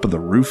the top of the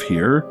roof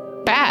here.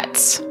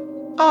 Bats.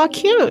 Aw,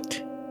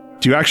 cute.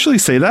 Do you actually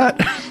say that?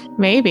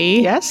 Maybe.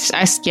 Yes.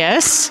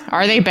 Yes.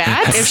 Are they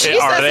bats? If she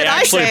Are says they it, I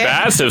actually say it.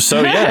 bats? If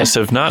so, yes.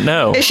 If not,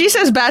 no. If she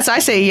says bats, I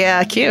say,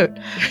 yeah, cute.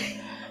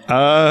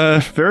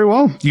 Very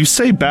well. You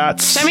say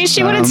bats. I mean,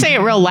 she wouldn't say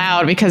it real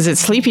loud because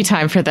it's sleepy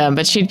time for them,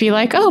 but she'd be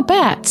like, oh,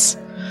 bats.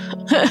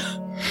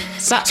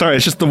 Sorry,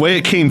 it's just the way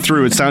it came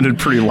through. It sounded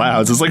pretty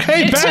loud. So it's like,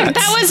 hey, bats.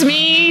 That was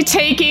me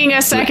taking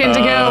a second to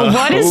go,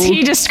 what is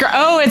he describing?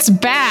 Oh, it's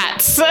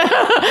bats.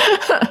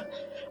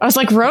 I was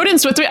like,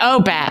 rodents with me. Oh,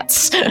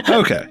 bats.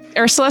 Okay.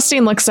 Or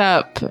Celestine looks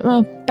up.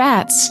 Oh,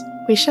 bats.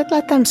 We should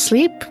let them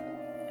sleep.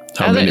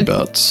 How many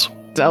bats?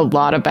 A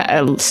lot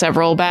of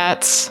several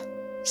bats.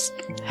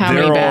 How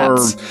many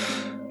bats?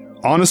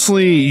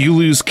 Honestly, you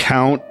lose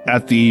count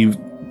at the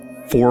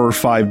 4 or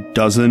 5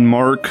 dozen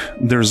mark.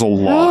 There's a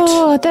lot.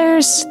 Oh,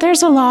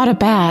 there's a lot of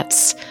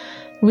bats.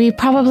 We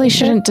probably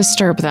shouldn't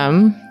disturb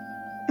them.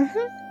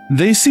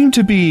 They seem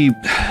to be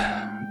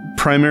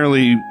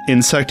primarily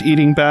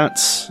insect-eating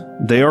bats.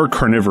 They are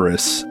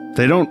carnivorous.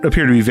 They don't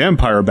appear to be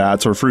vampire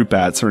bats or fruit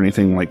bats or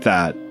anything like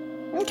that.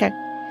 Okay.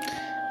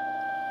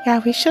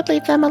 Yeah, we should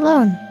leave them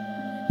alone.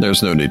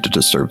 There's no need to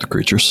disturb the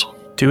creatures.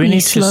 Do we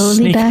need to slowly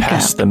sneak back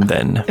past up. them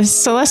then?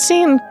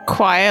 Celestine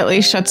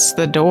quietly shuts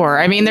the door.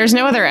 I mean, there's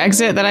no other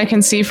exit that I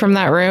can see from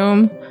that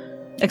room.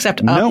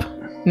 Except No.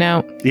 up.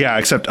 No. Yeah,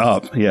 except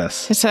up,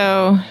 yes.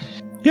 So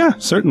Yeah,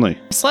 certainly.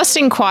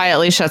 Celestine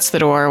quietly shuts the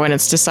door when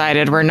it's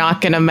decided we're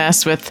not going to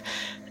mess with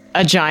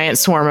a giant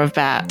swarm of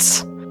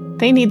bats.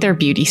 They need their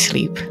beauty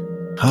sleep.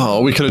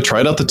 Oh, we could have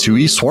tried out the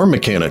 2E swarm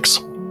mechanics.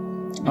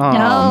 Oh,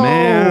 No.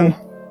 man.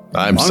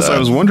 I'm Honestly, sad. I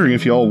was wondering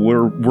if y'all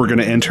were going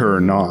to enter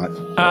or not.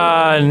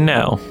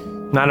 No.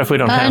 Not if we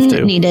don't have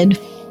to. Unneeded.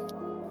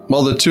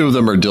 Well, the 2 of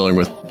them are dealing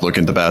with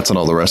looking at the bats and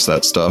all the rest of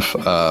that stuff.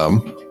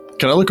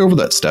 Can I look over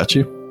that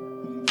statue?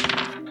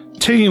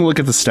 Taking a look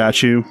at the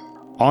statue,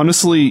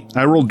 honestly,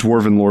 I rolled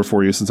Dwarven lore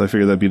for you since I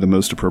figured that'd be the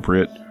most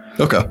appropriate.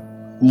 Okay.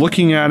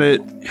 Looking at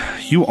it,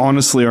 you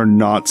honestly are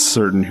not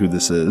certain who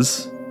this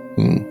is.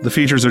 The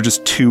features are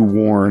just too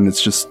worn.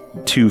 It's just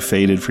too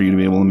faded for you to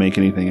be able to make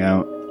anything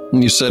out.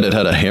 You said it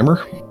had a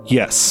hammer?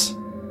 Yes.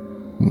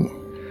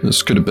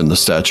 This could have been the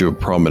statue of a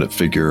prominent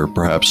figure,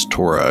 perhaps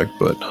Torag,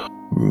 but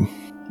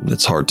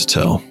it's hard to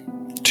tell.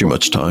 Too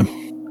much time.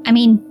 I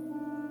mean,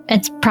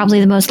 it's probably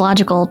the most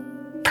logical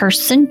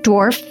person,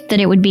 dwarf, that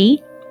it would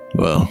be.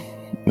 Well,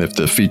 if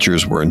the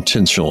features were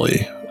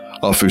intentionally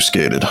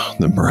obfuscated,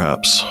 then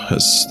perhaps,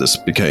 as this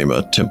became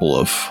a temple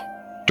of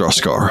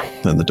Droskar,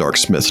 and the Dark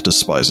Smith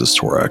despises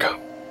Torag.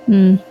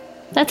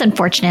 That's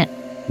unfortunate.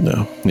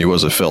 No, he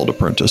was a failed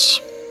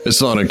apprentice.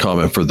 It's not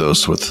uncommon for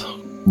those with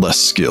less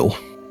skill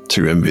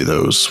to envy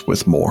those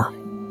with more.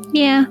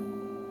 Yeah,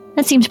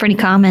 that seems pretty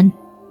common.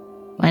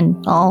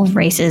 In all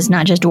races,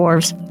 not just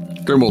dwarves.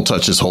 Grim will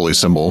touch his holy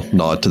symbol,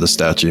 nod to the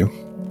statue.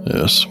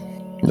 Yes,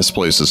 this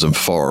place is in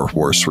far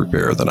worse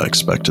repair than I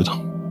expected.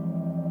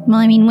 Well,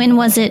 I mean, when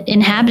was it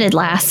inhabited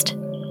last?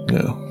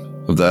 Yeah,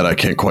 of that I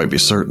can't quite be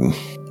certain.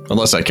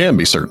 Unless I can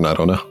be certain, I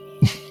don't know.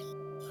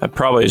 That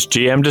probably is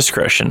GM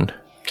discretion.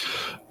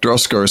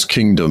 Droskar's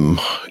kingdom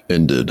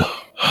ended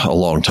a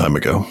long time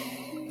ago.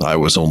 I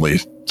was only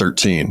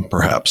 13,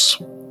 perhaps,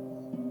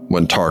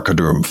 when Tar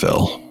Kadrum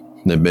fell.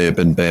 It may have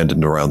been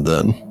abandoned around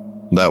then.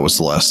 That was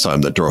the last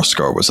time that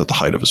Droskar was at the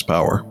height of his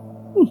power.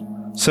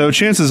 So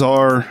chances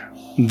are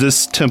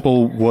this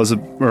temple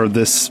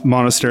this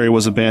monastery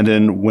was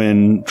abandoned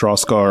when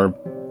Droskar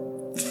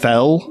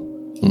fell.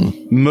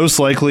 Most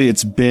likely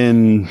it's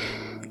been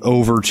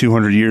over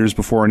 200 years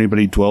before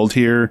anybody dwelled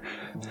here.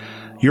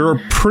 You're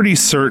pretty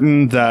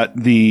certain that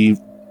the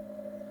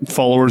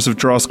followers of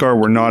Droskar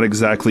were not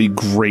exactly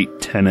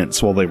great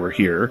tenants while they were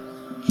here.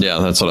 Yeah,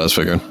 that's what I was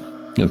figuring.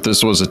 If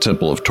this was a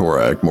temple of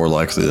Torag, more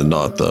likely than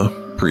not, the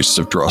priests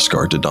of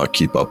Droskar did not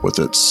keep up with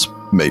its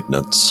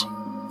maintenance.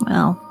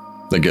 Well,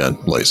 Again,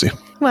 lazy.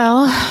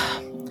 Well,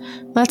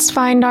 let's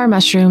find our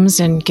mushrooms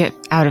and get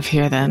out of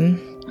here then,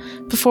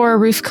 before a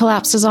roof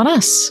collapses on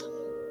us.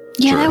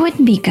 yeah, that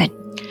wouldn't be good.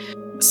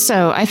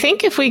 So I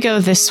think if we go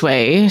this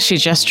way, she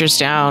gestures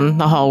down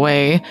the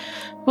hallway,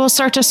 we'll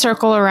start to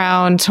circle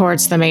around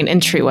towards the main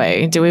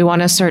entryway. Do we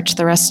want to search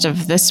the rest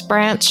of this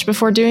branch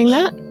before doing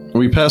that?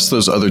 We passed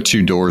those other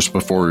two doors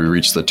before we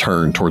reached the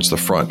turn towards the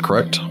front,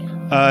 correct?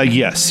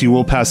 Yes, you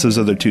will pass those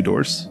other two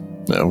doors.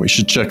 No, we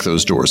should check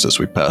those doors as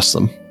we pass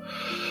them.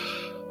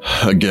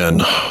 Again,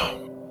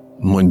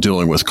 when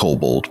dealing with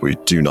kobold, we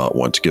do not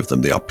want to give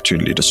them the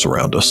opportunity to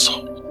surround us.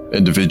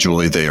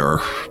 Individually, they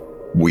are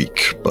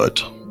weak,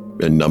 but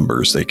in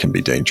numbers, they can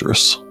be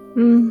dangerous.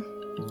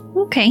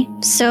 Okay,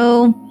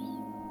 so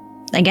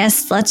I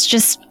guess let's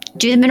just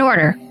do them in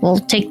order. We'll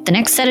take the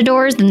next set of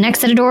doors, the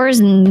next set of doors,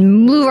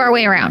 and move our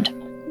way around.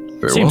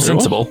 Very Seems well.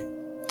 sensible.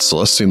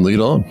 Celestine,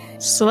 lead on.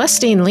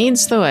 Celestine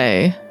leads the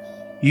way.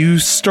 You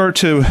start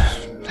to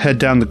head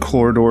down the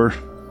corridor,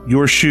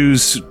 your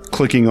shoes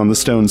clicking on the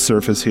stone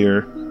surface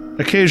here.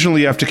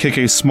 Occasionally you have to kick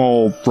a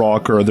small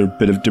rock or other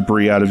bit of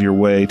debris out of your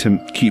way to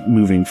keep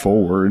moving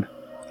forward.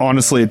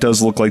 Honestly, it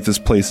does look like this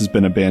place has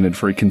been abandoned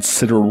for a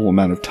considerable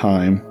amount of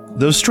time,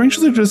 though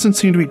strangely there doesn't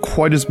seem to be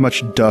quite as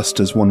much dust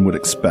as one would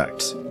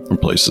expect. The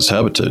place is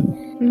habited.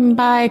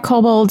 By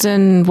kobolds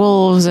and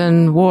wolves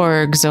and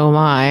wargs, oh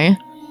my.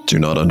 Do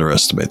not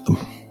underestimate them.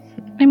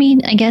 I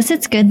mean, I guess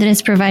it's good that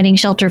it's providing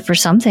shelter for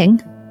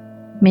something.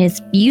 I mean,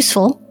 it's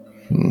useful.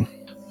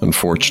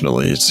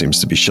 Unfortunately, it seems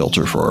to be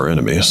shelter for our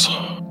enemies.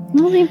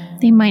 Well,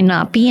 they might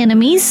not be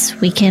enemies.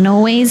 We can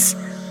always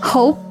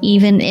hope,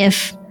 even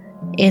if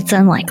it's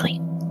unlikely.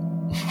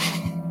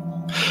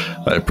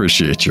 I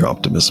appreciate your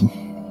optimism.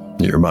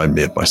 You remind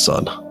me of my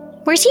son.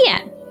 Where's he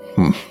at?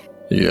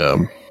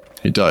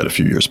 He died a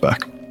few years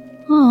back.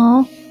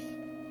 Oh,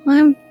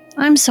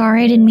 I'm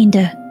sorry. I didn't mean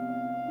to.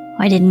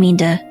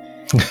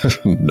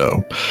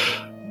 No.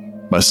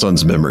 My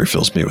son's memory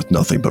fills me with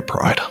nothing but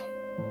pride.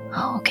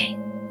 Oh, okay.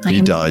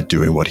 He died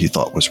doing what he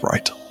thought was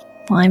right.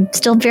 Well, I'm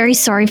still very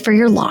sorry for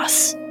your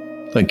loss.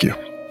 Thank you.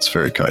 It's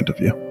very kind of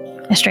you.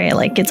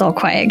 Estrella, gets all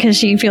quiet because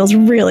she feels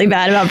really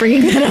bad about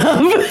bringing that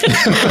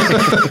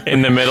up.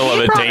 In the middle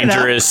of a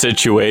dangerous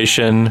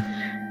situation.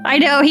 I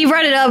know, he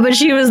brought it up, but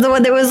she was the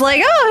one that was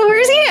like, oh,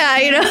 where's he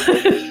at? You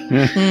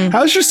know?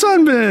 How's your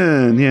son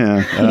been?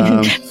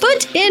 Yeah.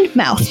 Foot in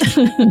mouth.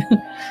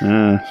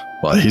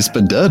 Why, he's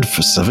been dead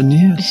for 7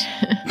 years.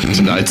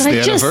 Tonight's the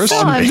I just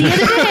saw anniversary. him the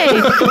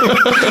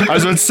other day. I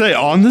was about to say,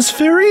 on this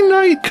very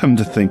night, come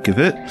to think of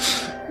it.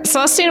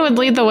 Celestine would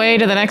lead the way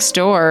to the next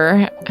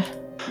door,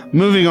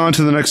 Moving on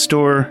to the next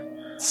door.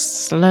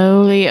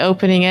 slowly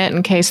opening it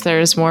in case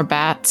there's more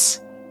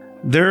bats.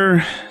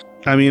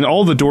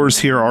 All the doors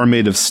here are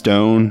made of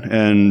stone,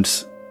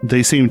 and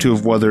they seem to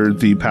have weathered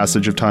the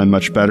passage of time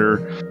much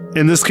better.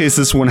 In this case,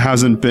 this one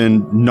hasn't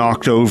been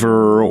knocked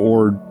over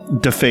or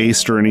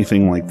defaced or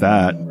anything like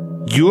that.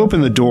 You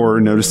open the door,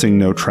 noticing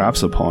no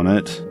traps upon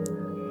it,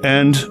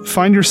 and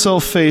find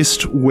yourself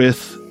faced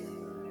with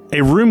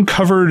a room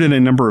covered in a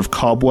number of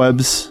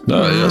cobwebs.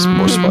 Yes,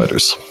 more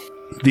spiders.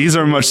 These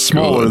are much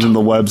smaller than the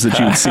webs that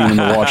you'd seen in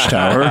the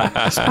watchtower.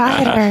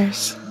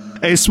 Spiders.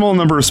 A small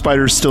number of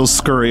spiders still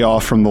scurry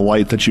off from the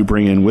light that you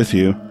bring in with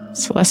you.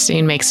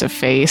 Celestine makes a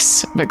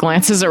face, but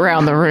glances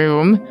around the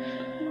room.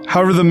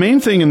 However, the main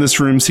thing in this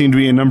room seem to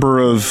be a number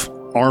of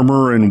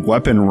armor and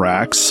weapon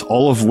racks,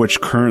 all of which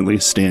currently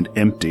stand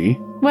empty.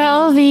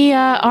 Well, the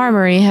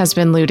armory has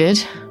been looted.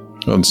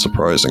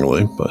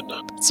 Unsurprisingly, but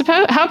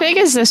How big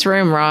is this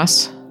room,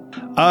 Ross?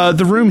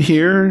 The room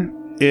here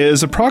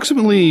is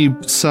approximately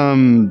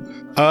some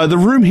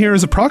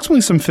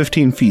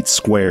 15 feet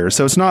square,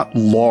 so it's not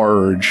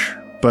large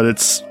but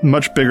it's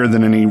much bigger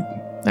than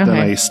than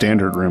a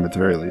standard room at the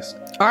very least.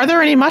 Are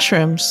there any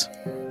mushrooms?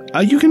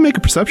 You can make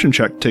a perception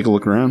check to take a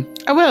look around.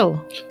 I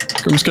will.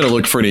 I'm just going to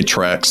look for any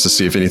tracks to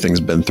see if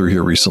anything's been through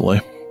here recently.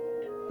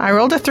 I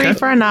rolled a 3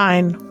 for a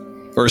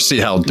 9. Or see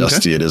how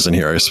dusty it is in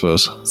here, I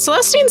suppose.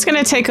 Celestine's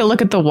going to take a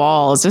look at the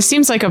walls. This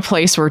seems like a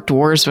place where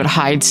dwarves would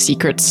hide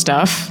secret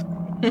stuff.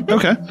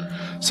 Okay.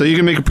 So you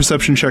can make a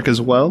perception check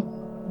as well.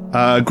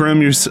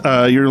 Grim,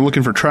 you're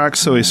looking for tracks,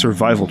 so a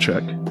survival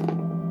check.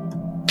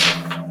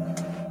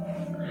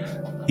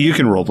 You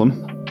can roll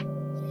them.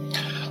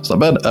 It's not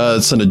bad.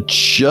 It's an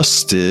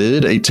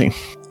adjusted 18.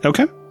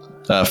 Okay.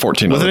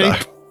 14 on the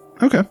die.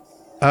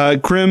 Okay.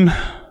 Grim,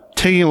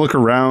 taking a look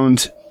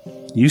around,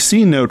 you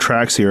see no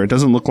tracks here. It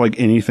doesn't look like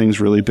anything's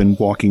really been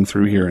walking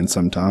through here in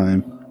some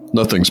time.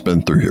 Nothing's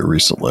been through here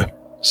recently.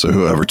 So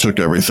whoever took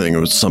everything, it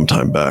was some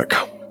time back.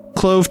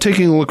 Clove,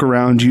 taking a look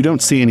around, you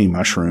don't see any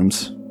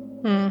mushrooms.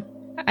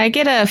 I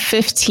get a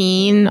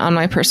 15 on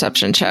my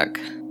perception check.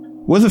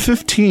 With a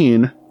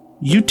 15,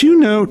 you do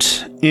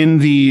note in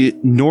the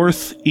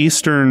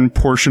northeastern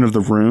portion of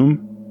the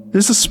room,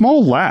 there's a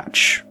small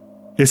latch.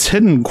 It's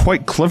hidden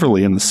quite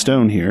cleverly in the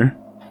stone here.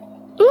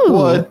 Ooh.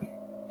 What?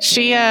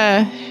 She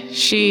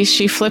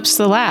flips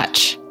the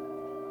latch,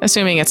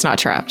 assuming it's not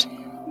trapped.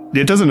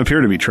 It doesn't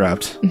appear to be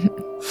trapped.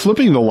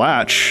 Flipping the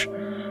latch,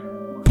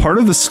 part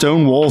of the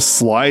stone wall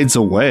slides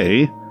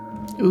away.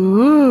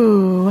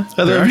 Ooh.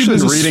 Heather, have you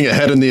been reading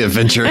ahead in the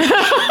adventure? Either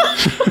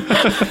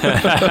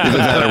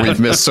that or we've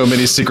missed so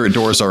many secret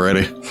doors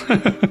already.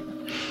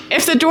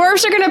 If the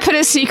dwarves are going to put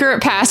a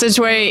secret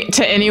passageway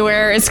to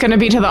anywhere, it's going to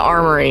be to the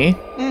armory.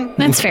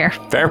 That's fair.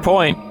 Fair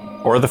point.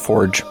 Or the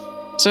forge.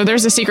 So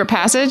there's a secret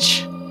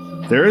passage?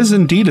 There is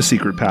indeed a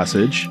secret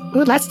passage.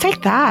 Ooh, let's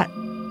take that.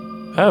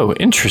 Oh,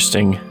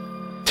 interesting.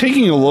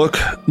 Taking a look,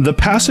 the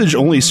passage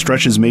only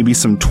stretches maybe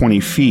some 20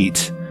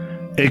 feet.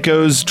 It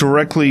goes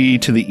directly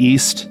to the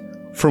east.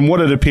 From what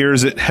it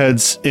appears, it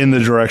heads in the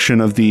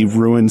direction of the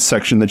ruined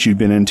section that you've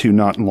been into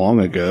not long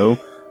ago.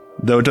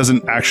 Though it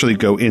doesn't actually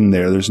go in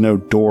there. There's no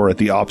door at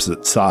the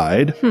opposite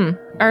side.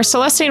 Our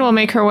Celestine will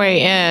make her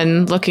way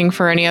in, looking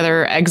for any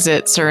other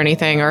exits or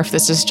anything, or if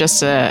this is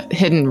just a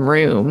hidden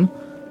room.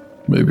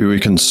 Maybe we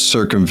can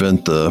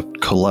circumvent the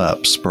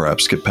collapse,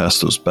 perhaps get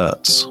past those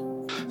bats.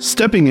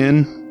 Stepping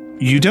in,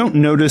 you don't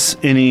notice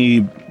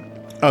any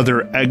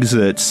other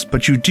exits,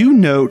 but you do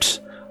note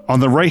on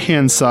the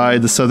right-hand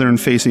side, the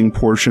southern-facing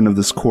portion of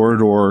this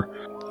corridor,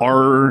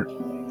 are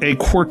a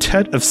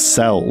quartet of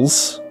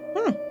cells.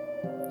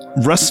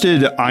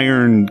 Rusted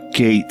iron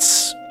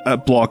gates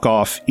block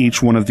off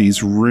each one of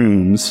these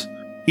rooms.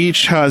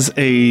 Each has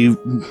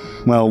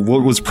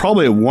what was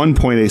probably at one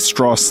point a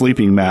straw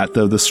sleeping mat,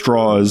 though the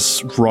straw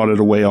is rotted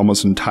away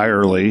almost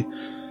entirely,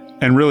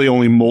 and really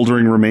only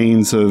moldering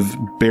remains of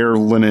bare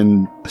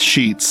linen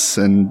sheets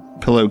and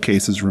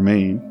pillowcases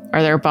remain.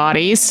 Are there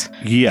bodies?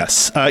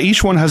 Yes.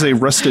 Each one has a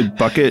rusted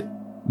bucket.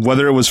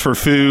 Whether it was for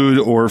food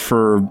or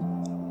for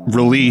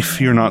relief,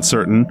 you're not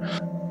certain.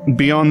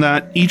 Beyond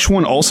that, each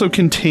one also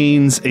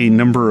contains a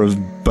number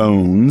of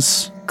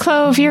bones.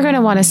 Clove, you're going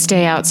to want to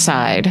stay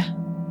outside.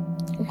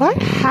 What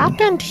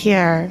happened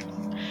here?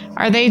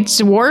 Are they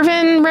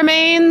dwarven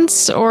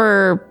remains,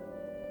 or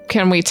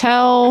can we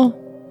tell?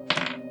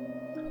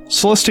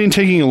 Celestine,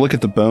 taking a look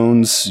at the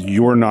bones,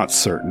 you're not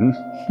certain.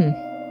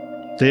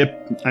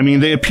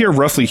 They appear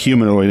roughly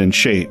humanoid in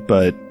shape,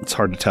 but it's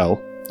hard to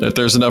tell. If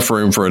there's enough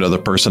room for another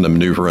person to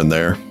maneuver in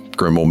there,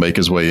 Grim will make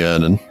his way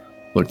in and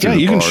look through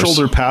the you bars. can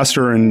shoulder past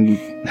her and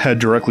head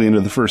directly into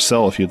the first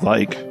cell if you'd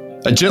like.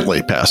 I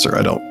gently pass her.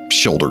 I don't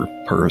shoulder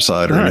her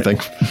aside or anything.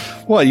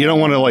 Well, you don't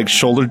want to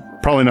shoulder.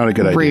 Probably not a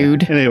good idea.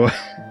 Rude. Anyway,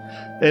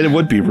 it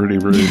would be really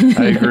rude.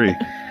 I agree.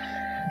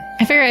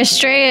 I figure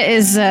Estrella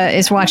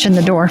is watching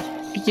the door.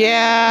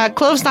 Yeah,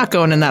 Clove's not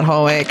going in that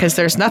hallway because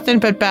there's nothing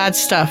but bad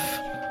stuff.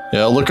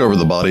 Yeah, I'll look over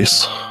the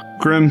bodies.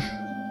 Grim,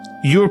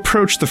 you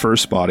approach the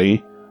first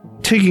body.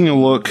 Taking a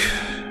look,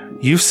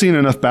 you've seen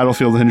enough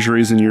battlefield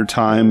injuries in your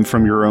time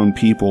from your own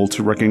people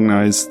to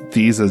recognize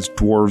these as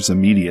dwarves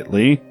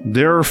immediately.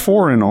 There are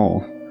 4 in all.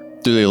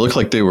 Do they look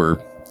like they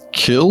were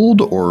killed,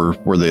 or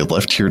were they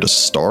left here to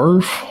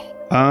starve?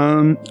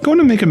 Going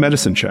to make a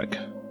medicine check.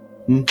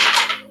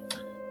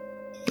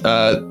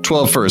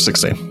 12 for a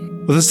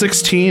 16. With a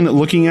 16,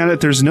 looking at it,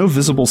 there's no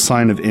visible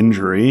sign of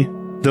injury.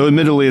 Though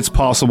admittedly, it's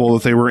possible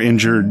that they were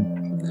injured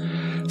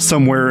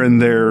somewhere in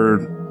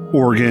their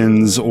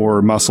organs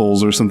or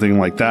muscles or something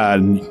like that.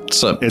 And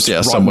Some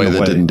rotten way that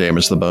away. didn't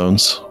damage the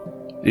bones.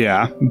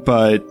 Yeah,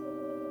 but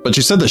But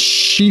you said the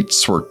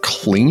sheets were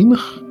clean?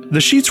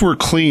 the sheets were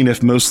clean,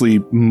 if mostly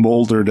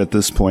moldered at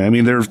this point. I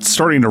mean, they're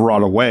starting to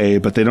rot away,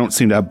 but they don't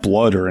seem to have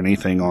blood or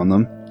anything on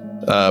them.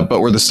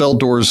 But were the cell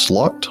doors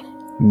locked?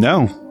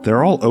 No,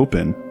 they're all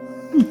open.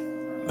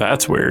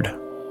 That's weird.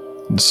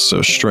 It's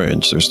so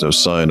strange. There's no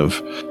sign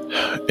of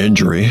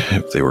injury.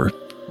 If they were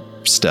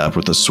stabbed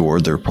with a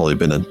sword, there probably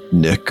been a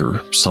nick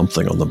or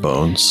something on the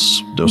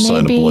bones. No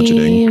sign of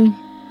bludgeoning.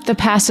 The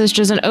passage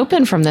doesn't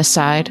open from this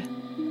side.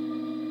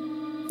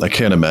 I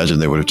can't imagine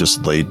they would have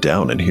just laid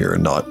down in here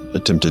and not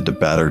attempted to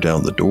batter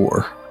down the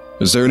door.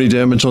 Is there any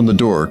damage on the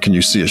door? Can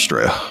you see,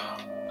 Estrella?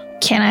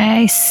 Can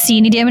I see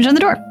any damage on the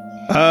door?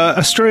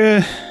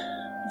 Estrella,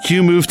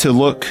 you move to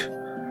look.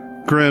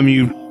 Grim,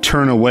 you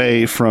turn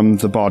away from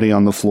the body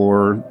on the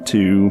floor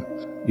to,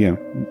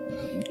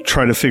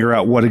 try to figure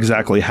out what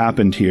exactly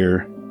happened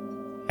here.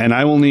 And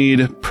I will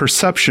need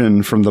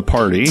perception from the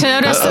party. To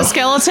notice the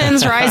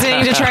skeletons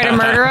rising to try to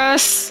murder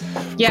us?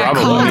 Yeah,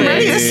 Probably. cool. I'm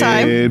ready this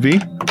time. Maybe.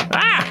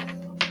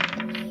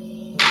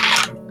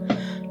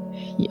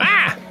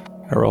 I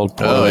rolled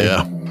Oh, poorly.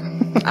 yeah.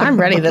 I'm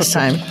ready this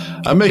time.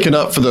 I'm making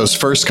up for those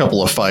first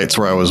couple of fights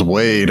where I was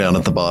way down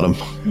at the bottom.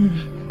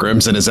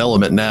 Grim's in his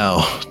element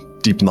now,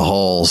 deep in the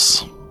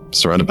halls,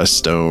 surrounded by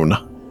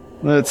stone.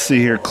 Let's see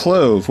here.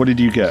 Clove, what did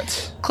you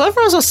get? Clove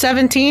rolls a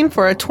 17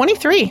 for a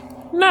 23.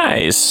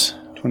 Nice.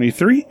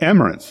 23.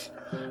 Amaranth.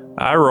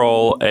 I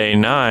roll a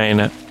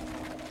 9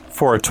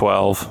 for a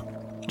 12.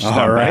 Which is All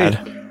not right.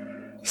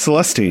 bad.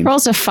 Celestine.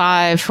 Rolls a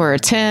 5 for a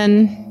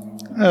 10.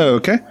 Oh,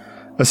 okay.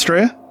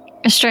 Estrella?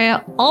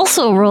 Estrella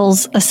also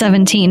rolls a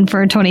 17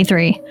 for a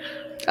 23.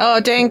 Oh,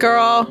 dang,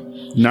 girl.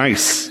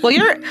 Nice. Well,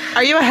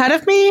 are you ahead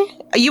of me?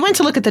 You went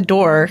to look at the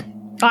door.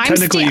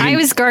 Technically, I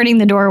was guarding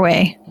the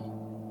doorway.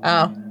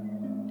 Oh.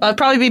 Well, it'd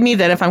probably be me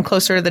then if I'm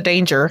closer to the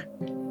danger.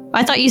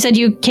 I thought you said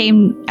you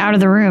came out of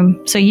the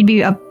room, so you'd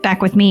be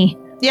back with me.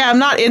 Yeah, I'm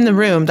not in the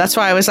room. That's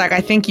why I was like, I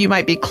think you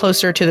might be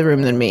closer to the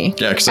room than me.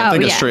 Yeah, because I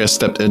think yeah. Estrella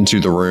stepped into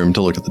the room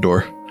to look at the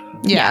door.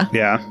 Yeah.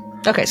 Yeah.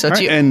 Okay, so All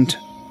it's right, you. and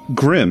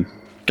Grim.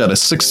 Got a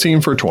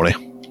 16 for a 20.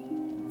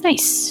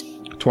 Nice.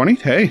 20?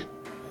 Hey.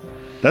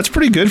 That's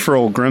pretty good for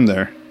old Grim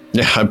there.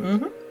 Yeah,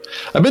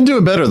 I've been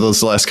doing better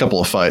those last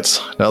couple of fights,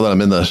 now that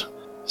I'm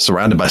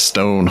surrounded by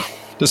stone.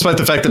 Despite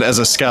the fact that as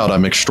a scout,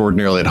 I'm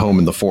extraordinarily at home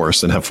in the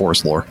forest and have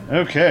forest lore.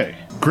 Okay.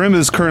 Grim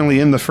is currently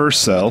in the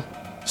first cell.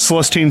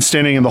 Celestine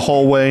standing in the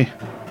hallway.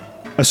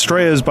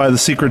 Estrella is by the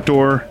secret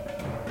door.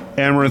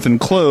 Amaranth and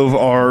Clove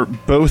are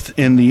both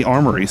in the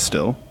armory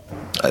still.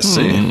 I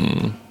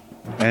see.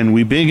 And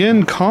we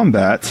begin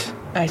combat.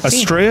 I see.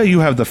 Estrella, you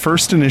have the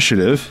first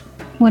initiative.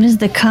 What is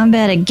the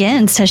combat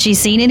against? Has she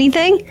seen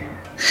anything?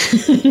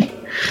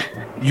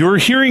 You're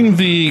hearing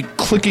the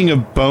clicking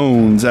of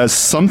bones as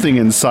something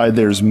inside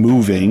there's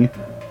moving.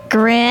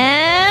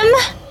 Grim?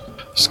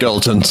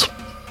 Skeletons.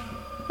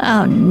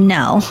 Oh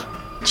no.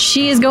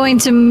 She is going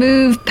to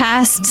move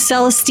past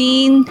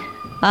Celestine,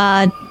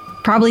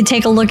 probably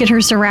take a look at her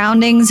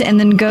surroundings, and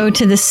then go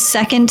to the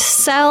second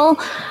cell,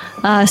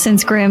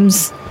 since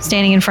Grim's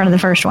standing in front of the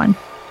first one.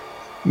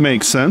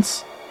 Makes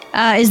sense.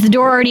 Is the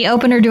door already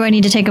open, or do I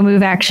need to take a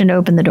move action to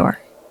open the door?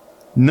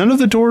 None of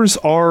the doors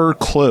are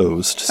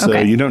closed, so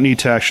Okay. you don't need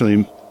to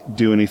actually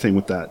do anything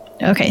with that.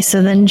 Okay,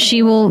 so then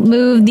she will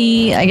move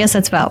I guess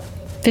that's about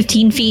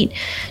 15 feet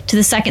to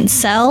the second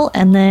cell,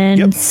 and then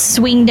Yep.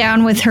 swing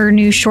down with her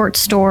new short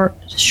sword,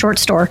 short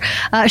sword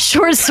at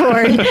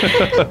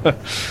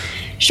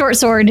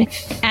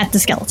the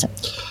skeleton.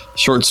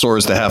 Short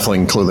swords to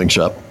halfling clothing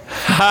shop.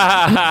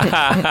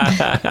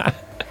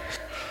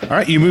 All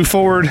right, you move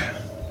forward,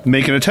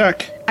 make an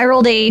attack. I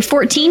rolled a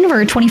 14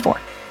 for a 24.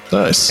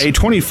 Nice. A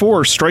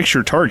 24 strikes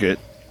your target.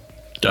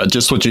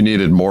 Just what you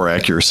needed, more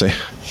accuracy.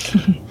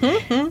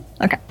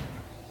 Okay.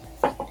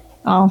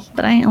 Oh,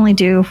 but I only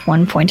do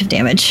 1 point of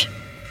damage.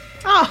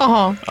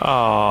 Oh.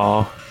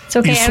 Oh. It's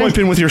okay. You swipe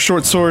in with your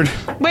short sword.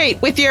 Wait,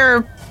 with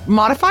your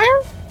modifier?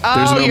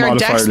 There's Oh, no you're a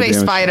modifier to dex-based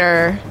damage.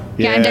 fighter.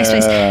 Yeah, I'm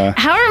dex-based.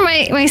 However,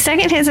 my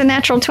second hit's a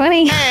natural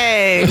 20.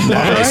 Hey.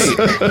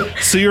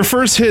 So your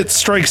first hit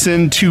strikes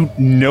into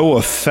no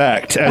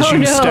effect as Oh, you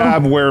no.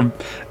 stab where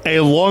a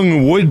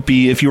lung would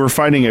be if you were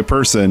fighting a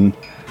person.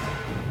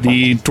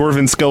 The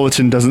dwarven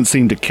skeleton doesn't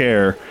seem to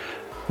care.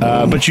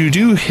 But you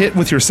do hit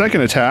with your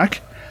second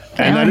attack,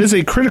 and that is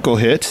a critical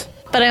hit.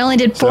 But I only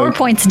did 4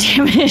 points of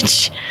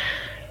damage.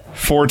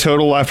 4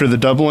 total after the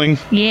doubling.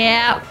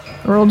 Yeah,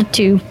 rolled a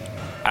 2.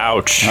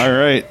 Ouch. All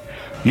right.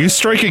 You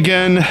strike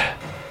again,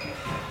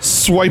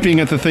 swiping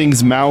at the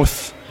thing's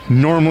mouth.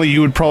 Normally,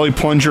 you would probably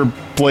plunge your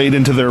blade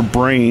into their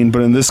brain,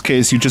 but in this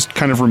case, you just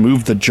kind of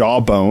remove the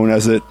jawbone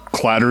as it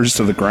clatters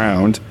to the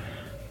ground.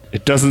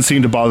 It doesn't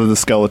seem to bother the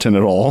skeleton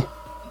at all.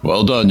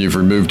 Well done, you've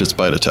removed its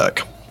bite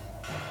attack.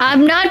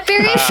 I'm not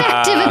very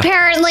effective,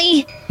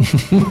 apparently.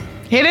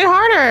 Hit it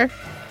harder.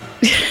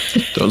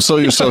 Don't sell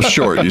yourself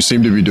short, you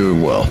seem to be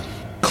doing well.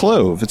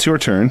 Clove, it's your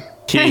turn.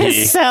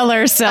 Sell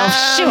herself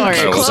short.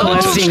 Clove.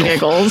 Celestine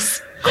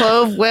giggles.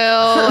 Clove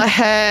will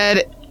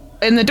head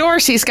in the door,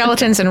 see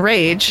skeletons and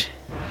rage.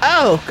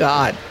 Oh,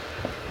 God.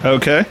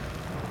 Okay.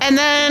 And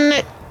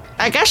then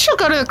I guess she'll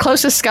go to the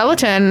closest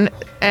skeleton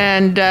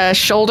and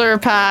shoulder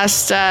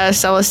past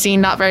Celestine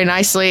not very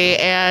nicely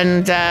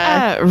and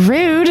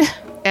Rude.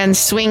 and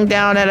swing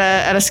down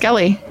at a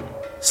skelly.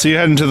 So you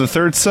head into the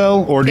third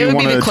cell, or do It you would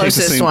want be to the take the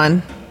closest same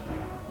one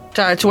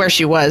to where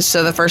she was.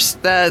 So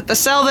the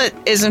cell that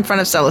is in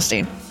front of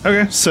Celestine.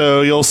 Okay,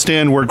 so you'll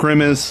stand where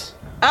Grim is.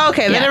 Oh,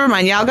 okay, then Yeah. never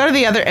mind. Yeah, I'll go to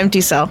the other empty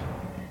cell.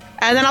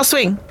 And then I'll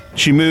swing.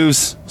 She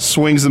moves,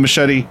 swings the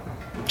machete.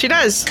 She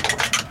does.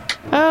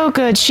 Oh,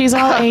 good. She's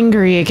all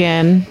angry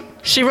again.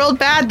 She rolled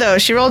bad, though.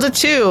 She rolled a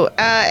 2,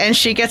 and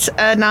she gets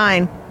a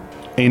 9.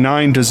 A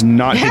 9 does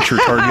not hit your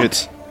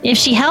target. If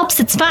she helps,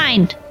 it's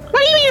fine.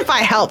 What do you mean if I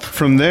help?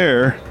 From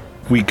there,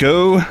 we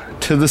go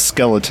to the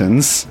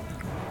skeletons.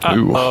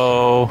 Ooh.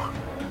 Oh.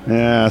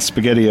 Yeah,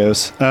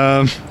 SpaghettiOs.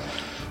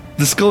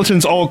 The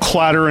skeletons all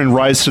clatter and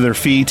rise to their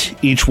feet,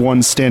 each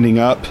one standing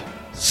up.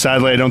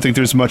 Sadly, I don't think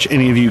there's much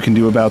any of you can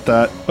do about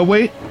that. Oh,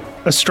 wait.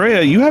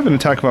 Estrella, you have an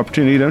attack of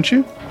opportunity, don't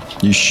you?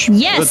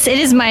 Yes, it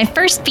is my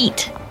first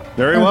feat.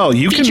 Very well.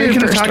 You can feature make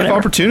an first, attack of whatever.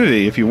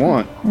 opportunity if you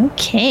want.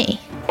 Okay.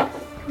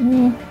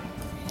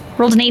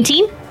 Rolled an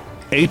 18.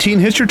 18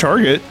 hits your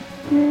target.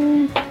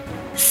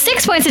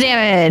 6 points of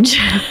damage.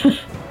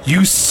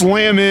 You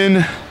slam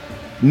in,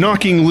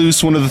 knocking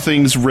loose one of the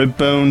thing's rib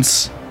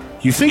bones.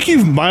 You think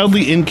you've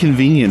mildly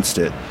inconvenienced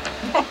it.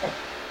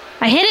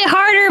 I hit it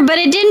harder, but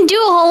it didn't do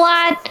a whole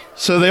lot.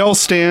 So they all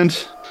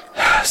stand.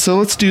 So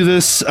let's do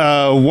this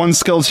one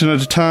skeleton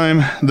at a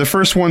time. The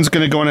first one's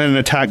going to go ahead and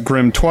attack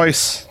Grim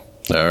twice.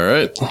 All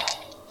right.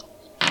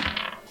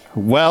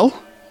 Well,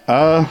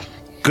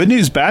 good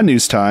news, bad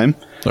news time.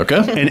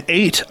 Okay. An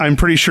 8, I'm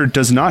pretty sure,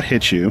 does not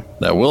hit you.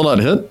 That will not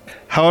hit.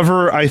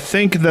 However, I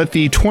think that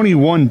the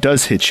 21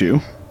 does hit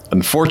you.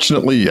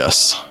 Unfortunately,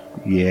 yes.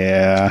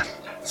 Yeah.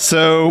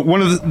 So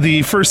one of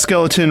the first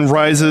skeleton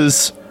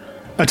rises,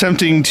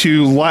 attempting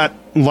to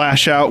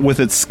lash out with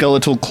its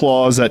skeletal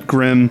claws at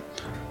Grim.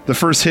 The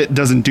first hit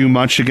doesn't do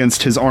much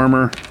against his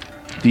armor.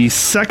 The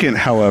second,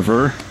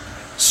 however,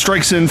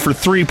 strikes in for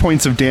 3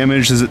 points of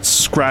damage as it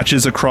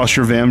scratches across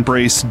your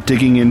vambrace,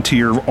 digging into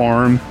your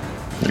arm.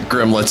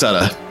 Grim lets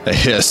out a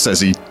hiss as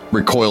he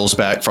recoils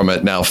back from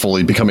it, now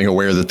fully becoming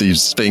aware that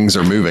these things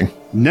are moving.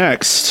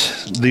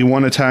 Next, the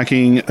one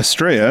attacking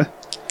Estrella.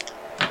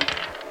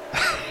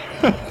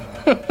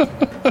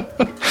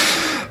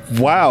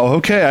 Wow,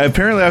 okay.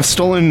 Apparently I've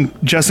stolen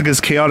Jessica's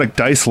chaotic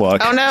dice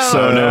luck. Oh, no. So,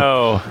 Oh,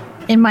 no.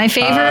 In my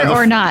favor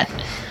or not?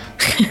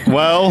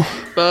 well,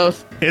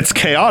 Both. it's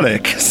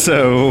chaotic,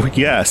 so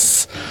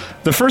yes.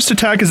 The first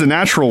attack is a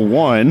natural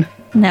 1,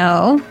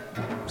 No.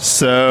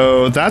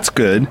 so that's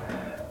good.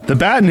 The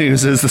bad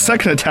news is the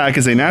second attack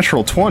is a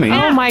natural 20.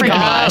 Oh my Freaking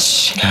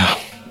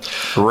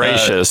gosh.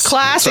 Gracious.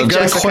 Classic So I've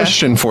got Jessica. a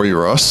question for you,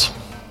 Ross.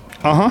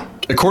 Uh-huh.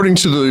 According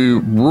to the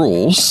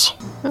rules,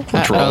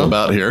 which we're all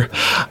about here,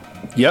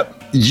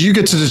 Yep. you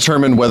get to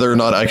determine whether or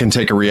not I can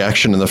take a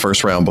reaction in the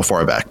first round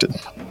before I've acted.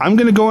 I'm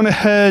going to go on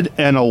ahead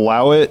and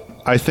allow it.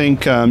 I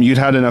think you'd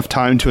had enough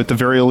time to, at the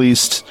very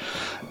least,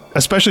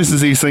 especially since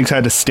these things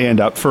had to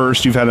stand up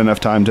first, you've had enough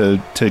time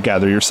to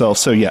gather yourself,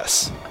 so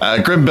yes.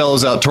 Grim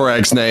bellows out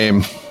Torag's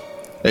name.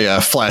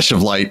 A flash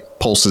of light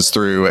pulses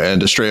through,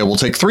 and Estrella will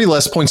take 3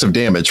 less points of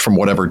damage from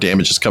whatever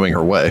damage is coming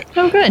her way.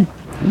 Oh, good.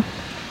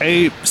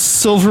 A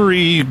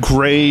silvery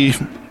gray,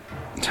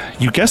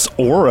 you guess,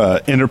 aura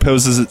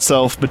interposes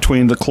itself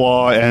between the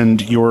claw and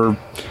your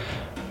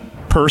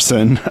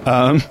person.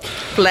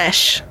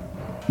 Flesh.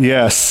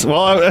 Yes.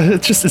 Well,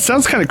 it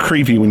sounds kind of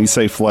creepy when you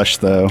say flesh,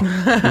 though.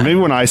 Maybe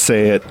when I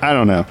say it, I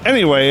don't know.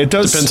 Anyway, it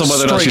does. Depends on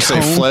whether or not you say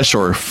strike home. flesh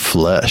or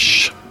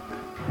flesh.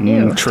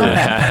 Ew. True.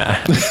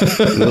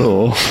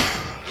 Ew.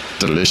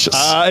 Delicious.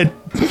 Ew.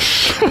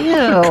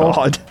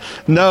 God.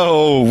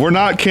 No, we're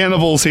not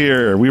cannibals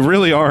here. We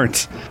really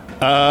aren't.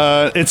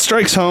 It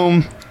strikes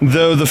home,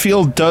 though the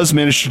field does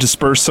manage to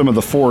disperse some of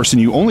the force,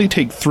 and you only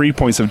take 3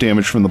 points of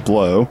damage from the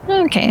blow.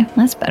 Okay,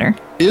 that's better.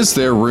 Is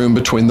there room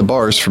between the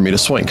bars for me to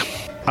swing?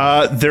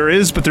 There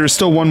is, but there's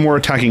still one more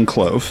attacking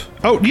clove.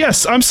 Oh,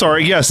 yes, I'm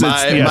sorry. Yes,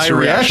 My your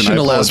reaction I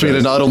allows me to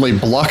apologize. not only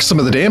block some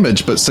of the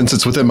damage, but since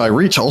it's within my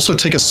reach, also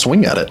take a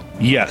swing at it.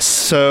 Yes,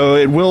 so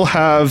it will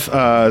have,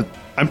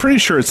 I'm pretty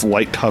sure it's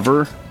light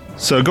cover.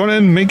 So go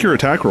ahead and make your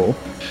attack roll.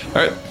 All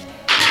right.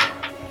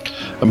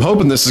 I'm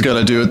hoping this is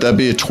going to do it. That'd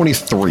be a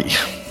 23.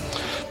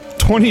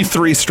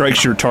 23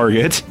 strikes your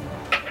target.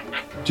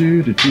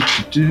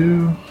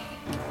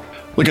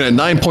 Looking at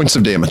 9 points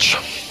of damage.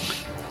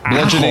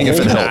 Bludgeoning if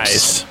it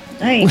helps.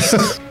 Nice.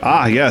 Nice.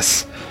 Ah,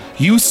 yes.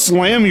 You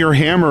slam your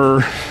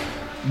hammer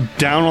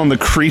down on the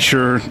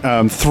creature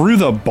through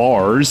the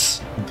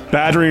bars,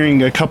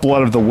 battering a couple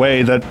out of the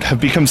way that have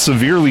become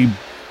severely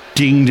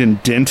dinged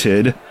and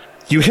dented.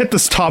 You hit the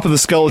top of the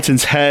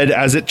skeleton's head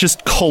as it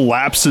just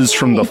collapses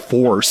from the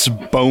force,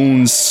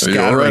 bones You're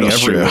scattering right,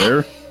 Austria.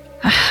 everywhere.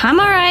 I'm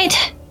all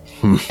right.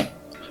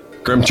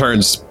 Grim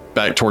turns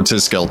back towards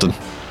his skeleton.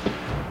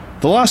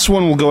 The last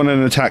one will go in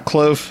and attack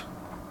Clove.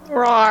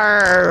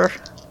 Roar.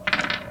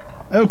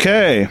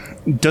 Okay.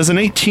 Does an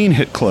 18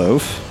 hit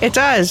Clove? It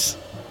does.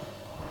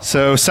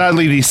 So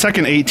sadly, the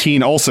second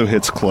 18 also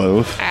hits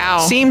Clove. Ow.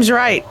 Seems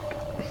right.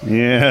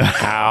 Yeah,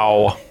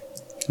 Ow.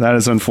 that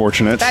is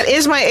unfortunate. That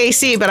is my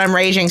AC, but I'm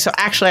raging, so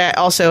actually I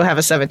also have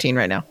a 17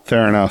 right now.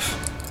 Fair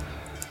enough.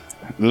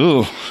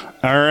 Ooh.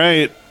 All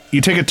right.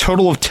 You take a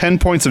total of 10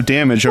 points of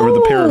damage over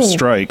the pair of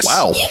strikes.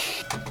 Wow.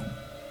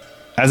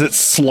 As it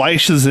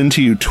slices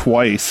into you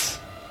twice.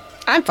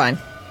 I'm fine.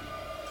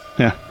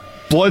 Yeah.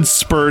 blood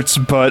spurts,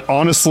 but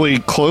honestly,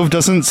 Clove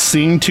doesn't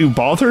seem too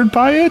bothered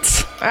by it.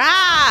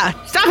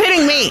 Stop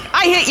hitting me!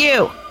 I hit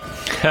you!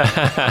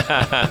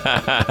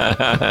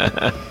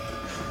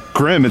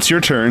 Grim, it's your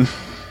turn.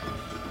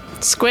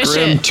 Squish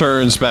Grim it.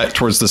 turns back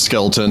towards the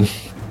skeleton.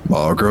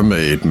 Magra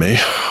made me.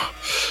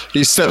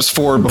 He steps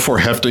forward before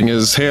hefting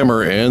his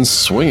hammer and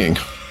swinging.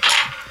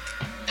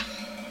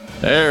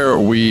 There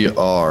we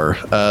are.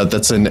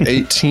 That's an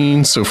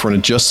 18, so for an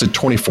adjusted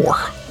 24.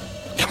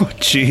 Oh,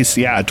 jeez,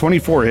 yeah,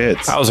 24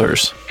 hits.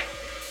 Wowzers.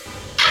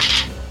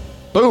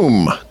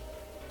 Boom!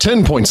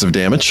 10 points of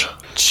damage.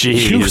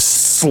 You Jeez.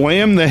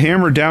 slam the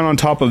hammer down on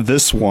top of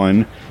this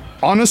one.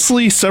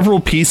 Honestly, several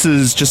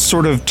pieces just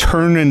sort of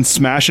turn and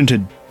smash into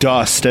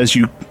dust as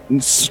you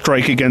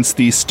strike against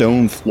the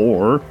stone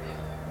floor.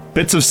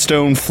 Bits of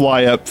stone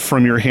fly up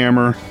from your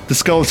hammer. The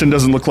skeleton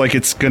doesn't look like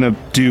it's gonna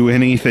do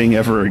anything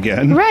ever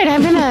again. Right,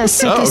 I'm gonna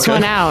sit this okay.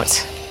 one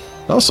out.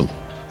 Awesome.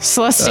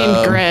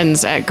 Celestine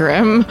grins at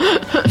Grim.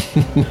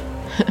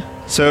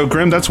 So,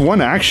 Grim, that's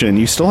one action.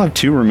 You still have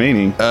 2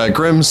 remaining.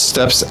 Grim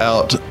steps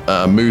out,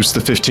 moves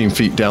the 15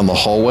 feet down the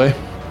hallway,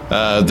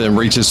 then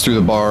reaches through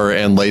the bar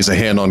and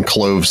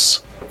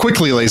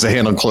quickly lays a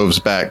hand on Clove's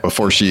back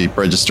before she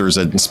registers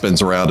it and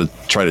spins around to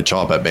try to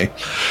chop at me.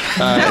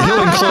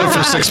 Healing Clove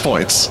for 6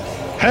 points.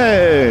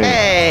 Hey!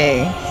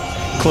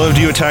 Hey! Clove,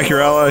 do you attack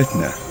your ally?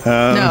 No.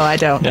 No, I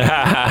don't.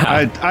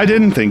 I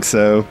didn't think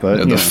so,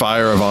 but The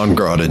fire of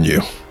Angrod in you.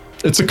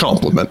 It's a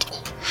compliment.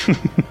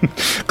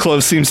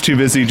 Clove seems too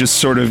busy just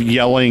sort of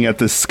yelling at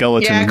this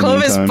skeleton. Yeah, in the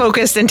Clove is meantime.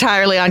 focused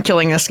entirely on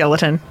killing a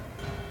skeleton.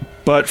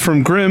 But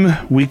from Grim,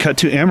 we cut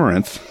to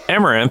Amaranth.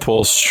 Amaranth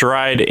will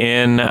stride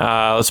in.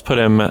 Let's put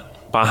him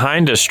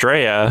behind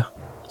Estrella.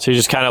 So he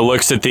just kind of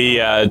looks at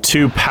the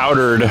 2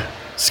 powdered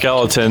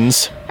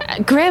skeletons.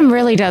 Grim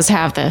really does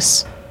have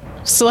this.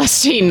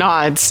 Celestine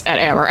nods at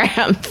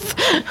Amaranth.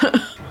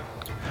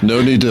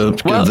 No need to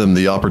give them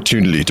the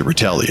opportunity to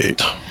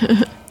retaliate.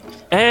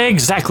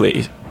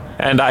 Exactly.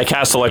 And I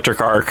cast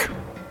Electric Arc.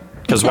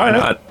 Because why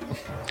Alright. not?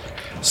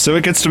 So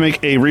it gets to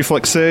make a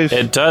reflex save.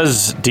 It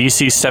does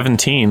DC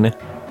 17.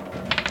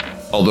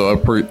 Although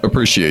I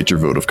appreciate your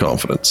vote of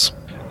confidence.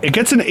 It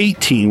gets an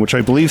 18, which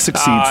I believe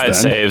succeeds It then.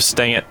 saves.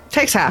 Dang it.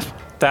 Takes half.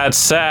 That's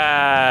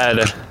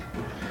sad.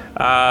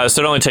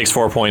 So it only takes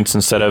 4 points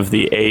instead of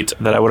the 8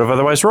 that I would have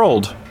otherwise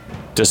rolled.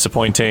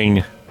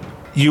 Disappointing.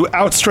 You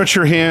outstretch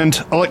your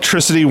hand,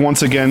 electricity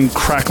once again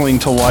crackling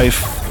to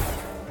life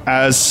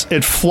as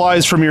it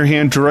flies from your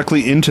hand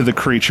directly into the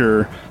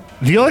creature.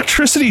 The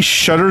electricity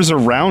shudders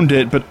around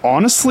it, but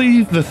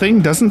honestly, the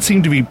thing doesn't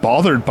seem to be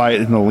bothered by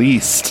it in the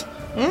least.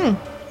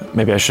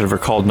 Maybe I should have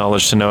recalled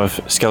knowledge to know if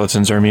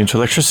skeletons are immune to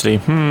electricity.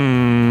 He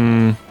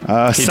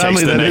Sadly, takes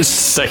the that next is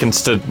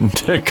seconds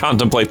to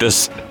contemplate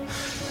this.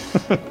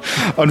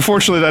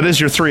 unfortunately that is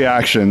your 3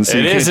 actions. So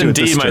It you is can't do it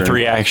indeed this my turn.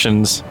 3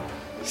 actions.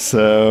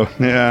 So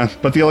yeah,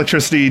 but the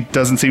electricity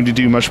doesn't seem to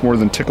do much more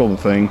than tickle the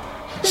thing.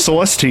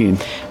 Celestine.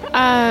 We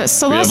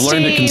have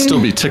learned it can still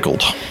Celestine be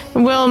tickled.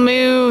 will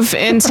move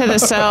into the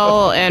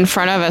cell in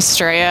front of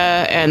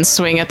Estrella and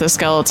swing at the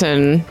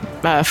skeleton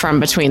from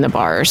between the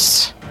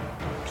bars.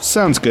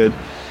 Sounds good.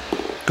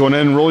 Go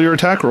ahead and roll your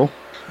attack roll.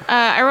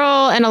 I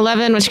roll an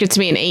 11, which gets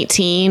me an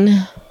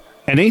 18.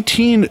 An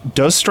 18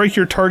 does strike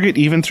your target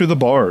even through the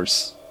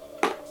bars.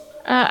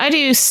 I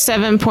do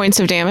 7 points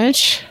of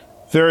damage.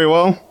 Very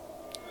well.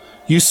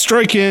 You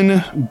strike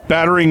in,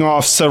 battering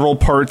off several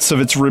parts of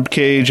its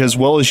ribcage, as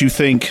well as you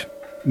think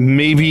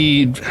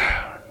maybe,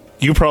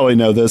 you probably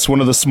know this,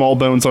 one of the small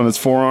bones on its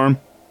forearm.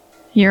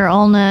 Your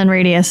ulna and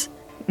radius.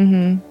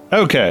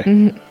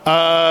 Okay.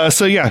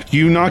 So yeah,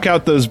 you knock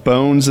out those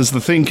bones as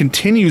the thing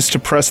continues to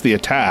press the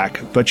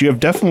attack, but you have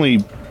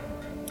definitely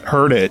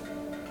hurt it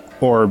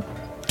or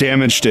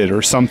damaged it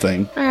or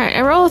something. All right,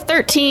 I roll a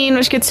 13,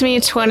 which gets me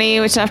a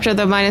 20, which after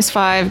the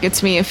 -5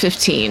 gets me a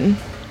 15.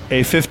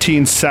 A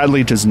 15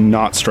 sadly does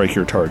not strike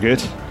your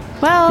target.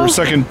 Well, Your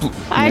second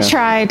I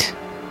tried.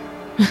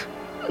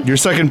 Your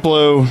second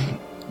blow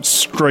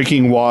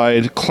striking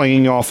wide,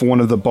 clanging off one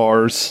of the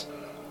bars.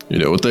 You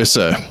know what they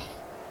say.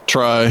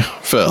 Try,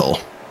 fell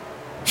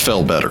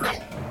better.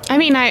 I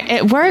mean,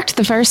 it worked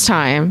the first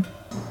time.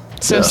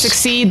 So Yes.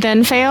 succeed,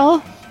 then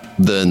fail?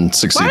 Then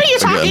succeed What are you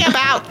talking again.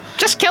 about?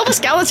 Just kill the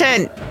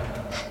skeleton.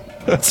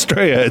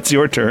 Estrella, it's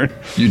your turn.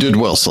 You did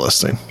well,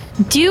 Celestine.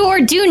 Do or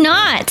do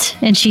not.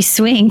 And she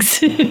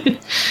swings.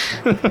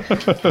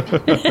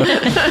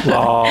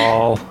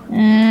 Lol.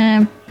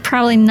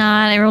 Probably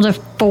not. I rolled a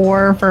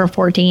 4 for a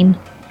 14.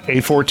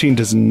 A 14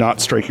 does not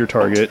strike your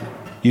target.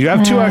 You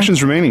have 2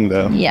 actions remaining,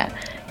 though. Yeah.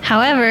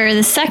 However,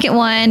 the second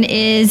one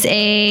is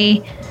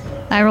I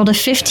rolled a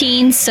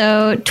 15,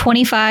 so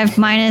 25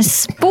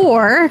 minus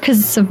 4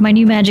 because of my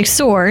new magic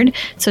sword,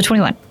 so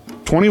 21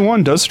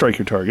 21 does strike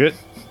your target.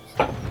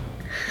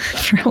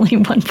 for only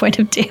 1 point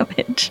of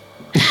damage.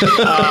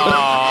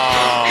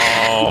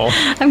 Oh,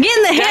 I'm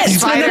getting the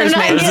hits, but I'm fighters, not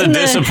man. this is a getting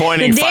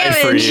disappointing the fight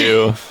for damage.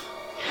 you.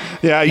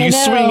 Yeah, you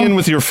know. swing in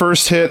with your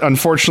first hit.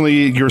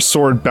 Unfortunately, your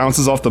sword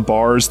bounces off the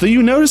bars, though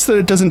you notice that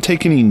it doesn't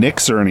take any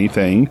nicks or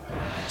anything.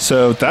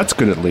 So that's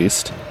good at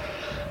least.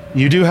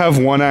 You do have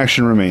one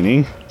action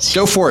remaining.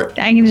 Go for it.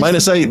 I can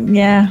just, -8.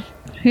 Yeah.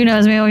 Who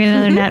knows? Maybe we'll get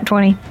another nat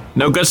 20.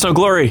 No guts, no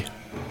glory.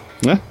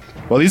 Yeah.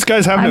 Well, these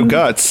guys have no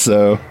guts,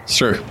 so...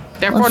 Sure.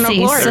 Therefore, Let's no see,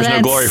 glory. so There's no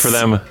that's glory for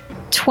them.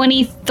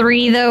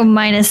 23, though,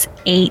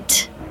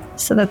 -8.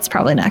 So that's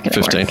probably not going to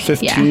work.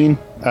 15. 15.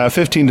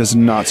 15 does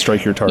not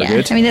strike your Yeah.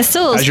 target. I mean, that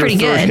still is As your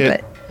pretty third good,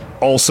 hit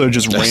also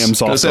just Yes.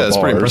 rams I off was gonna the say, that's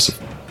pretty bars.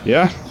 impressive.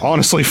 Yeah,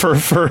 honestly, for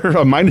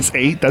a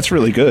 -8, that's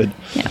really good.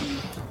 but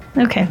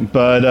yeah. Okay.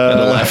 But And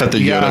to laugh at the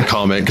yeah. Yoda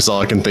comment because all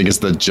I can think is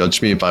to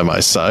judge me by my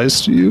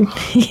size to you.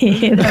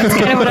 That's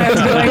kind of what I was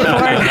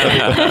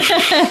going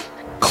for.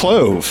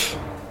 Clove.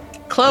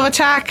 Clove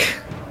attack.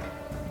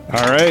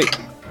 All right.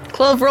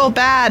 Clove roll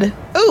bad.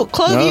 Ooh,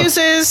 Clove No.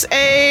 uses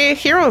a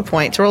hero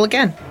point to roll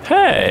again.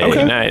 Hey,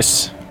 Okay.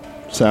 nice.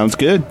 Sounds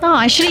good. Oh,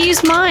 I should have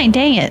used mine.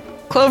 Dang it.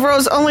 Clove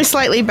rolls only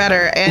slightly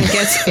better and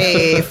gets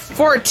a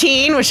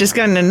 14, which is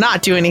going to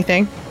not do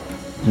anything.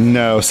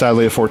 No,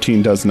 sadly, a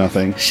 14 does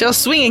nothing. She'll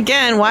swing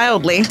again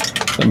wildly.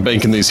 I'm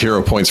banking these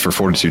hero points for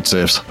fortitude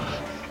saves.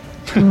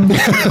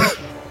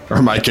 Or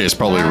in my case,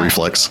 probably a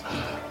reflex.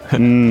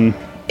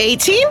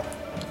 18?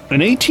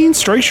 An 18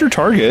 strikes your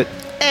target.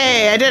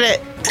 Hey, I did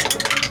it.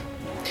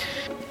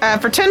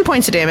 For 10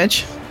 points of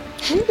damage.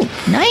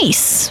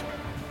 Nice.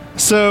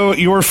 So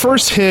your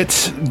first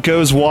hit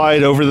goes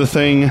wide over the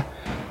thing.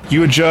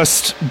 You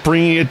adjust,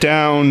 bringing it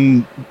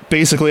down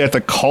basically at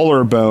the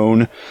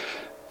collarbone.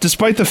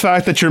 Despite the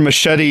fact that your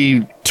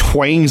machete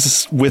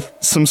twangs with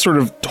some sort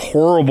of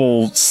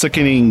horrible,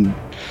 sickening,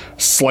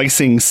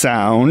 slicing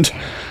sound,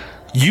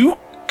 you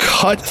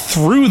cut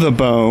through the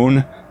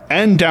bone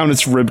and down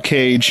its rib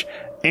cage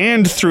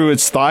and through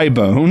its thigh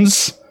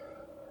bones.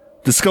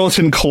 The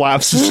skeleton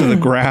collapses to the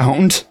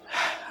ground.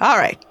 All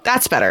right,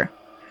 that's better.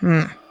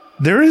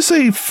 There is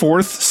a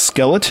fourth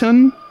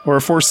skeleton, or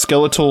a fourth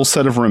skeletal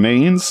set of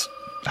remains.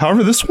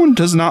 However, this one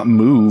does not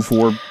move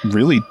or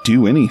really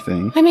do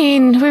anything. I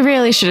mean, we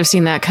really should have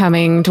seen that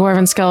coming.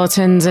 Dwarven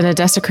skeletons in a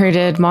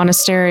desecrated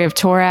monastery of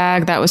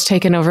Torag that was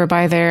taken over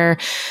by their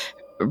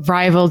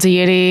rival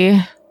deity.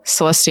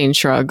 Celestine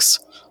shrugs.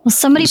 Well,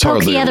 somebody It's poke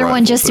hardly the a other one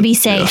rival, just to but be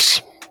safe.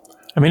 yes.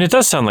 I mean, it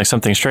does sound like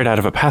something straight out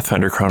of a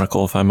Pathfinder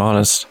Chronicle, if I'm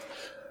honest.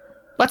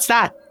 What's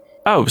that?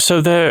 Oh, so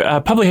they're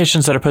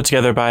publications that are put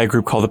together by a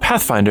group called the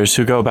Pathfinders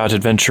who go about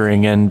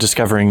adventuring and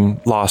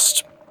discovering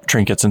lost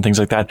trinkets and things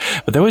like that.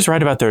 But they always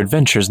write about their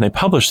adventures and they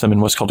publish them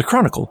in what's called a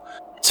chronicle.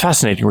 It's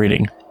fascinating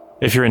reading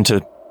if you're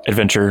into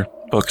adventure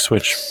books,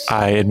 which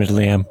I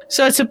admittedly am.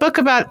 So it's a book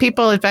about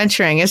people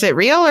adventuring. Is it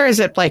real or is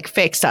it like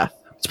fake stuff?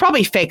 It's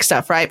probably fake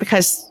stuff, right?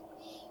 Because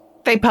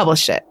they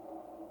published it.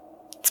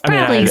 It's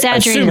probably I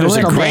exaggerated assume a there's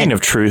little a grain bit.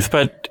 of truth,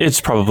 but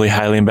it's probably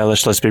highly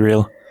embellished, let's be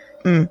real.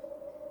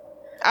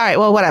 All right,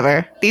 well,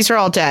 whatever. These are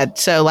all dead,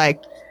 so,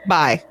 like,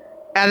 bye.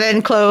 And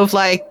then Clove,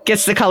 like,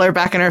 gets the color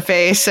back in her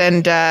face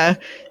and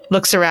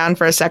looks around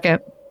for a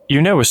second.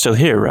 You know we're still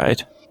here,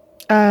 right?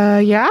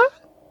 Yeah?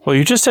 Well,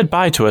 you just said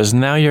bye to us,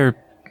 and now you're,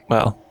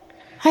 well,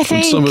 I And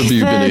think some of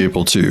you have the been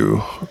able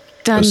to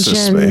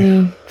assist me.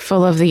 dungeon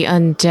full of the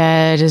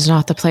undead is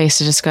not the place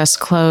to discuss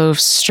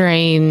Clove's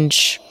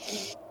strange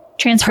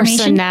Transformation.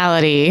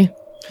 personality.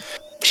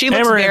 She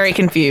looks Amaranth- very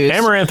confused.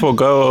 Amaranth will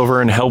go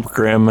over and help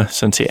Grim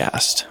since he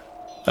asked.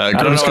 I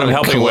don't know what I'm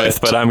helping with,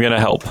 but I'm going to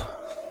help.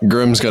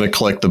 Grim's going to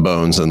collect the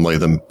bones and lay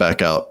them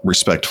back out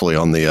respectfully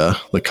on the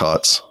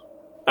cots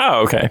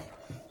Oh, okay.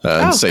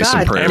 and Oh, say some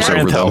God. prayers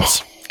Amaranth over them.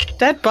 helps.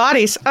 Dead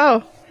bodies.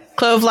 Oh.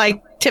 Clove,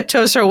 like,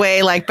 tiptoes her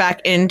way, like,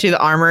 back into the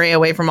armory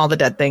away from all the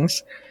dead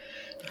things.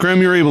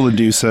 Grim, you're able to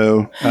do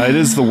so. It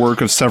is the work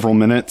of several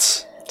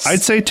minutes.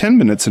 I'd say 10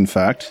 minutes, in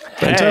fact.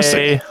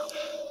 Fantastic. Hey.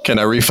 Can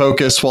I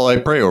refocus while I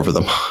pray over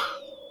them?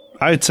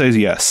 I'd say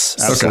yes,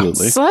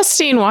 absolutely.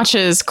 Celestine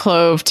watches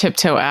Clove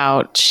tiptoe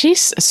out.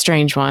 She's a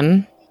strange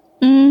one.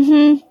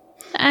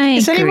 I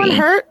Is agree. anyone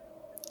hurt?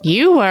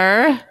 You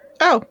were.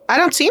 Oh, I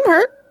don't seem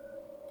hurt.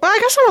 Well, I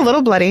guess I'm a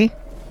little bloody.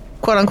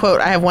 Quote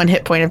unquote, I have 1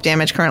 hit point of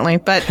damage currently,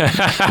 but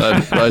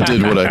I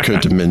did what I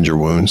could to mend your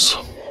wounds.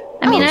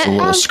 I mean, I was a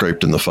little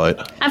scraped in the fight.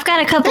 I've got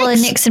a couple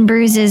Thanks. of nicks and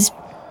bruises.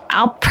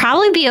 I'll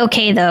probably be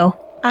okay, though.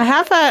 I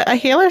have a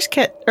healer's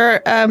kit,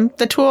 or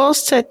the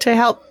tools to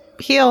help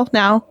heal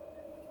now.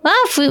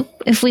 Well,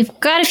 if we've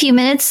got a few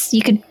minutes,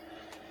 you could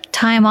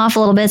tie him off a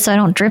little bit so I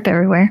don't drip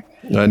everywhere.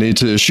 I need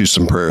to issue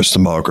some prayers to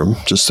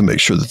Malgrim just to make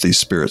sure that these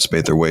spirits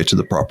made their way to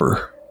the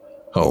proper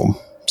home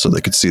so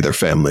they could see their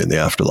family in the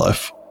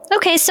afterlife.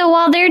 Okay, so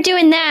while they're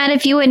doing that,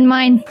 if you wouldn't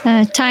mind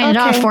tying it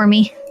off Okay. for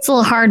me. It's a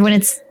little hard when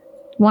it's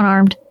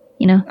one-armed,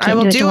 you know. I can't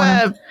will it to do one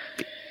arm.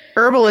 a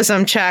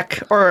herbalism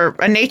check or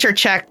a nature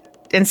check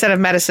instead of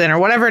medicine or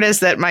whatever it is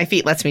that my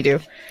feet lets me do.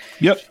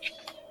 Yep.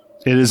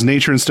 It is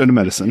nature instead of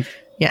medicine.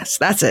 Yes,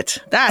 that's it.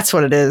 That's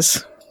what it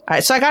is. All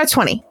right, so I got a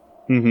 20.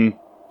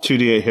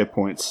 2d8 hit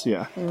points,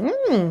 yeah.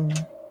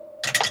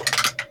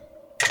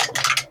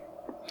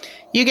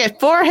 You get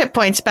 4 hit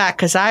points back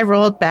because I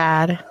rolled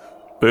bad.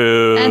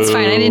 Boo. That's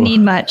fine. I didn't need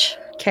much.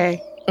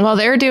 Okay. While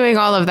they're doing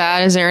all of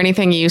that, is there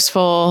anything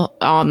useful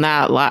on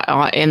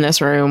that in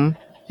this room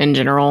in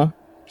general?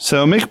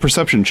 So make a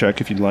perception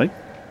check if you'd like.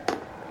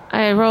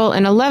 I roll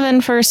an 11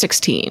 for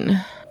 16.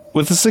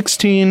 With the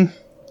 16,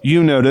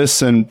 you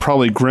notice, and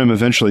probably Grim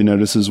eventually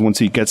notices once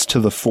he gets to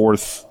the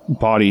fourth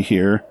body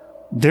here,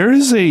 there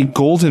is a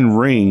golden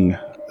ring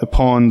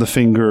upon the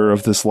finger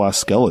of this last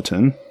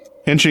skeleton.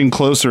 Inching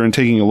closer and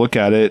taking a look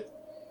at it,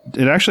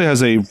 it actually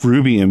has a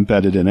ruby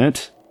embedded in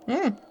it.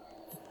 Mm.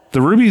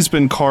 The ruby's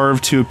been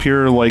carved to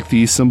appear like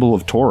the symbol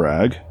of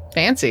Torag.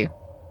 Fancy.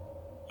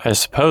 I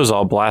suppose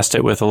I'll blast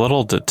it with a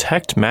little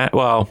detect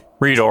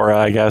read aura,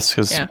 I guess,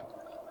 because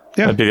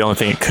that'd be the only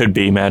thing it could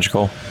be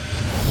magical.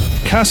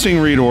 Casting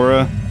read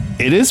aura,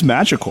 it is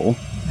magical.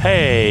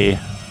 Hey!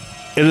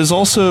 It is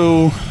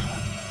also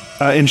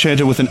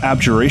enchanted with an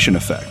abjuration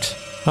effect.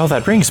 Oh,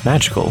 that ring's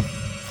magical.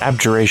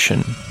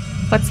 Abjuration.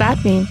 What's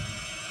that mean?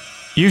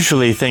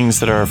 Usually things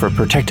that are of a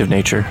protective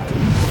nature.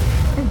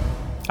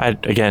 I,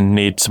 again,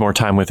 need some more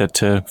time with it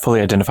to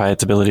fully identify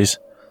its abilities.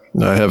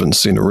 I haven't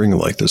seen a ring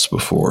like this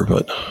before,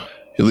 but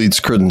it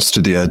leads credence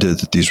to the idea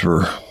that these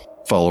were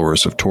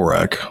followers of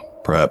Torak,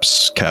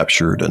 perhaps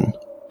captured and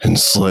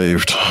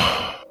enslaved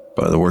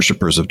by the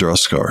worshippers of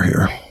Droskar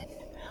here.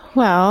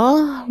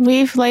 Well,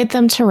 we've laid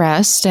them to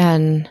rest,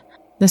 and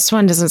this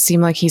one doesn't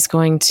seem like he's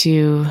going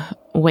to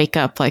wake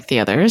up like the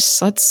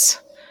others.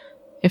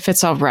 If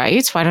it's all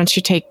right, why don't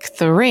you take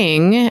the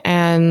ring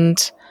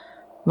and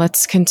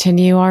let's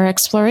continue our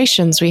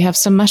explorations. We have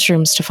some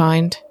mushrooms to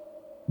find.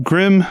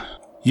 Grim,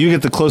 you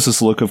get the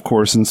closest look, of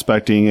course,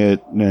 inspecting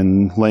it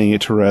and laying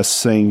it to rest,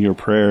 saying your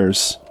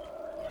prayers.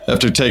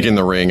 After taking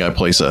the ring, I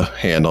place a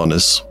hand on the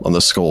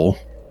skull.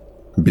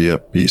 Be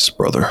at peace,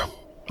 brother.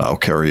 I'll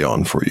carry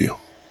on for you.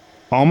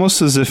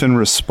 Almost as if in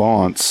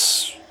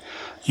response,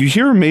 you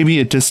hear maybe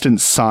a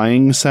distant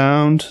sighing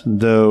sound,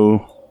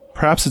 though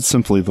perhaps it's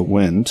simply the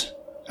wind.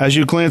 As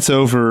you glance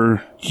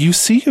over, you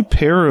see a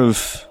pair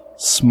of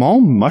small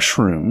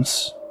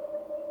mushrooms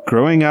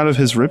growing out of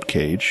his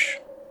ribcage.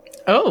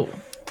 Oh.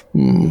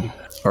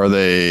 Are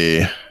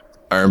they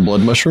iron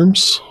blood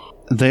mushrooms?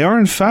 They are,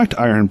 in fact,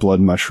 iron blood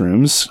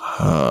mushrooms.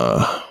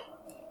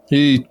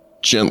 He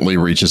gently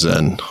reaches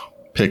in,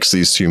 picks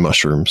these 2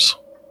 mushrooms.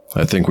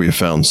 I think we have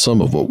found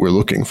some of what we're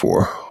looking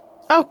for.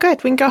 Oh,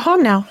 good. We can go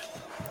home now.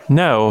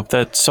 No,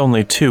 that's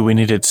only 2. We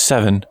needed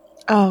 7.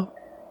 Oh.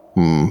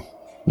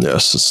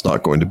 Yes, it's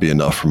not going to be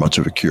enough for much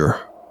of a cure.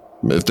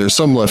 If there's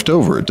some left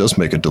over, it does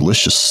make a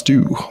delicious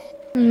stew.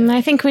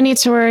 I think we need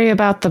to worry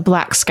about the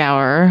black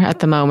scour at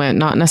the moment,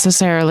 not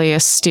necessarily a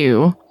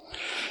stew.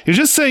 You're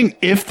just saying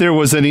if there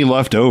was any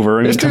left over.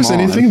 I mean, If there's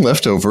anything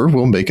left over,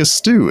 we'll make a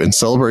stew in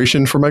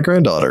celebration for my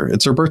granddaughter.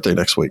 It's her birthday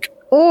next week.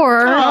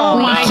 Or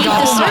we keep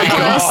the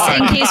surplus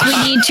in case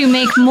we need to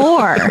make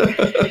more.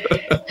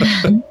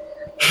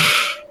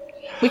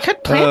 We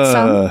could plant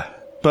some.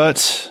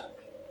 But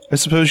I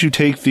suppose you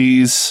take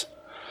these,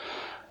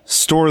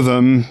 store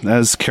them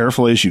as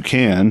carefully as you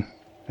can,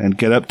 and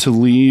get up to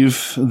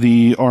leave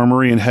the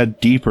armory and head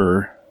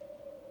deeper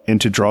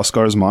into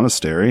Droskar's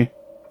monastery.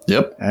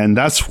 Yep. And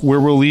that's where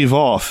we'll leave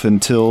off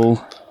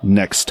until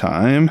next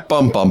time.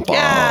 Bum, bum, bum.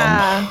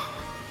 Yeah.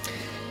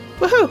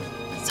 Woohoo.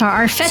 So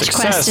our fetch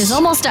quest is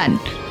almost done.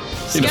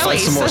 Need to fight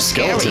some more so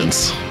scary.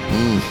 skeletons.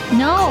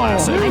 No,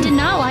 I did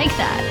not like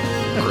that.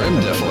 Grim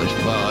definitely.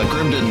 Well,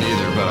 Grim didn't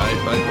either, but I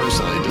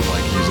personally did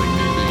like using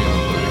the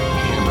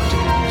hammer to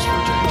get used for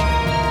a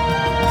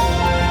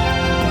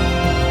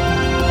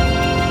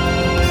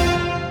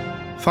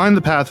change. Find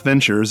the Path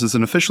Ventures is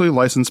an officially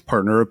licensed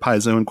partner of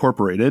Paizo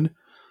Incorporated.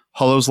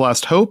 Hollow's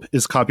Last Hope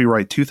is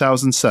copyright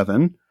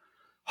 2007.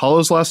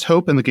 Hollow's Last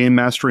Hope and the Game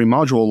Mastery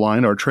module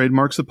line are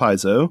trademarks of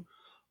Paizo.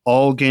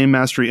 All Game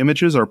Mastery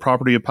images are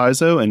property of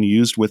Paizo and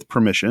used with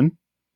permission.